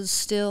 Greg was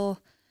still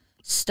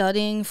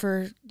studying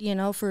for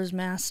his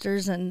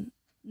master's, and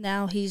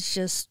now he's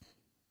just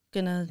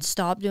going to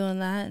stop doing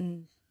that.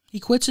 And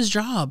he quits his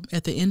job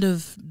at the end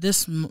of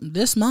this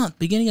month,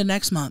 beginning of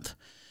next month.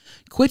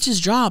 Quits his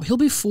job. He'll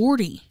be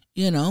 40.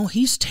 You know,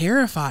 he's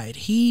terrified.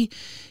 He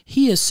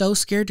is so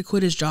scared to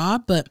quit his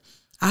job, but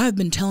I have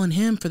been telling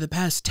him for the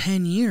past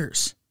 10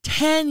 years,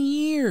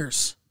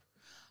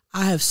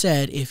 I have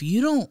said, if you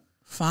don't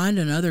find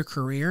another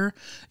career,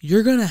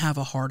 you're going to have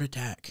a heart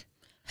attack.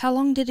 How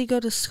long did he go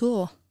to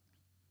school?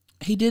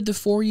 He did the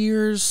 4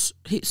 years,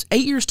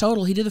 8 years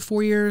total. He did the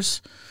 4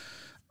 years,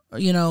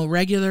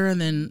 regular, and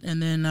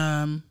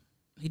then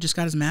he just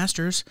got his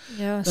master's.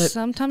 Yeah, but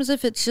sometimes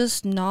if it's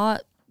just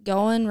not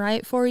going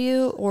right for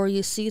you, or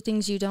you see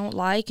things you don't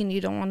like and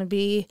you don't want to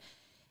be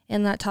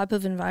in that type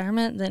of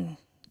environment, then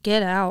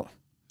get out.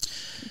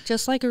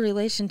 Just like a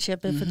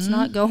relationship, if it's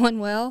not going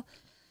well,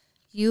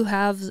 you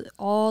have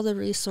all the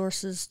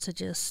resources to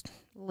just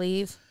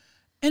leave.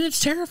 And it's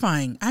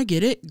terrifying. I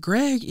get it.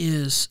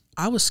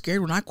 I was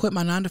scared when I quit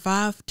my 9 to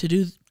 5 to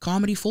do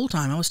comedy full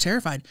time. I was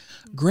terrified.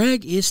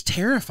 Greg is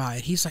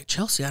terrified. He's like,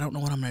 Chelcie, I don't know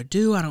what I'm going to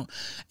do.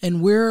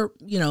 And we're,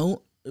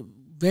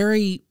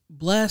 very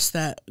blessed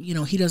that,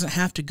 he doesn't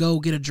have to go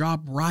get a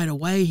job right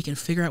away. He can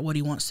figure out what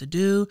he wants to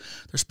do.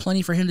 There's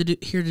plenty for him to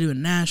do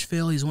in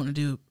Nashville. He's wanting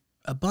to do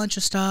a bunch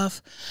of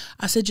stuff.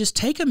 I said, just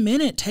take a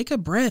minute, take a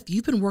breath.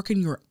 You've been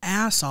working your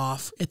ass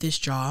off at this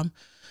job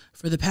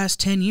for the past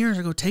 10 years.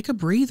 I go, take a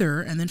breather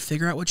and then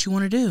figure out what you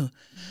want to do.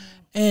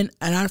 And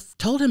I've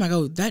told him, I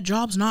go, that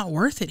job's not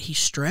worth it. He's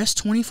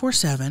stressed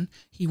 24/7.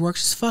 He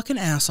works his fucking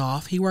ass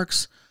off. He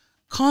works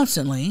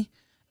constantly.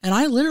 And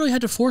I literally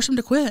had to force him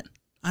to quit.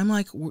 I'm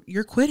like,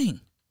 you're quitting.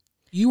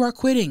 You are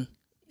quitting.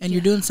 And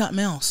you're doing something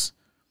else.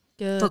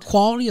 Good. For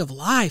quality of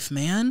life,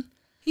 man.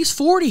 He's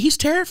 40. He's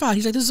terrified.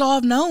 He's like, this is all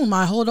I've known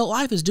my whole adult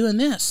life is doing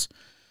this.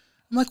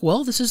 I'm like,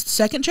 well, this is the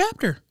second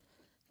chapter.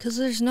 Because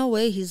there's no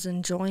way he's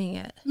enjoying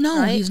it. No,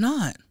 right? He's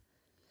not.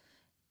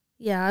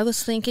 Yeah, I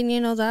was thinking,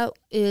 that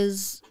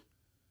is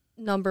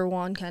number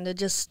one, kind of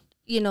just,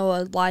 a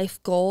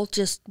life goal.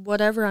 Just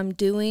whatever I'm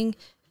doing,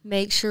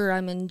 make sure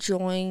I'm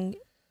enjoying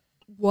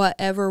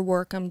whatever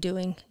work I'm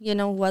doing,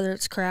 whether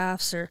it's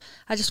crafts or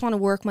I just want to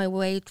work my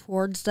way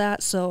towards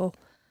that so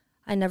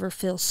I never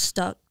feel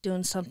stuck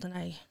doing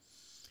something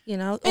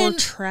or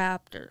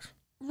trapped or...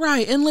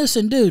 Right, and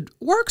listen, dude,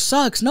 work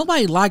sucks.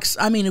 Nobody likes,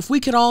 if we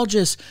could all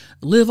just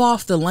live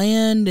off the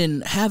land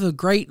and have a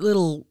great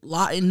little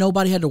lot and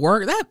nobody had to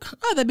work,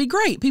 that'd be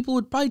great. People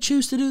would probably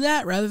choose to do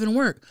that rather than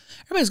work.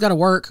 Everybody's got to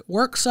work.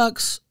 Work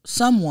sucks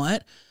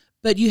somewhat,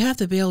 but you have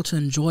to be able to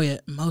enjoy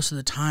it most of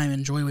the time,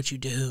 enjoy what you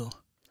do.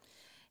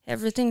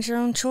 everything's your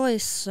own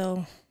choice.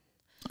 So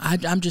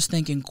I'm just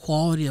thinking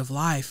quality of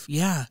life.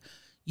 Yeah,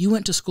 you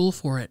went to school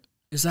for it.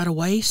 Is that a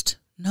waste?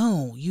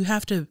 No, you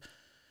have to.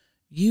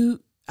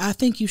 I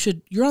think you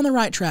should. You're on the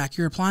right track.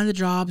 You're applying to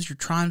jobs. You're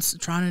trying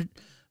to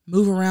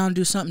move around,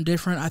 do something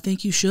different. I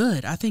think you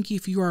should. I think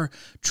if you are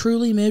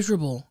truly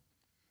miserable,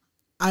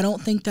 I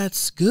don't think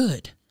that's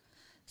good.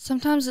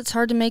 sometimes it's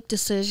hard to make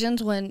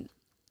decisions when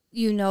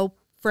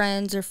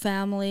friends or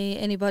family,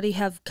 anybody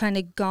have kind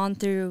of gone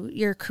through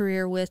your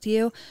career with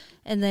you,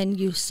 and then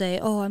you say,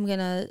 oh, I'm going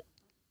to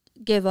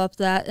give up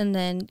that, and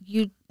then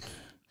you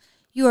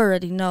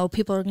already know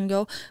people are going to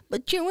go,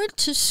 but you went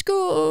to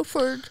school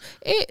for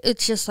it.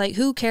 It's just like,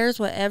 who cares?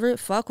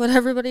 Fuck what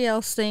everybody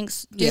else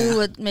thinks. Do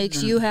what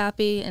makes you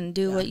happy and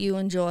do what you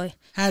enjoy.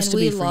 Has and to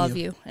we be for love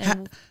you.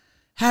 And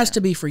has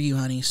to be for you,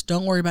 honeys.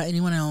 Don't worry about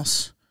anyone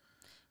else.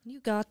 you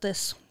got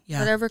this. Yeah.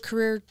 Whatever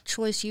career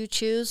choice you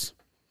choose.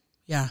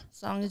 Yeah.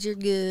 As long as you're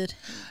good.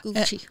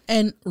 Gucci.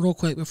 And real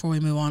quick before we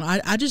move on,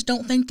 I just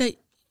don't think that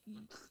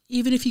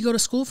even if you go to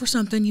school for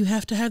something, you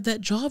have to have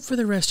that job for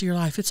the rest of your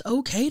life. It's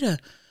okay to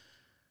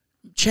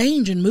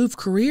change and move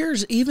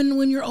careers even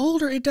when you're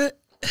older.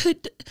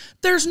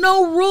 There's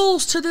no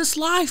rules to this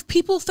life.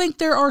 People think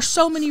there are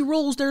so many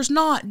rules. There's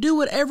not. Do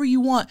whatever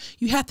you want.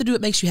 You have to do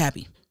what makes you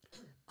happy.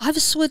 I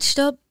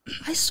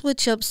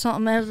switch up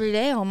something every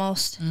day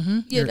almost. Mm-hmm.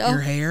 Your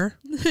hair?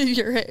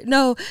 Your hair.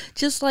 No,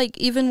 just like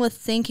even with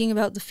thinking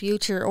about the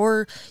future,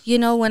 or,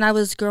 when I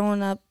was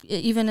growing up,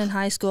 even in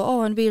high school, I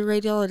want to be a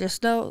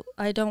radiologist. No,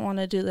 I don't want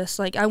to do this.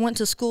 Like, I went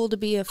to school to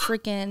be a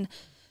freaking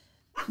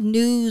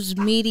news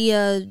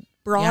media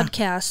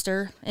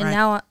broadcaster, and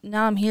now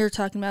I'm here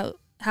talking about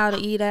how to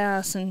eat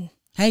ass. And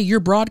hey, you're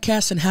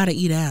broadcasting how to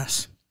eat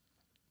ass.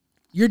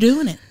 You're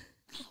doing it.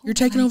 You're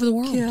taking over the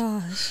world.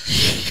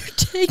 Gosh. You're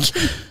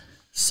taking.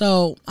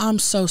 So I'm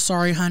so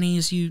sorry,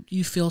 honeys.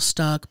 You feel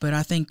stuck, but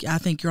I think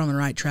you're on the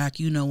right track.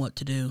 You know what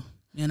to do.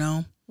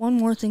 One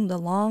more thing: the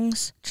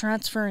lungs,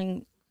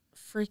 transferring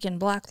freaking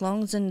black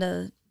lungs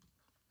into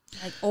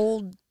like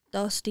old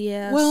dusty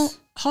ass. Well,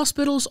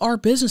 hospitals are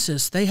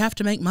businesses. They have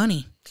to make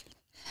money.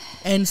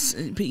 And,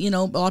 a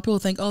lot of people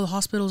think, oh, the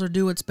hospitals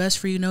do what's best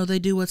for you. No, they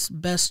do what's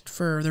best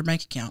for their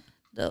bank account.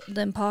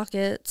 Them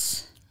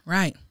pockets.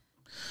 Right.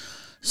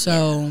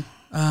 So,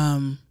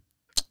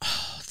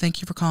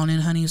 thank you for calling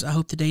in, honeys. I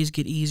hope the days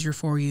get easier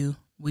for you.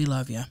 We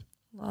love you.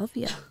 Love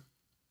you.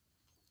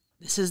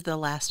 This is the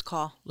last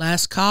call.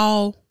 Last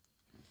call.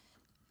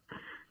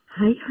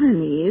 Hi,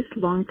 honeys.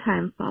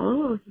 Long-time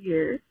follower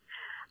here.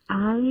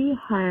 I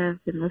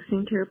have been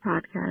listening to your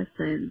podcast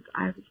since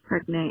I was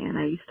pregnant, and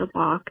I used to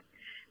walk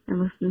and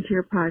listen to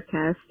your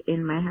podcast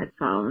in my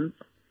headphones.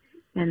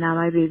 And now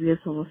my baby is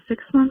almost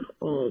 6 months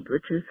old,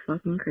 which is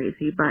fucking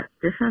crazy. But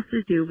this has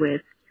to do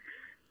with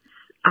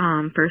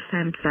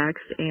first-time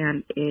sex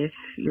and if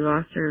you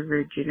lost your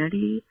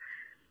virginity.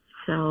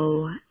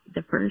 So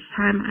the first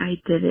time I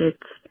did it,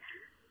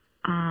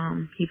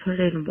 he put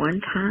it in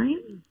one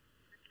time.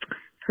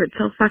 Hurt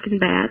so fucking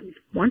bad.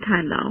 One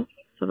time, though.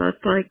 So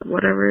that's like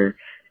whatever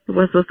it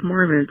was with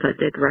Mormons that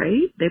did,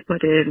 right? They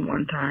put it in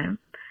one time.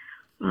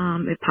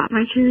 It popped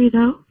my cherry,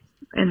 though,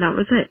 and that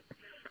was it.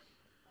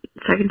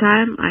 Second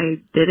time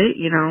I did it,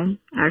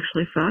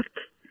 actually fucked,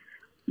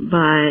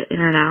 but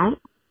in and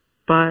out.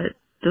 But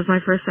does my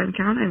first time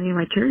count? I mean,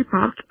 my cherry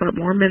popped, but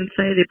Mormons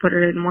say they put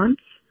it in once.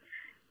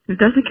 It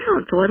doesn't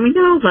count, so let me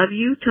know. Love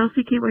you.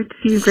 Chelcie, can't wait to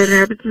see you in Grand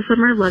Rapids this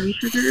summer. Love you,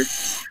 sugar.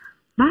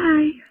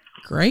 Bye.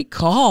 Great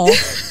call.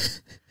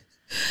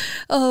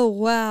 Oh,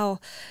 wow.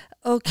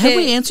 Okay. Have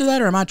we answered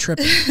that, or am I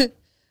tripping?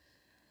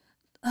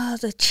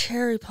 The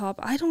cherry pop.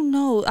 I don't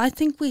know. I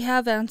think we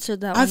have answered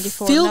that one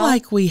before. I feel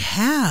like we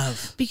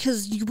have.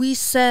 Because we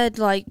said,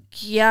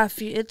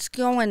 if it's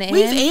going in.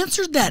 We've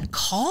answered that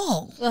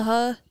call.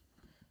 Uh-huh.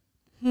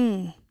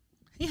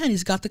 Hey,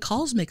 honey's got the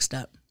calls mixed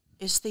up.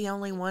 It's the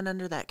only one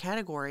under that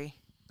category.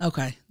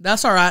 Okay.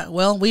 That's all right.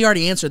 Well, we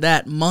already answered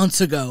that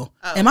months ago.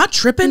 Oh. Am I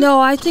tripping? No,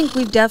 I think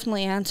we've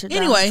definitely answered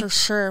that one for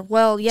sure.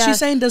 Well, yeah. She's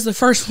saying, does the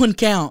first one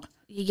count?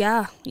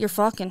 Yeah, you're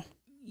fucking.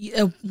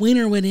 A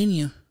wiener went in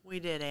you. We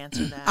did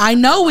answer that. I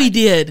know we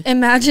did.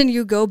 Imagine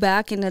you go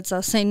back and it's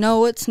us saying,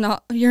 no, it's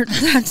not.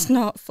 That's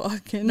not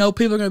fucking. No,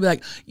 people are going to be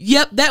like,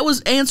 yep, that was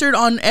answered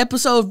on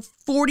episode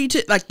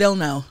 42. Like, they'll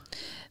know.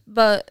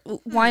 But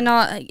why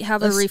not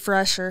have a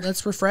refresher?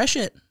 Let's refresh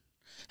it.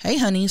 Hey,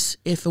 honeys,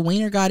 if a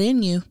wiener got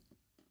in you.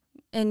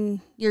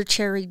 And your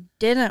cherry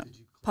didn't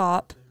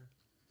pop.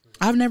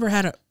 I've never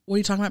had a... What are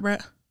you talking about,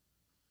 Brett?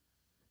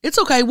 It's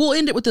okay. We'll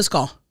end it with this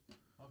call.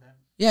 Okay.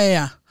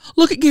 Yeah.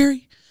 Look at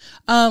Gary.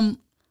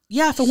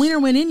 Yeah, if a wiener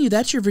went in you,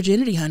 that's your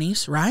virginity,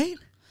 honeys, right?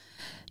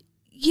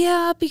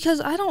 Yeah, because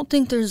I don't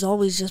think there's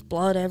always just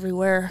blood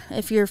everywhere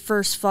if you're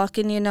first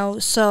fucking,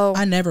 so...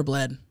 I never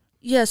bled.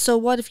 Yeah, so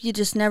what if you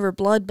just never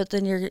blood, but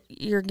then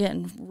you're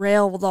getting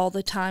railed all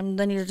the time,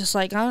 then you're just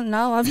like, I don't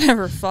know, I've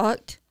never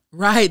fucked.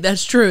 Right,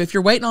 that's true. If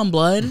you're waiting on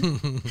blood,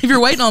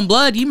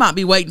 you might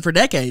be waiting for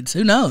decades.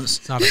 Who knows?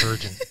 It's not a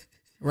virgin.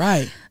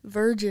 Right.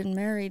 Virgin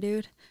Mary,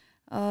 dude.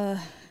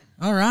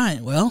 All right.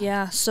 Well.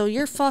 Yeah, so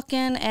you're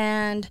fucking,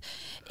 and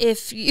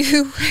if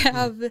you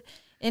have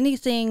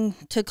anything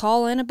to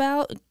call in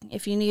about,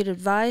 if you need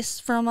advice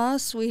from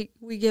us, we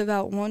give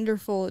out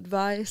wonderful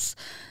advice.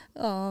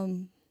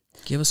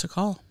 Give us a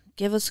call.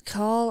 Give us a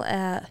call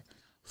at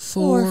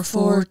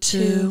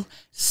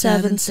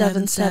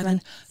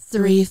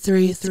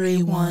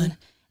 442-777-3331.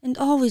 And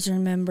always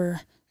remember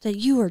that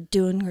you are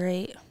doing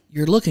great.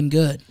 You're looking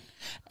good.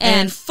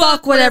 And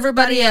fuck what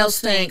everybody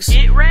else thinks.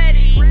 Get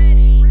ready. We're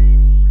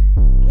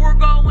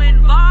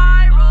going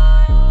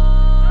viral.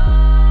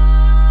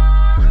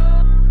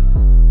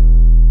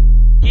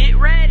 Get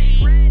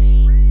ready.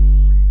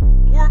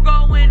 We're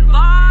going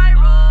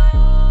viral.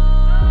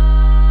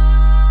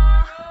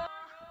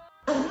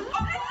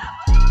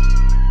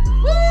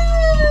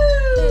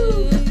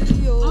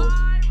 Woo!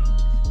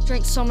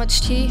 Drink so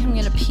much tea, I'm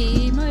gonna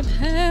pee my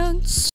pants.